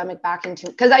academic backing to,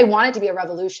 because I want it to be a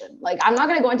revolution. Like I'm not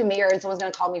going to go into mayor and someone's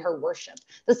going to call me her worship.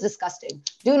 That's disgusting.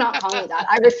 Do not call me that.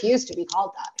 I refuse to be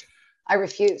called that. I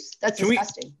refuse. That's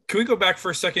disgusting. Can we go back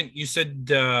for a second? You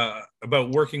said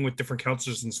about working with different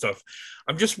councillors and stuff.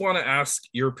 I just want to ask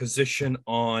your position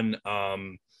on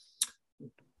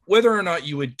whether or not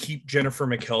you would keep Jennifer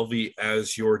McKelvey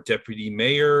as your deputy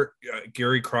mayor,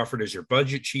 Gary Crawford as your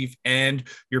budget chief, and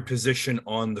your position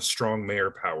on the strong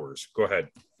mayor powers. Go ahead.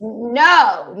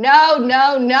 No.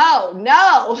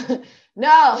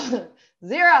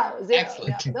 Zero.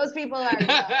 Excellent. No. Those people are, no,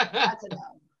 that's a no.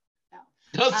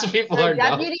 Those people are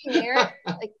deputy mayor.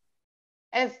 Like,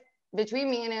 if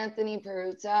between me and Anthony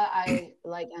Peruzza, I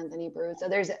like Anthony Peruzza.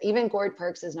 There's even Gord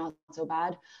Perks is not so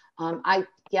bad.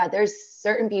 There's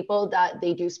certain people that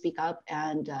they do speak up,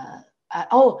 and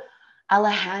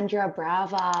Alejandra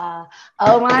Brava.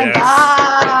 Oh my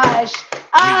gosh.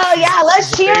 Oh yeah,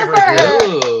 let's cheer for her.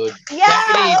 Dude.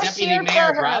 Yeah, Deputy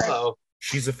Mayor Bravo.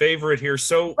 She's a favorite here.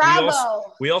 So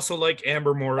we also like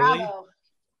Amber Morley. Bravo.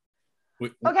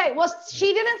 Okay, well,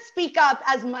 she didn't speak up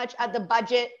as much at the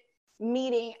budget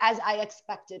meeting as I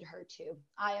expected her to.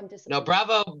 I am disappointed.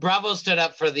 No, Bravo stood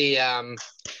up for the,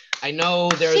 I know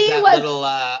there was little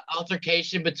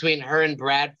altercation between her and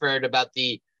Bradford about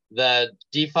the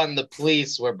defund the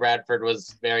police, where Bradford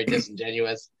was very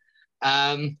disingenuous.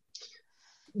 No,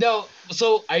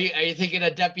 so are you thinking a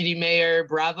Deputy Mayor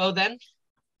Bravo then?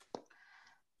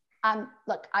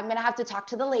 Look, I'm going to have to talk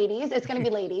to the ladies. It's going to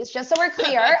be ladies, just so we're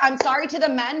clear. I'm sorry to the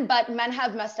men, but men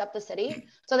have messed up the city.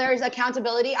 So there's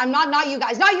accountability. I'm not you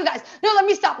guys. No, let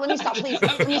me stop, please.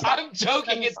 I'm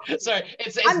joking. It's not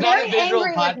a visual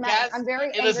podcast. I'm very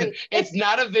angry. Listen, it's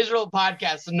not a visual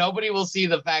podcast, so nobody will see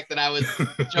the fact that I was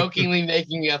jokingly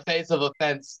making a face of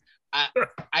offense.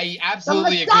 I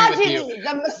absolutely agree with you.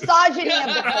 The misogyny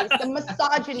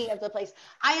of the place.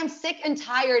 I am sick and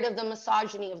tired of the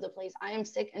misogyny of the place. I am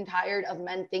sick and tired of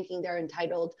men thinking they're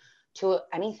entitled to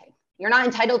anything. You're not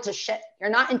entitled to shit.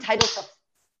 You're not entitled to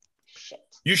shit.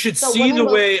 You should see the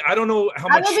way, I don't know how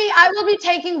much. I will be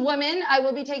taking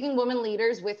women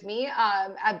leaders with me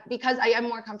because I am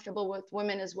more comfortable with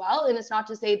women as well. And it's not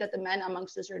to say that the men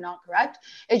amongst us are not correct.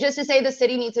 It's just to say the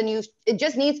city needs it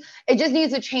just needs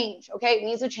a change. Okay. It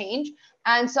needs a change.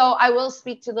 And so I will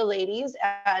speak to the ladies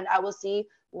and I will see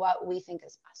what we think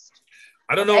is best.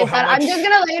 I don't know how much. I'm just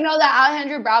going to let you know that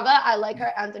Alejandra Brava, I like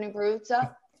her, Anthony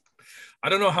Peruzza. I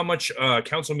don't know how much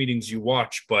council meetings you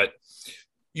watch, but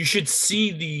you should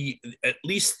see at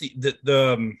least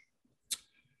the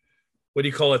what do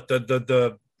you call it?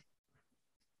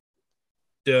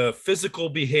 The physical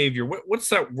behavior. What's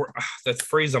that word? That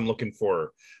phrase I'm looking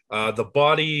for? The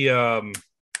body.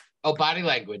 Body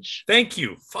language. Thank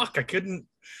you. Fuck, I couldn't.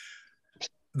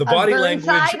 The body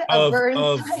language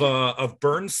of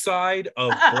Burnside,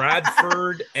 of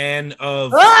Bradford, and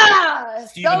of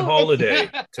Stephen Holiday,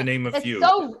 to name a few.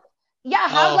 Yeah,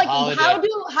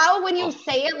 how when you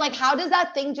say it, like how does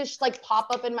that thing just like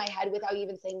pop up in my head without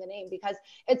even saying the name? Because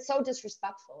it's so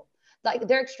disrespectful. Like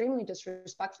they're extremely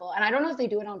disrespectful. And I don't know if they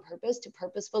do it on purpose to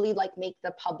purposefully like make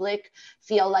the public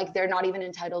feel like they're not even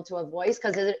entitled to a voice,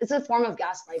 because it's a form of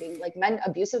gaslighting. Like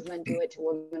abusive men do it to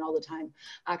women all the time,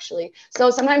 actually.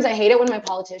 So sometimes I hate it when I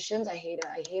hate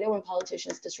it when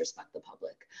politicians disrespect the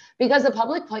public, because the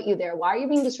public put you there. Why are you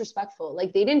being disrespectful?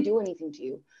 Like they didn't do anything to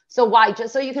you. So why?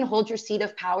 Just so you can hold your seat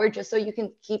of power, just so you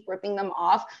can keep ripping them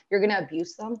off, you're going to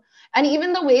abuse them. And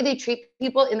even the way they treat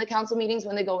people in the council meetings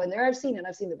when they go in there, I've seen the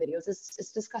videos.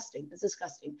 It's disgusting. It's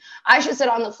disgusting. I should sit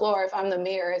on the floor if I'm the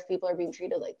mayor, if people are being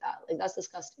treated like that. Like that's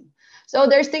disgusting. So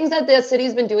there's things that the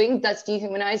city's been doing that's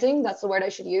dehumanizing. That's the word I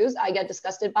should use. I get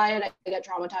disgusted by it. I get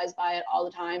traumatized by it all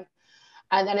the time.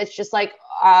 And then it's just like,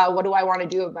 what do I want to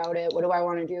do about it? What do I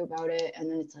want to do about it?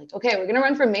 And then it's like, okay, we're going to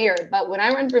run for mayor. But when I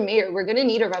run for mayor, we're going to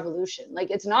need a revolution.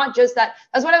 Like, it's not just that.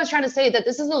 That's what I was trying to say, that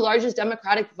this is the largest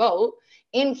Democratic vote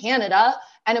in Canada.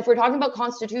 And if we're talking about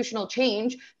constitutional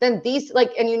change, then these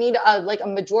and you need a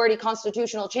majority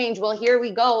constitutional change. Well, here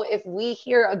we go. If we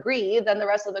here agree, then the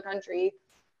rest of the country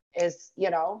is,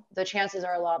 the chances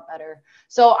are a lot better.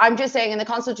 So I'm just saying, and the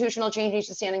constitutional change needs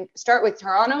to start with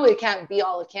Toronto. It can't be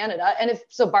all of Canada. And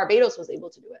Barbados was able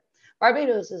to do it.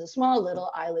 Barbados is a small little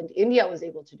island. India was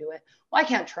able to do it. Why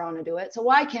can't Toronto do it? So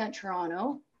why can't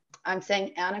Toronto? I'm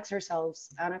saying annex ourselves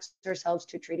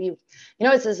to treaty.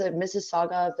 It says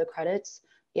Mississauga of the credits.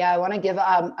 Yeah, I want to give,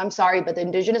 I'm sorry, but the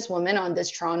Indigenous women on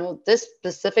this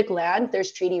specific land,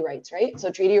 there's treaty rights, right? So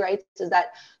treaty rights is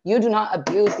that you do not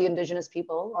abuse the Indigenous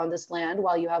people on this land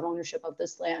while you have ownership of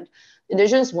this land.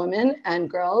 Indigenous women and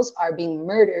girls are being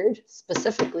murdered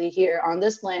specifically here on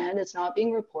this land. It's not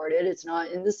being reported. It's not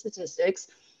in the statistics.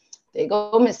 They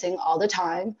go missing all the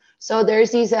time. So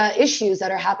there's these issues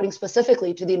that are happening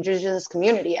specifically to the Indigenous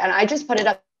community. And I just put it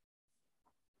up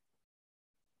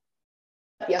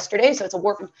yesterday. So it's a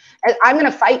war. I'm going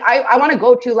to fight. I want to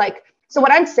go to so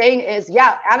what I'm saying is,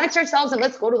 yeah, annex ourselves and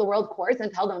let's go to the world courts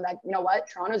and tell them that, you know what,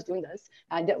 Toronto's doing this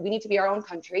and we need to be our own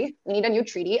country. We need a new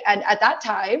treaty. And at that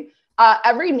time,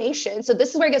 every nation, so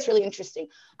this is where it gets really interesting.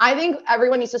 I think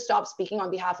everyone needs to stop speaking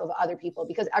on behalf of other people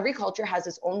because every culture has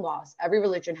its own laws. Every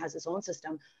religion has its own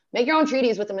system. Make your own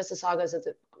treaties with the Mississaugas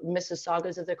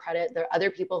of the credit. There are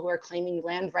other people who are claiming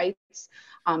land rights,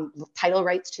 title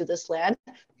rights to this land.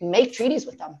 Make treaties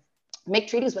with them.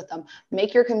 Make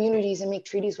your communities and make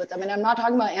treaties with them. And I'm not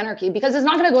talking about anarchy because it's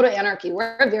not going to go to anarchy.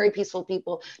 We're a very peaceful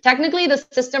people. Technically, the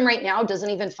system right now doesn't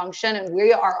even function and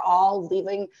we are all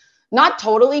living not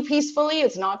totally peacefully.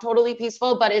 It's not totally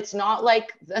peaceful, but it's not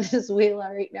like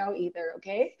Venezuela right now either.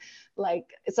 Okay.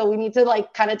 So we need to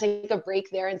kind of take a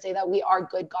break there and say that we are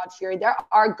good God-fearing. There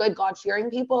are good God-fearing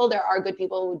people. There are good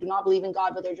people who do not believe in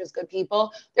God, but they're just good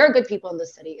people. There are good people in the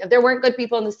city. If there weren't good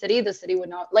people in the city would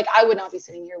not, I would not be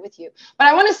sitting here with you. But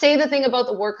I want to say the thing about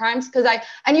the war crimes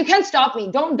and you can't stop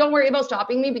me. Don't worry about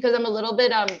stopping me because I'm a little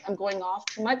bit, I'm going off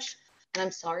too much and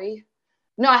I'm sorry.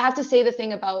 No, I have to say the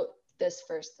thing about this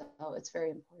first though. It's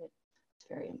very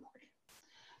important.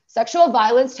 Sexual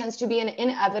violence tends to be an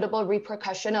inevitable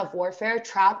repercussion of warfare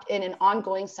trapped in an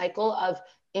ongoing cycle of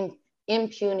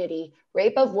impunity.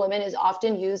 Rape of women is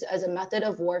often used as a method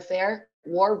of warfare,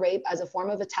 war rape as a form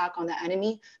of attack on the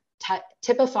enemy,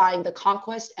 typifying the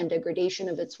conquest and degradation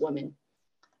of its women.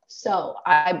 So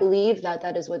I believe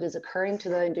that is what is occurring to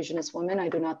the Indigenous women. I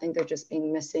do not think they're just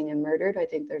being missing and murdered. I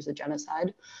think there's a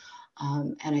genocide.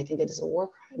 And I think it is a war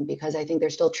crime because I think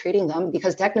they're still treating them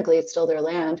because technically it's still their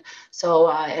land. So,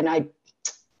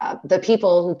 the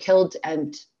people who killed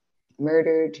and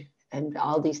murdered and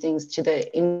all these things to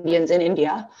the Indians in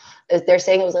India, they're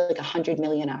saying it was 100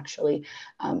 million actually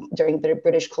during the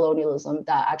British colonialism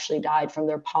that actually died from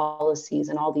their policies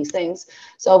and all these things.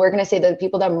 So we're going to say that the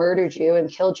people that murdered you and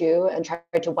killed you and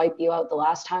tried to wipe you out the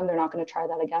last time, they're not going to try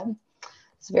that again.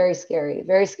 It's very scary,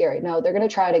 very scary. No, they're going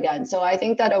to try it again. So I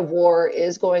think that a war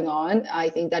is going on. I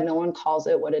think that no one calls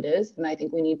it what it is. And I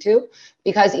think we need to,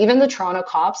 because even the Toronto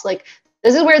cops,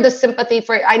 this is where the sympathy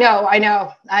for, I know. I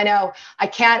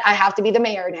have to be the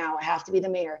mayor now.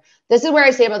 This is where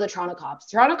I say about the Toronto cops.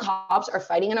 Toronto cops are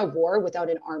fighting in a war without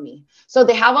an army. So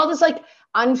they have all this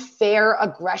unfair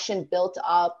aggression built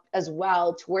up as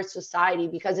well towards society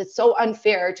because it's so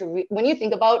unfair when you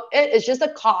think about it, it's just a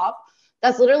cop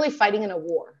that's literally fighting in a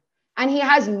war. And he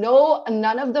has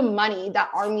none of the money that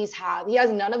armies have. He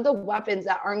has none of the weapons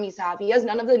that armies have. He has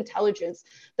none of the intelligence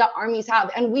that armies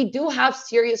have. And we do have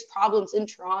serious problems in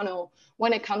Toronto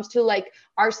when it comes to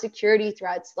our security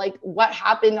threats, what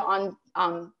happened on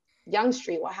Yonge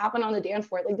Street, what happened on the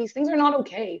Danforth. These things are not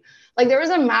okay. There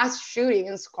was a mass shooting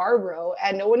in Scarborough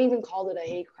and no one even called it a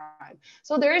hate crime.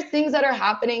 So there are things that are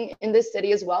happening in this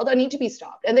city as well that need to be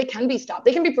stopped, and they can be stopped.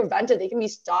 They can be prevented. They can be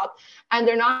stopped, and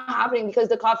they're not happening because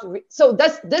the cops. So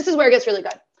this is where it gets really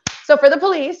good. So for the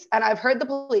police, and I've heard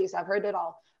it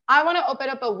all. I want to open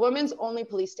up a women's only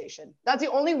police station. That's the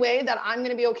only way that I'm going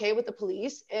to be okay with the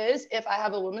police is if I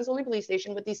have a women's only police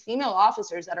station with these female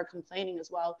officers that are complaining as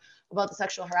well about the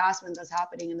sexual harassment that's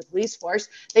happening in the police force.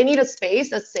 They need a space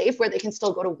that's safe where they can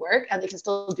still go to work and they can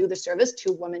still do the service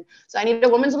to women. So I need a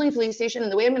women's only police station.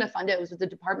 And the way I'm going to fund it was with the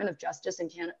Department of Justice in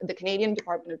Canada, the Canadian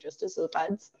Department of Justice, so the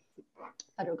feds,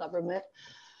 federal government.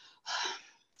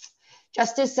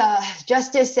 Justice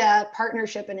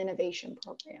Partnership and Innovation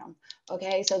Program.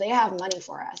 Okay, so they have money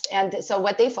for us. And so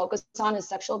what they focus on is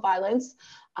sexual violence,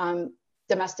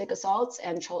 domestic assaults,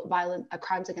 and violent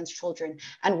crimes against children.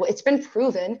 And it's been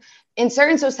proven in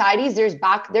certain societies, there's a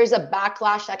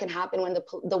backlash that can happen when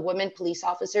the women police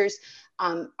officers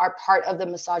are part of the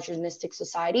misogynistic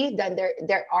society. Then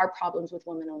there are problems with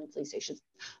women-only police stations.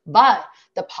 But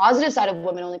the positive side of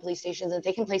women-only police stations that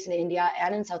taking place in India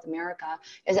and in South America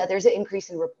is that there's an increase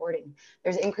in reporting.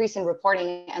 There's an increase in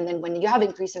reporting, and then when you have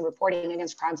increase in reporting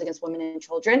against crimes against women and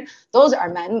children, those are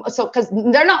men. So because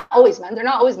they're not always men,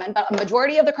 but a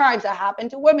majority of the crimes that happen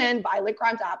to women, violent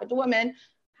crimes that happen to women,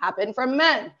 happen from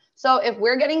men. So if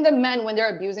we're getting the men when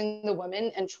they're abusing the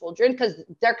women and children, because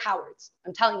they're cowards.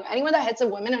 I'm telling you, anyone that hits a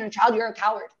woman and a child, you're a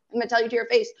coward. I'm going to tell you to your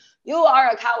face, you are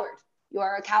a coward. You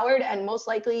are a coward, and most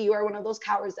likely you are one of those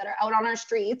cowards that are out on our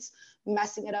streets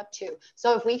messing it up too.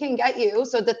 So if we can get you,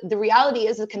 so the reality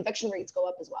is the conviction rates go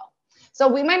up as well. So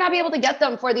we might not be able to get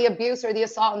them for the abuse or the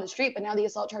assault on the street, but now the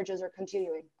assault charges are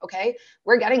continuing, okay?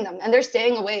 We're getting them, and they're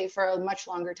staying away for a much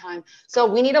longer time. So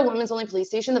we need a women's only police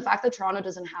station. The fact that Toronto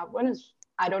doesn't have one is,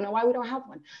 I don't know why we don't have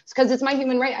one. It's because it's my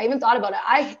human right. I even thought about it.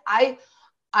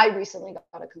 I recently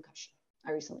got a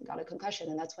concussion.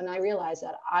 And that's when I realized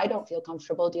that I don't feel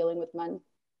comfortable dealing with men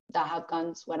that have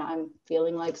guns when I'm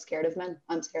feeling like scared of men.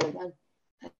 I'm scared of men.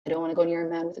 I don't want to go near a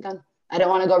man with a gun. I don't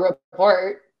want to go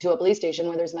report to a police station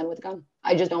where there's men with a gun.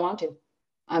 I just don't want to.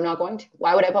 I'm not going to.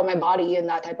 Why would I put my body in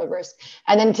that type of risk?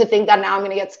 And then to think that now I'm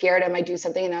going to get scared, I might do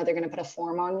something and now they're going to put a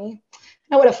form on me. I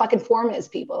know what a fucking form is,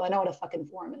 people. I know what a fucking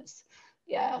form is.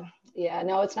 Yeah,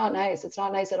 no, it's not nice. It's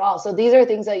not nice at all. So these are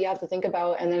things that you have to think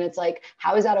about. And then it's like,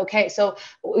 how is that okay? So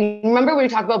remember when we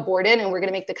talked about Borden and we're going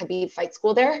to make the Khabib fight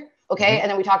school there? Okay. Mm-hmm. And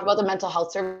then we talked about the mental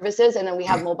health services, and then we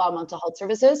have mobile mental health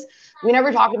services. We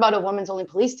never talked about a women's only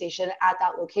police station at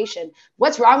that location.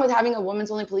 What's wrong with having a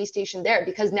women's only police station there?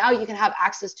 Because now you can have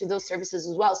access to those services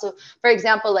as well. So for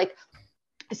example, like,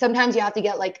 sometimes you have to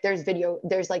get like there's video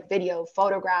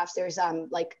photographs, there's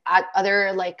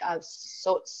other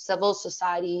civil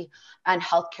society and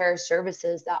healthcare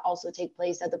services that also take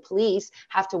place that the police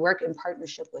have to work in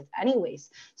partnership with anyways.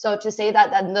 So to say that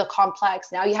the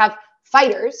complex, now you have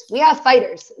fighters, we have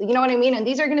fighters, you know what I mean? And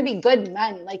these are going to be good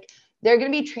men, like they're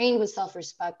going to be trained with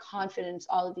self-respect, confidence,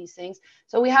 all of these things.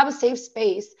 So we have a safe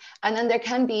space, and then there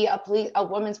can be a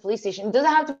women's police station. It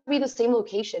doesn't have to be the same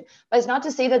location, but it's not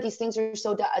to say that these things are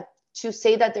to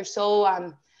say that they're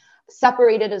so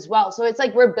separated as well. So it's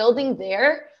like we're building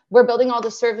all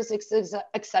the services,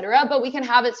 etc. But we can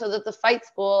have it so that the fight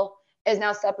school is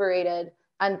now separated,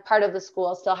 and part of the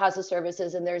school still has the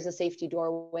services, and there's a safety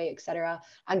doorway, etc.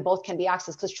 And both can be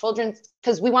accessed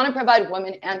because we want to provide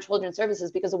women and children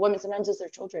services, because the women sometimes is their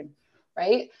children,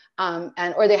 right?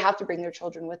 Or they have to bring their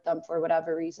children with them for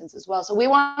whatever reasons as well. So we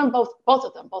want them both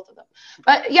of them.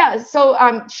 But yeah,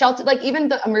 so shelter, like even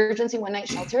the emergency one night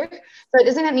shelter. So it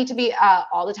doesn't need to be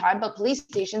all the time, but police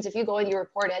stations, if you go and you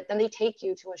report it, then they take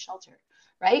you to a shelter,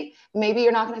 right? Maybe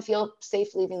you're not going to feel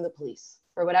safe leaving the police.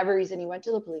 For whatever reason you went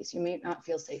to the police, you may not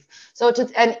feel safe. So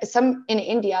some in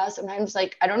India, sometimes,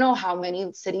 like, I don't know how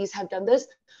many cities have done this,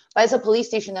 but it's a police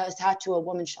station that is attached to a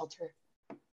women's shelter.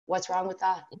 What's wrong with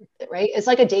that, right? It's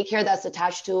like a daycare that's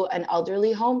attached to an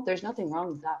elderly home. There's nothing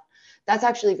wrong with that. That's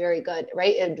actually very good,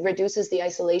 right? It reduces the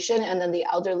isolation, and then the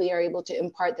elderly are able to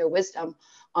impart their wisdom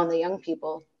on the young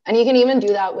people. And you can even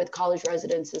do that with college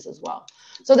residences as well.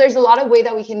 So there's a lot of way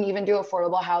that we can even do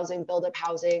affordable housing, build up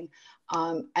housing,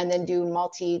 and then do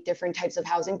different types of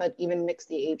housing, but even mix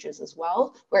the ages as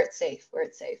well, where it's safe.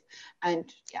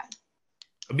 And yeah.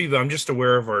 Habiba, I'm just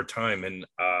aware of our time, and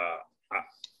I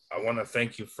want to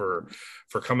thank you for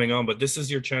coming on, but this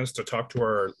is your chance to talk to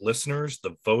our listeners,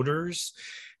 the voters,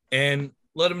 and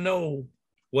let them know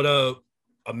what a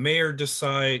Mayor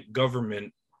Desai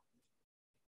government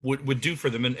would do for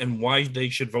them, and why they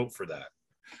should vote for that.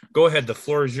 Go ahead, the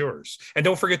floor is yours. And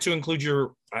don't forget to include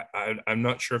I'm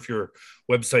not sure if your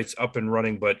website's up and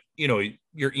running, but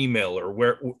your email or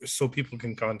where, so people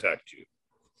can contact you.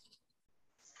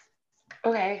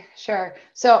 Okay, sure.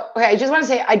 So, I just want to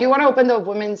say, I do want to open the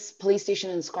women's police station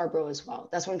in Scarborough as well.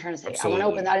 That's what I'm trying to say. Absolutely. I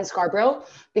want to open that in Scarborough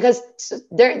because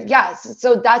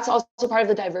so that's also part of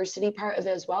the diversity part of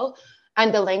it as well.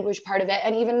 And the language part of it.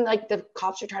 And even like the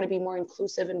cops are trying to be more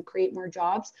inclusive and create more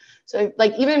jobs. So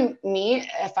like even me,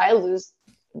 if I lose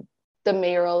the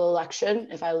mayoral election,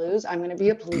 I'm going to be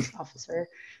a police officer,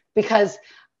 because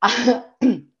I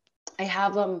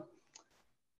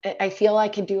feel I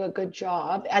could do a good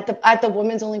job at the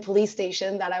women's only police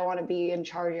station that I want to be in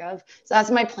charge of. So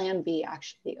that's my plan B,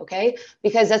 actually. Okay.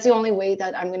 Because that's the only way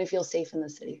that I'm going to feel safe in the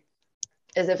city,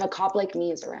 is if a cop like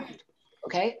me is around.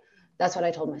 Okay. That's what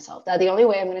I told myself, that the only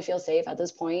way I'm going to feel safe at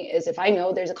this point is if I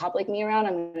know there's a cop like me around.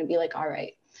 I'm going to be like, all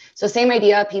right. So same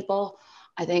idea, people.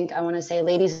 I think I want to say,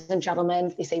 ladies and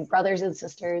gentlemen, they say brothers and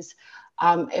sisters.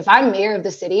 If I'm mayor of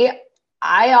the city,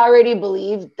 I already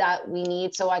believe that we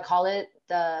need, so I call it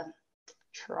the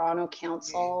Toronto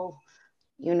Council,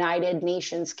 United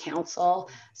Nations Council.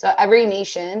 So every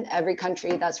nation, every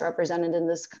country that's represented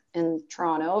in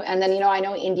Toronto. And then, I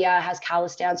know India has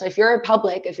Khalistan. So if you're a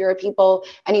public, if you're a people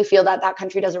and you feel that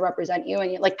country doesn't represent you,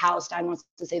 and like Palestine wants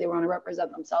to say they want to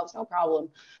represent themselves, no problem.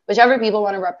 Whichever people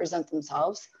want to represent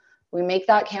themselves, we make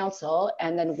that council,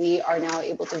 and then we are now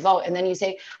able to vote. And then you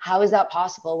say, how is that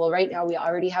possible? Well, right now we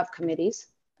already have committees,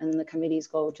 and the committees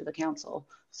go to the council.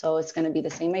 So it's going to be the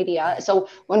same idea. So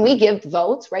when we give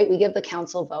votes, right, we give the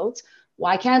council votes.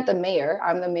 Why can't the mayor,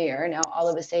 I'm the mayor, now all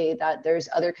of us say that there's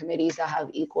other committees that have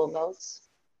equal votes,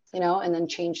 and then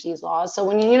change these laws. So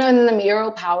when, in the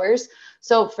mayoral powers,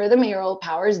 so for the mayoral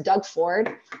powers, Doug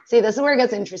Ford, see, this is where it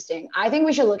gets interesting. I think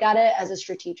we should look at it as a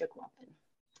strategic weapon.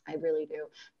 I really do.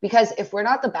 Because if we're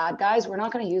not the bad guys, we're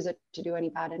not going to use it to do any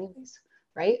bad anyways.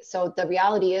 Right. So the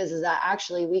reality is that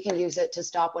actually we can use it to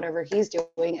stop whatever he's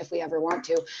doing if we ever want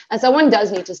to. And someone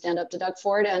does need to stand up to Doug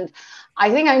Ford. And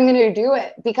I think I'm going to do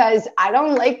it because I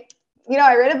don't like,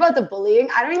 I read about the bullying.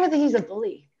 I don't even think he's a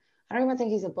bully. I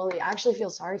actually feel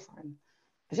sorry for him.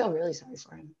 I feel really sorry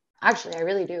for him. Actually, I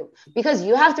really do. Because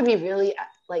you have to be really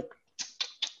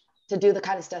to do the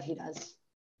kind of stuff he does.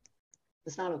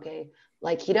 It's not okay.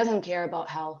 Like, he doesn't care about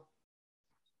hell.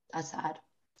 That's sad.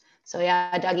 So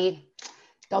yeah, Dougie,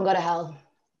 don't go to hell.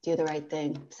 Do the right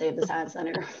thing. Save the Science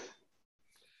Center.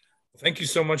 Thank you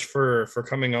so much for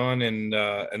coming on and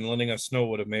letting us know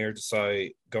what a Mayor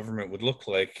Desai government would look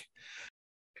like.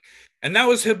 And that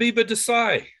was Habiba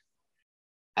Desai.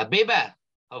 Habiba,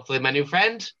 hopefully my new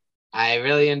friend. I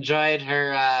really enjoyed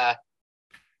her.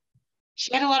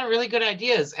 She had a lot of really good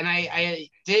ideas, and I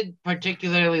did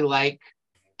particularly like.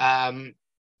 I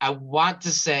want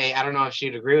to say, I don't know if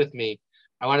she'd agree with me.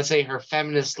 I want to say her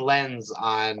feminist lens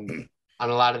on a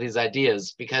lot of these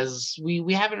ideas, because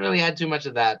we haven't really had too much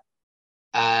of that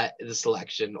this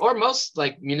election, or most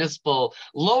municipal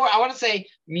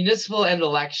and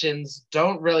elections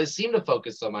don't really seem to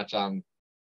focus so much on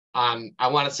I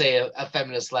want to say a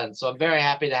feminist lens. So I'm very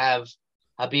happy to have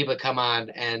Habiba come on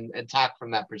and talk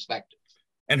from that perspective.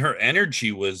 And her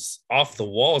energy was off the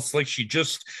wall. It's like she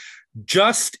just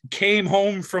came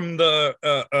home from the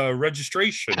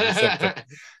registration or something.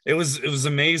 It was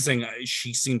amazing.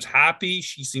 She seems happy.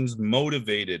 She seems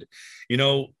motivated.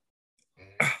 I'm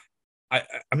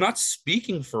not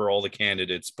speaking for all the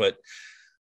candidates, but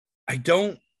I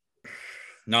don't.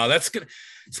 No, it's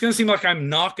gonna seem like I'm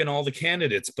knocking all the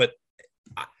candidates, but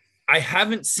I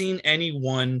haven't seen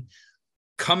anyone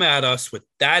come at us with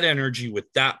that energy,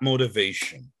 with that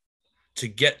motivation to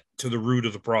get to the root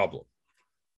of the problem.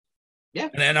 Yeah.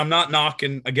 And I'm not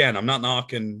knocking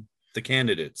the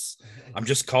candidates. I'm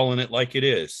just calling it like it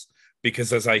is.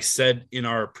 Because as I said in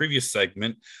our previous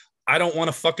segment, I don't want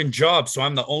a fucking job, so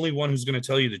I'm the only one who's going to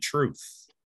tell you the truth.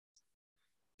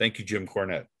 Thank you, Jim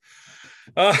Cornette.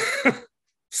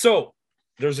 So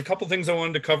there's a couple things I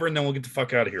wanted to cover, and then we'll get the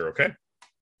fuck out of here, okay?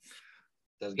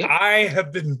 That's good. I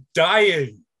have been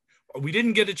dying. We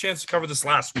didn't get a chance to cover this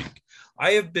last week.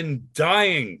 I have been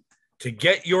dying to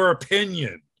get your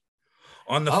opinion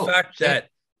on the fact that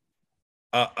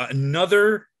I don't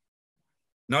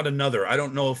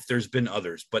know if there's been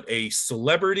others, but a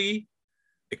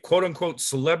quote unquote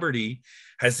celebrity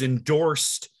has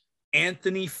endorsed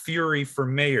Anthony Furey for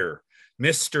mayor,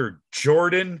 Mr.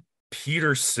 Jordan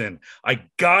Peterson. I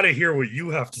gotta hear what you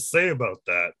have to say about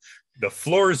that. The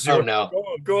floor is yours. Oh no.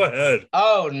 Go ahead.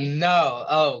 Oh no.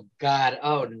 Oh God.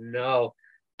 Oh no.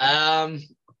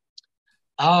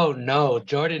 Oh no,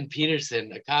 Jordan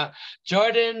Peterson.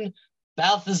 Jordan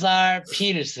Balthazar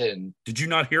Peterson. Did you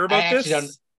not hear about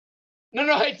this? No,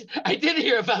 I did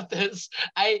hear about this.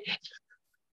 I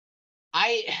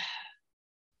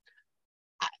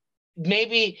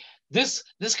maybe this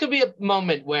could be a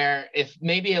moment where if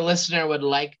maybe a listener would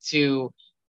like to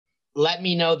let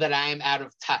me know that I am out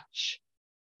of touch.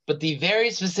 But the very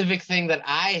specific thing that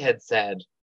I had said,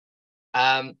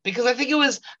 because I think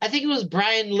it was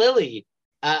Brian Lilly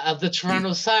of the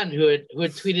Toronto Sun who had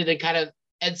tweeted and kind of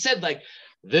and said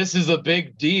this is a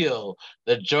big deal,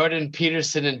 the Jordan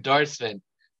Peterson endorsement.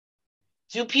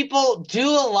 Do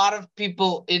a lot of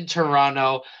people in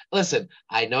Toronto listen?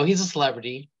 I know he's a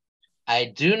celebrity. I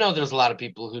do know there's a lot of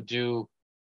people who do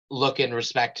look and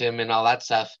respect him and all that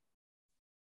stuff.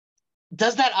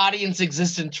 Does that audience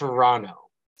exist in Toronto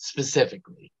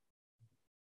specifically?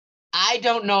 I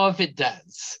don't know if it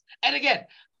does. And again,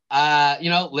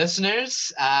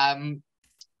 listeners,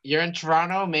 you're in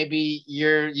Toronto. Maybe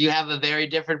you have a very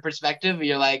different perspective.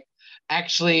 You're like,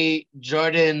 actually,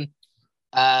 Jordan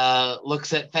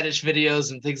looks at fetish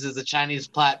videos and thinks it's a Chinese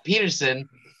plot, Peterson,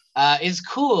 is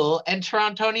cool, and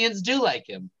Torontonians do like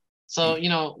him. So,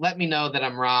 let me know that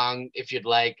I'm wrong if you'd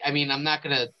like. I mean, I'm not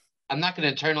gonna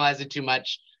internalize it too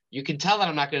much. You can tell that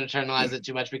I'm not gonna internalize it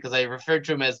too much because I referred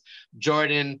to him as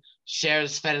Jordan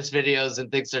shares fetish videos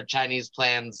and thinks they're Chinese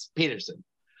plans, Peterson.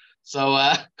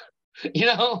 So,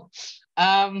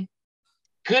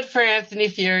 good for Anthony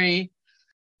Fury.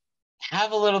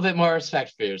 Have a little bit more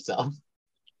respect for yourself.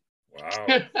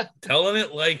 Wow. Telling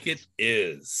it like it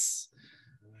is.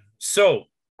 So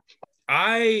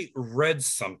I read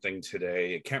something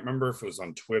today. I can't remember if it was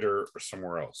on Twitter or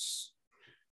somewhere else.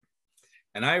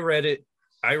 And I read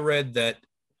that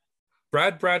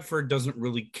Brad Bradford doesn't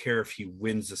really care if he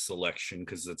wins this election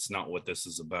because that's not what this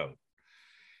is about.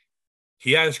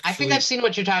 I think I've seen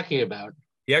what you're talking about.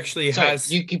 He actually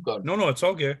has. You keep going. No, it's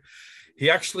all good. He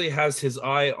actually has his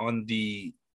eye on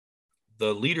the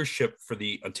leadership for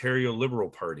the Ontario Liberal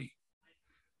Party.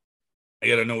 I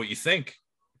got to know what you think.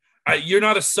 You're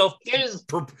not a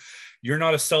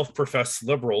self-professed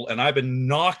liberal, and I've been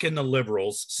knocking the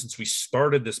liberals since we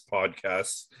started this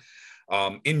podcast.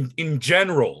 In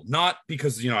general, not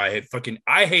because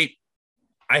I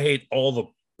hate all the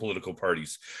political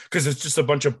parties because it's just a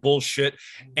bunch of bullshit,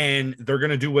 and they're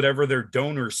gonna do whatever their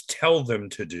donors tell them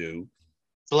to do.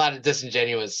 It's a lot of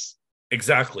disingenuous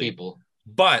people.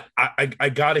 But I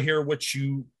got to hear what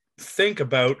you think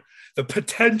about the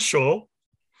potential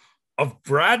of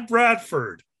Brad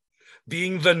Bradford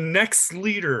being the next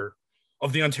leader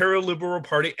of the Ontario Liberal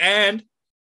Party and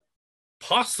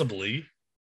possibly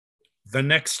the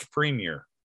next premier.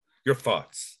 Your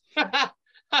thoughts?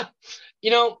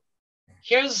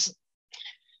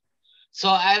 So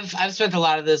I've spent a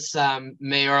lot of this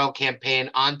mayoral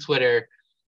campaign on Twitter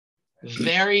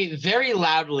very, very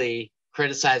loudly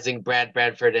criticizing Brad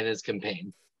Bradford and his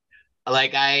campaign.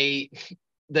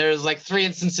 There's 3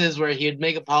 instances where he would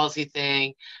make a policy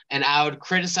thing and I would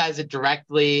criticize it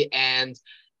directly and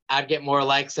I'd get more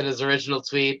likes than his original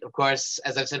tweet. Of course,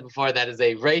 as I've said before, that is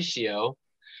a ratio.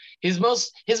 His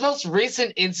most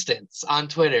recent instance on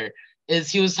Twitter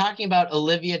is he was talking about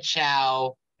Olivia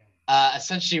Chow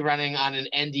essentially running on an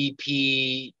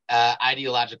NDP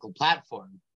ideological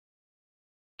platform.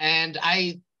 And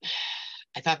I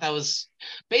thought that was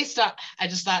I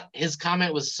just thought his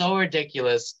comment was so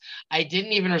ridiculous. I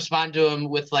didn't even respond to him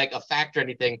with a fact or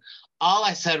anything. All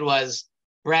I said was,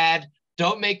 Brad,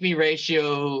 don't make me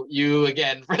ratio you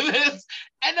again for this.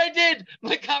 And I did.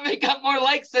 My comment got more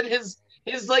likes than his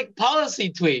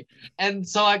policy tweet. And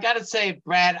so I got to say,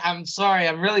 Brad, I'm sorry.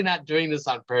 I'm really not doing this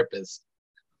on purpose.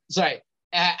 Sorry.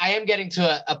 I am getting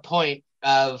to a point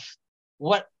of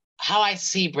how I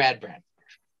see Brad.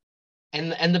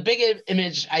 And the big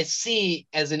image I see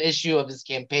as an issue of his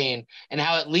campaign and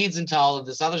how it leads into all of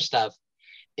this other stuff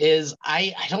is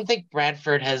I don't think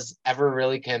Bradford has ever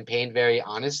really campaigned very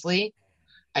honestly.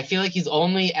 I feel like he's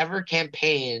only ever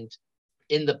campaigned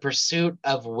in the pursuit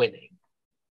of winning,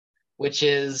 which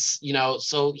is,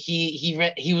 so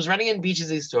he was running in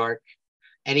Beaches East York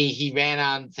and he ran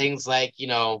on things like,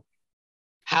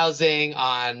 housing,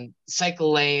 on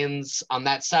cycle lanes, on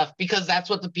that stuff, because that's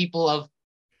what the people of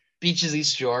Beaches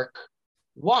East York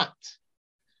want.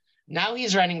 Now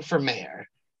he's running for mayor.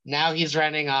 Now he's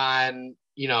running on,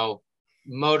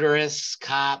 motorists,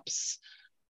 cops.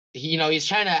 He's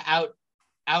trying to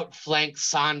outflank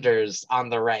Saunders on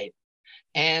the right.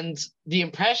 And the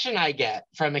impression I get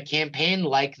from a campaign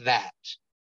like that,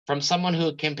 from someone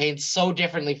who campaigns so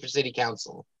differently for city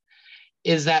council,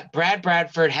 is that Brad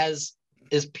Bradford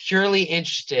is purely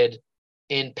interested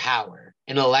in power,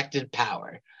 in elected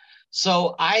power.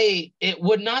 So it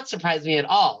would not surprise me at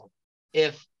all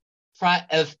if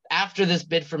after this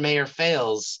bid for mayor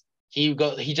fails, he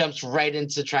jumps right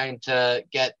into trying to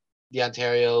get the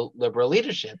Ontario Liberal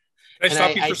leadership. Can I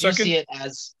stop you for a second? See it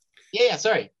as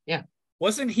sorry. Yeah.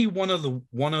 Wasn't he one of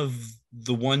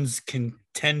the ones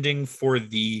contending for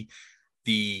the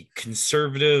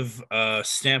conservative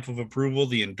stamp of approval,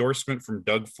 the endorsement from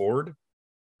Doug Ford?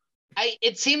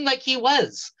 It seemed like he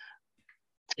was.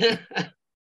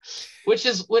 Which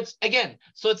again,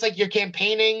 so it's like you're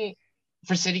campaigning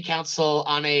for city council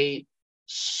on a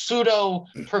pseudo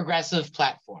progressive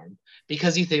platform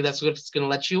because you think that's what's going to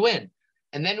let you win.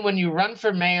 And then when you run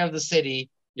for mayor of the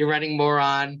city, you're running more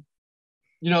on,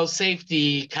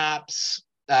 safety, cops,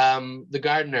 the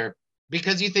gardener,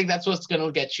 because you think that's what's going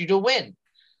to get you to win.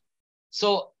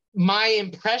 So my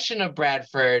impression of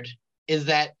Bradford is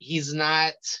that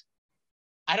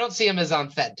I don't see him as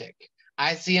authentic.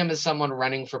 I see him as someone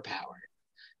running for power.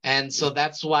 And so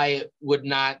that's why it would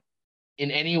not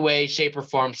in any way, shape, or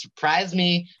form surprise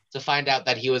me to find out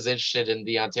that he was interested in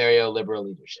the Ontario Liberal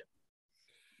leadership.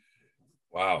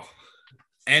 Wow.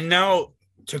 And now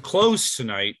to close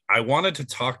tonight, I wanted to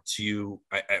talk to you.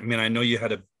 I mean, I know you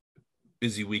had a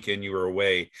busy weekend, you were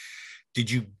away. Did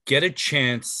you get a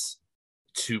chance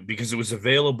to, because it was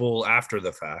available after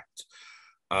the fact,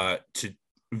 to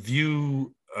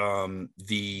view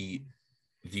the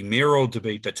mayoral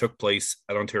debate that took place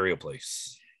at Ontario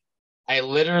Place? I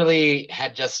literally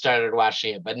had just started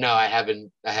watching it, but no, I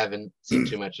haven't seen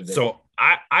too much of it. So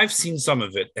I've seen some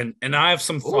of it, and I have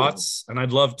some thoughts, and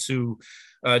I'd love to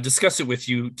discuss it with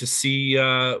you to see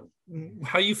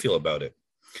how you feel about it.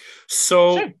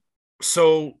 So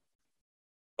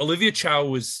Olivia Chow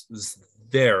was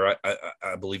there,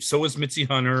 I believe. So was Mitzi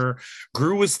Hunter.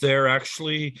 Gru was there,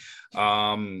 actually.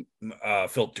 Philip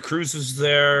DeCruz was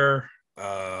there.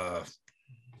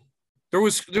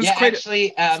 There's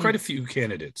quite a few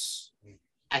candidates.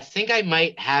 I think I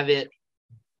might have it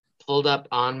pulled up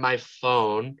on my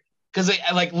phone because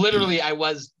I like literally I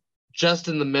was just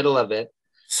in the middle of it.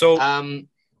 So I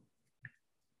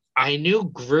knew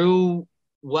Gru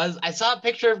was. I saw a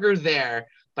picture of Gru there,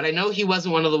 but I know he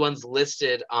wasn't one of the ones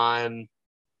listed on.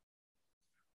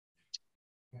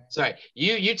 Sorry,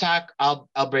 you talk. I'll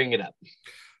bring it up.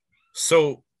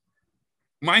 So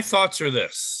my thoughts are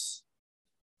this.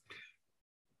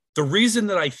 The reason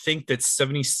that I think that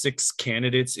 76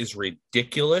 candidates is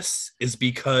ridiculous is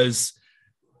because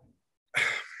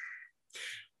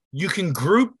you can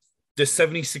group the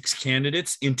 76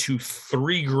 candidates into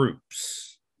 3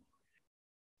 groups.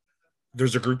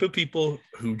 There's a group of people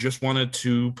who just wanted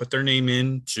to put their name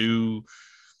in to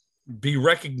be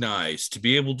recognized, to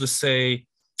be able to say,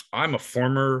 I'm a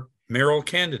former mayoral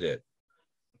candidate.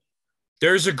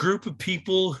 There's a group of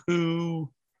people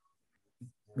who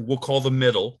we'll call the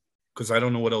middle, because I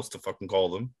don't know what else to fucking call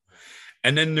them.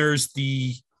 And then there's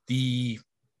the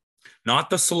not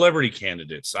the celebrity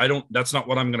candidates. That's not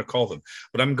what I'm going to call them,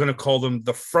 but I'm going to call them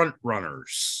the front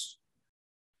runners.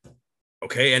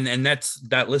 Okay. And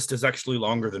that list is actually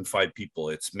longer than 5 people.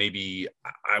 It's maybe,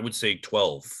 I would say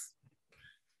 12.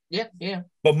 Yeah.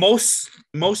 But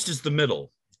most is the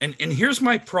middle. And here's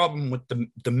my problem with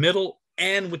the middle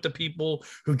and with the people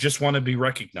who just want to be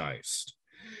recognized.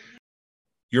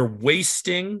 You're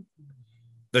wasting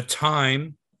the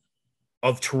time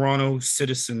of Toronto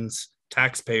citizens,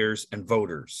 taxpayers, and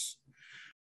voters.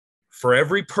 For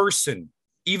every person,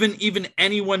 even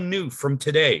anyone new from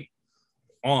today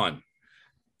on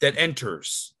that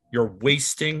enters, you're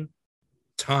wasting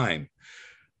time.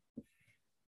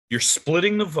 You're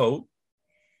splitting the vote,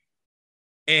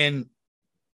 and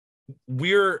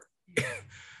we're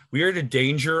in a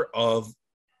danger of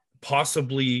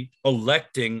possibly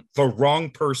electing the wrong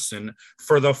person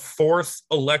for the 4th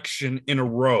election in a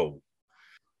row.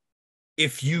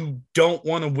 If you don't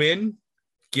want to win,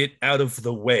 get out of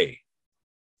the way.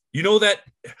 You know that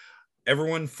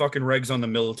everyone fucking regs on the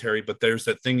military, but there's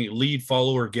that thing, lead,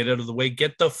 follow, or get out of the way.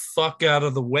 Get the fuck out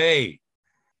of the way.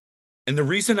 And the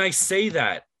reason I say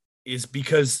that is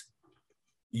because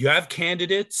you have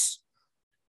candidates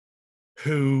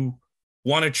who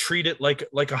want to treat it like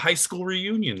a high school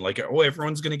reunion, like, oh,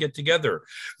 everyone's going to get together.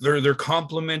 They're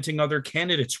complimenting other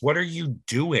candidates. What are you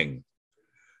doing?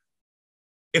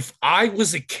 If I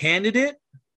was a candidate,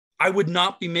 I would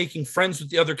not be making friends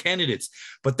with the other candidates.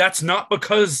 But that's not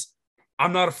because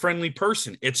I'm not a friendly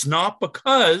person. It's not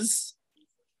because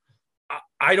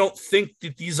I don't think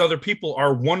that these other people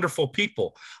are wonderful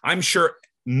people. I'm sure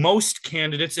most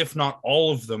candidates, if not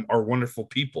all of them, are wonderful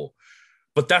people.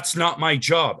 But that's not my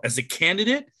job. As a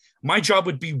candidate, my job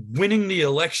would be winning the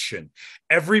election.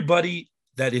 Everybody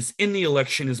that is in the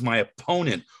election is my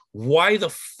opponent. Why the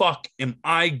fuck am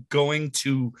I going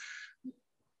to...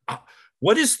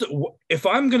 if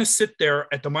I'm going to sit there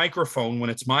at the microphone when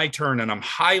it's my turn and I'm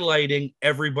highlighting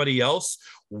everybody else,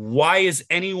 why is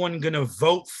anyone going to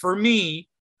vote for me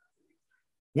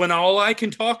when all I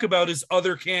can talk about is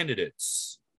other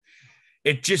candidates?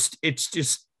 It's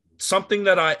just something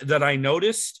that I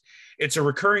noticed. It's a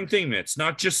recurring theme. It's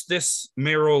not just this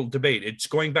mayoral debate. It's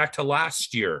going back to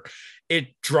last year.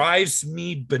 It drives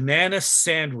me banana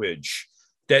sandwich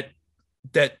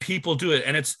that people do it,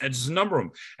 and it's a number of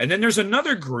them. And then there's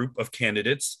another group of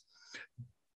candidates.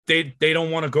 They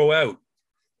don't want to go out.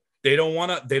 They don't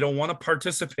want to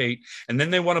participate, and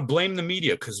then they want to blame the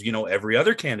media because every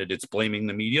other candidate's blaming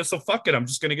the media. So fuck it, I'm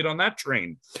just going to get on that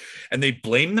train, and they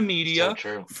blame the media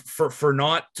for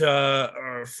not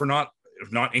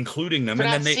including them, for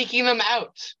and not then they seeking them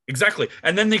out. Exactly,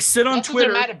 and then they sit on That's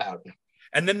Twitter. what they're mad about.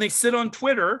 And then they sit on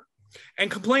Twitter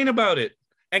and complain about it.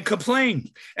 and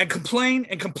complain and complain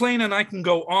and complain, and I can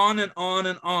go on and on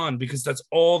and on because that's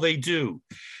all they do.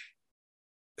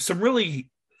 Some really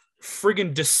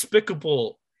friggin'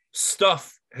 despicable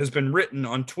stuff has been written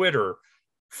on Twitter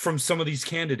from some of these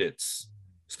candidates.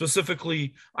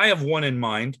 Specifically, I have one in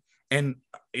mind, and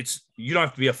it's, you don't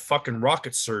have to be a fucking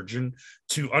rocket surgeon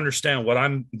to understand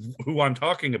who I'm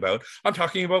talking about. I'm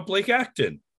talking about Blake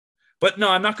Acton. But no,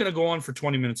 I'm not going to go on for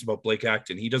 20 minutes about Blake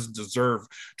Acton. He doesn't deserve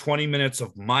 20 minutes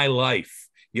of my life.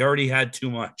 He already had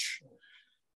too much.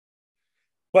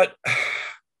 But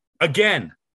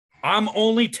again, I'm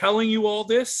only telling you all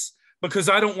this because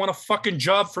I don't want a fucking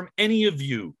job from any of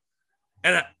you.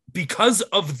 And because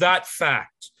of that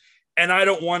fact, and I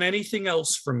don't want anything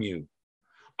else from you,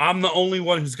 I'm the only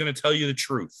one who's going to tell you the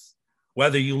truth,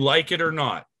 whether you like it or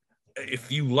not.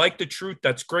 If you like the truth,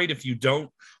 that's great. If you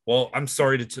don't, well, I'm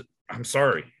sorry. I'm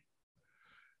sorry.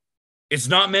 It's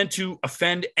not meant to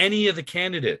offend any of the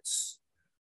candidates.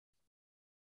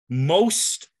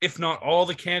 Most, if not all,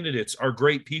 the candidates are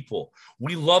great people.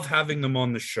 We love having them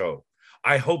on the show.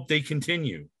 I hope they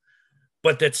continue.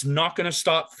 But that's not going to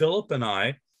stop Philip and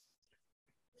I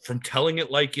from telling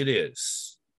it like it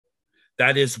is.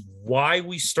 That is why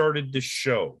we started this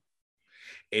show.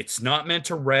 It's not meant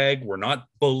to rag. We're not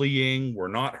bullying. We're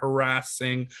not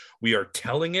harassing. We are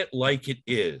telling it like it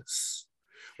is.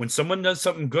 When someone does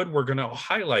something good, we're going to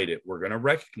highlight it. We're going to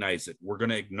recognize it. We're going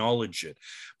to acknowledge it.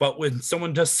 But when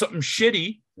someone does something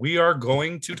shitty, we are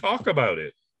going to talk about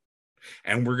it.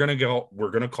 And we're going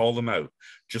to call them out,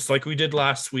 just like we did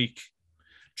last week,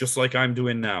 just like I'm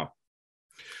doing now.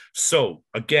 So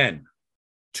again,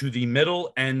 to the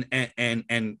middle and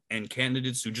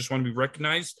candidates who just want to be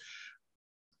recognized,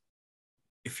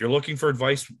 if you're looking for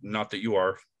advice, not that you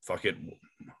are, fuck it.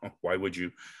 Why would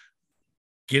you?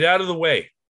 Get out of the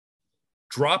way.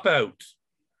 Drop out.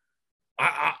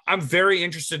 I'm very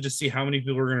interested to see how many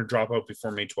people are going to drop out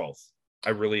before May 12th. I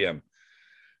really am.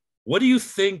 What do you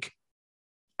think?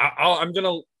 I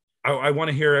want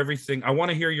to hear everything. I want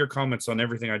to hear your comments on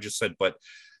everything I just said. But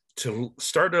to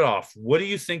start it off, what do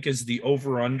you think is the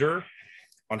over-under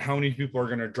on how many people are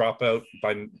going to drop out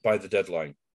by the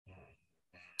deadline?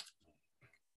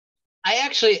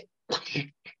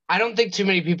 I don't think too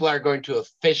many people are going to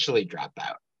officially drop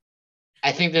out.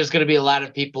 I think there's going to be a lot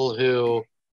of people who,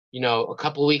 a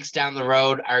couple weeks down the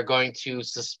road are going to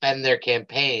suspend their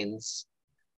campaigns,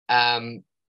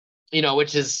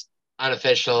 which is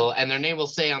unofficial, and their name will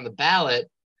stay on the ballot,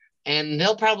 and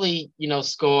they'll probably,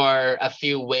 score a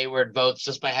few wayward votes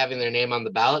just by having their name on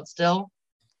the ballot still.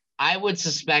 I would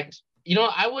suspect,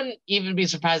 I wouldn't even be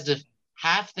surprised if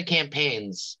half the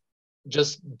campaigns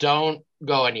just don't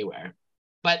go anywhere,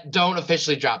 but don't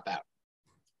officially drop out.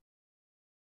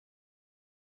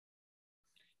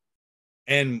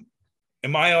 And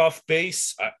am I off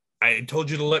base? I told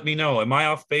you to let me know. Am I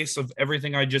off base of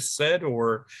everything I just said,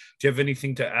 or do you have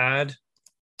anything to add?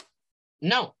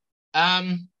 No.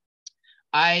 I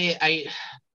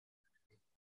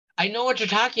know what you're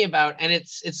talking about, and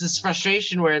it's this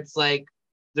frustration where it's like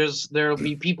there'll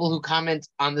be people who comment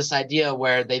on this idea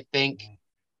where they think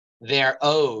they're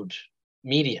owed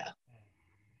media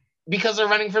because they're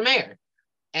running for mayor.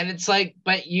 And it's like,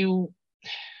 but you're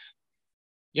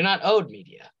not owed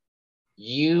media.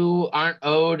 You aren't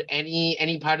owed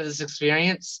any part of this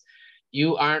experience.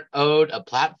 You aren't owed a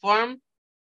platform.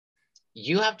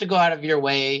 You have to go out of your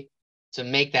way to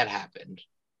make that happen.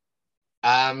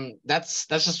 That's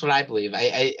just what I believe.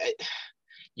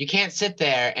 You can't sit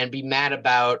there and be mad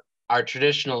about our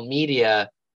traditional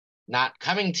media not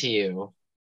coming to you.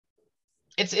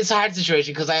 It's a hard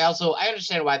situation because I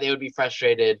understand why they would be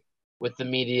frustrated with the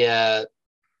media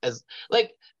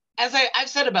as I've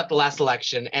said about the last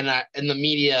election and the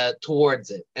media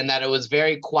towards it, and that it was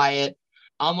very quiet,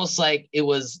 almost like it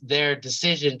was their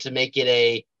decision to make it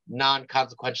a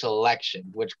non-consequential election,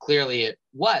 which clearly it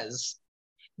was.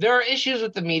 There are issues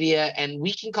with the media, and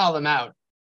we can call them out,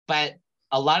 but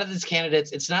a lot of these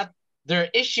candidates, their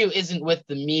issue isn't with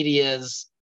the media's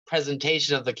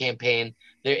presentation of the campaign.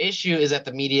 Their issue is that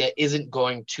the media isn't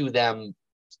going to them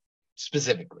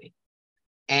specifically,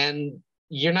 and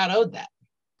you're not owed that.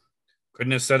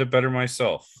 Couldn't have said it better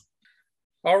myself.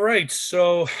 All right,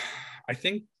 so I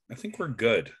think we're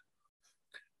good.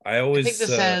 I think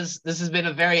this has been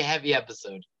a very heavy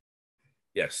episode.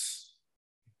 Yes,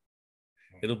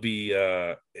 it'll be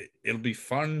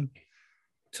fun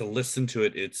to listen to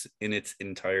it. It's in its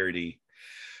entirety.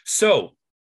 So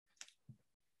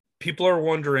people are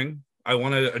wondering. I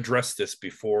want to address this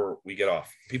before we get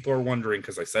off. People are wondering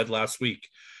because I said last week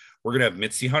we're gonna have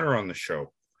Mitzi Hunter on the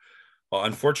show.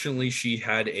 Unfortunately, she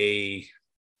had a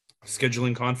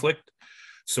scheduling conflict,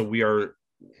 So we are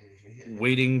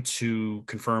waiting to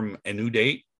confirm a new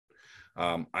date.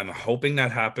 I'm hoping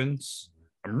that happens.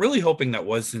 I'm really hoping that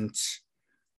wasn't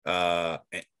an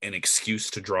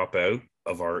excuse to drop out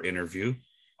of our interview.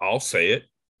 I'll say it.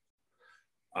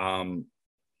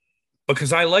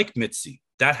 Because I like Mitzi.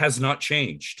 That has not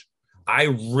changed. I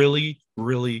really,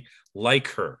 really like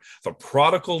her. The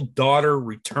prodigal daughter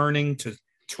returning to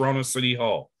Toronto City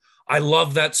Hall. I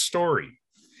love that story.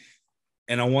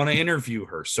 And I want to interview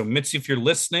her. So Mitzi, if you're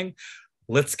listening,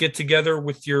 let's get together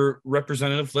with your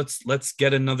representative. Let's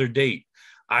get another date.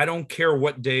 I don't care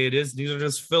what day it is. Neither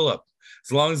does Philip.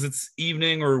 As long as it's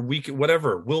evening or week,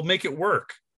 whatever, we'll make it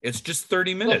work. It's just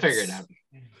 30 minutes. We'll figure it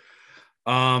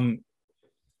out.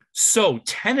 So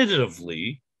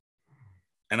tentatively,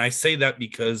 and I say that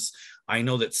because I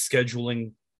know that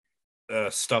scheduling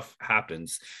stuff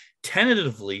happens.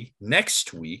 Tentatively,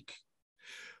 next week,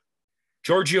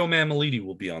 Giorgio Mammoliti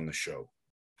will be on the show.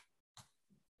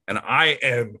 And I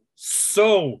am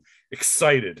so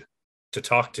excited to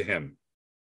talk to him.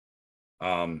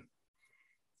 I'm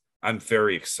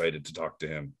very excited to talk to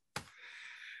him.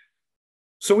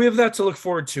 So we have that to look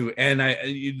forward to. And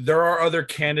there are other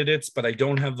candidates, but I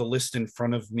don't have the list in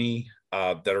front of me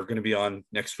that are going to be on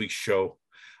next week's show.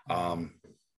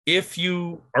 If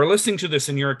you are listening to this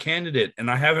and you're a candidate and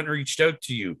I haven't reached out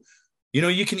to you,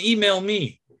 you can email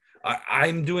me.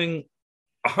 I'm doing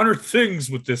 100 things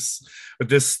with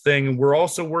this thing. We're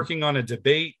also working on a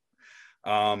debate,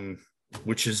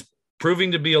 which is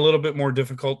proving to be a little bit more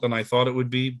difficult than I thought it would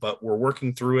be, but we're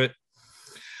working through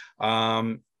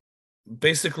it.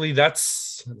 Basically,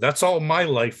 that's all my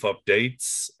life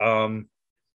updates. I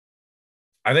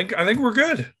think we're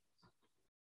good.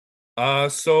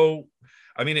 So,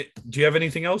 I mean, do you have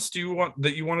anything else you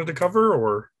wanted to cover,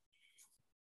 or?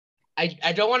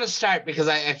 I don't want to start because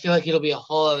I feel like it'll be a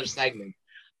whole other segment.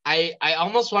 I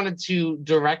almost wanted to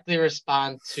directly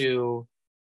respond to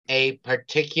a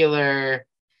particular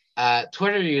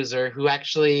Twitter user who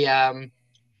actually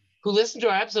who listened to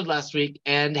our episode last week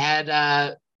and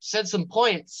had said some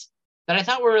points that I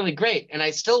thought were really great. And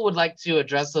I still would like to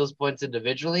address those points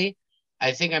individually.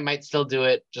 I think I might still do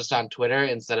it just on Twitter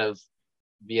instead of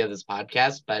via this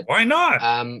podcast. But why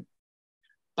not?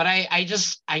 But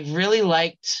I really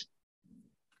liked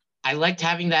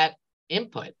having that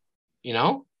input,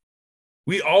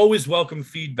 We always welcome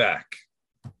feedback.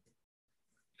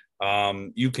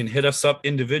 You can hit us up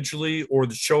individually or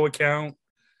the show account.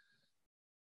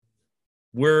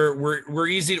 We're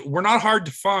easy. We're not hard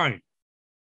to find.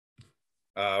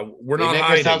 We make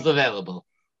ourselves available.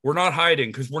 We're not hiding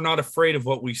because we're not afraid of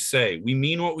what we say. We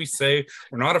mean what we say.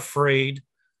 We're not afraid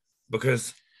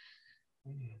because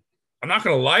I'm not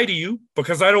going to lie to you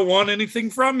because I don't want anything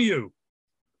from you.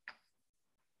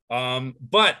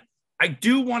 But I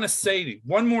do want to say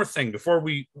one more thing before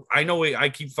I know I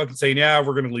keep fucking saying, yeah,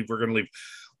 we're going to leave.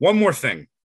 One more thing.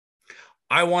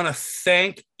 I want to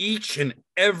thank each and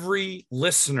every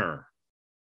listener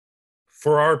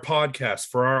for our podcast,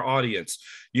 for our audience.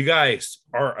 You guys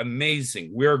are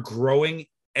amazing. We're growing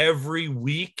every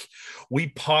week. We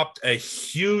popped a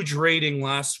huge rating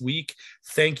last week.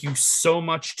 Thank you so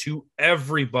much to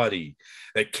everybody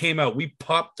that came out. We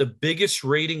popped the biggest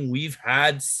rating we've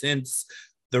had since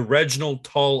the Reginald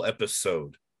Tull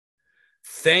episode.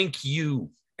 Thank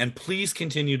you. And please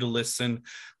continue to listen.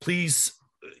 Please,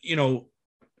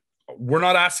 we're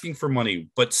not asking for money,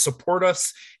 but support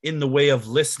us in the way of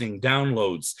listening,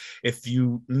 downloads. If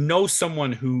you know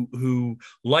someone who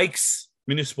likes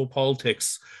municipal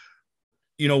politics,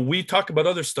 we talk about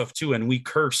other stuff too, and we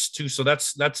curse too. So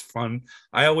that's fun.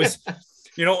 I always,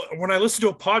 when I listen to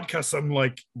a podcast, I'm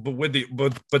like,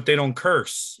 but they don't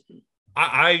curse.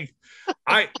 I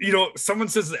someone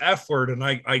says the F word and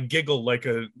I giggle like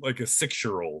a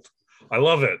 6-year-old. I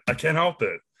love it. I can't help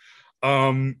it.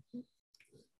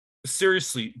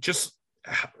 Seriously, just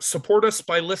support us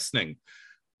by listening,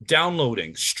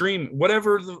 downloading, stream,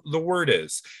 whatever the word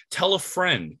is. Tell a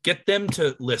friend, get them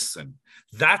to listen.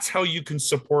 That's how you can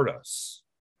support us.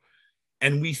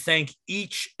 And we thank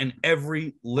each and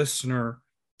every listener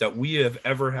that we have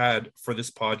ever had for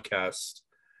this podcast.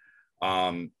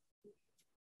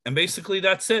 And basically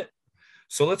that's it.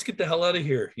 So let's get the hell out of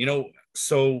here.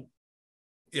 So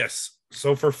yes.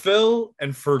 So for Phil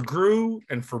and for Gru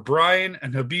and for Brian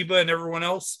and Habiba and everyone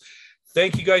else,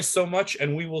 thank you guys so much.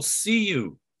 And we will see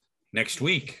you next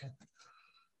week.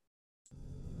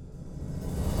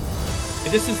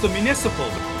 This is the municipal.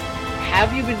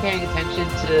 Have you been paying attention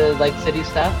to city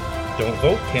stuff? Don't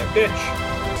vote, can't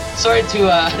bitch. Sorry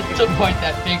to point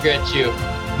that finger at you.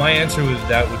 My answer to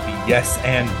that would be yes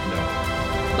and no.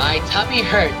 My tummy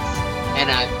hurts and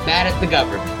I'm mad at the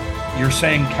government. You're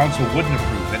saying council wouldn't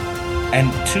approve it,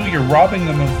 and two, you're robbing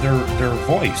them of their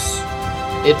voice.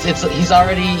 He's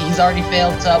already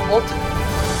failed to uphold it.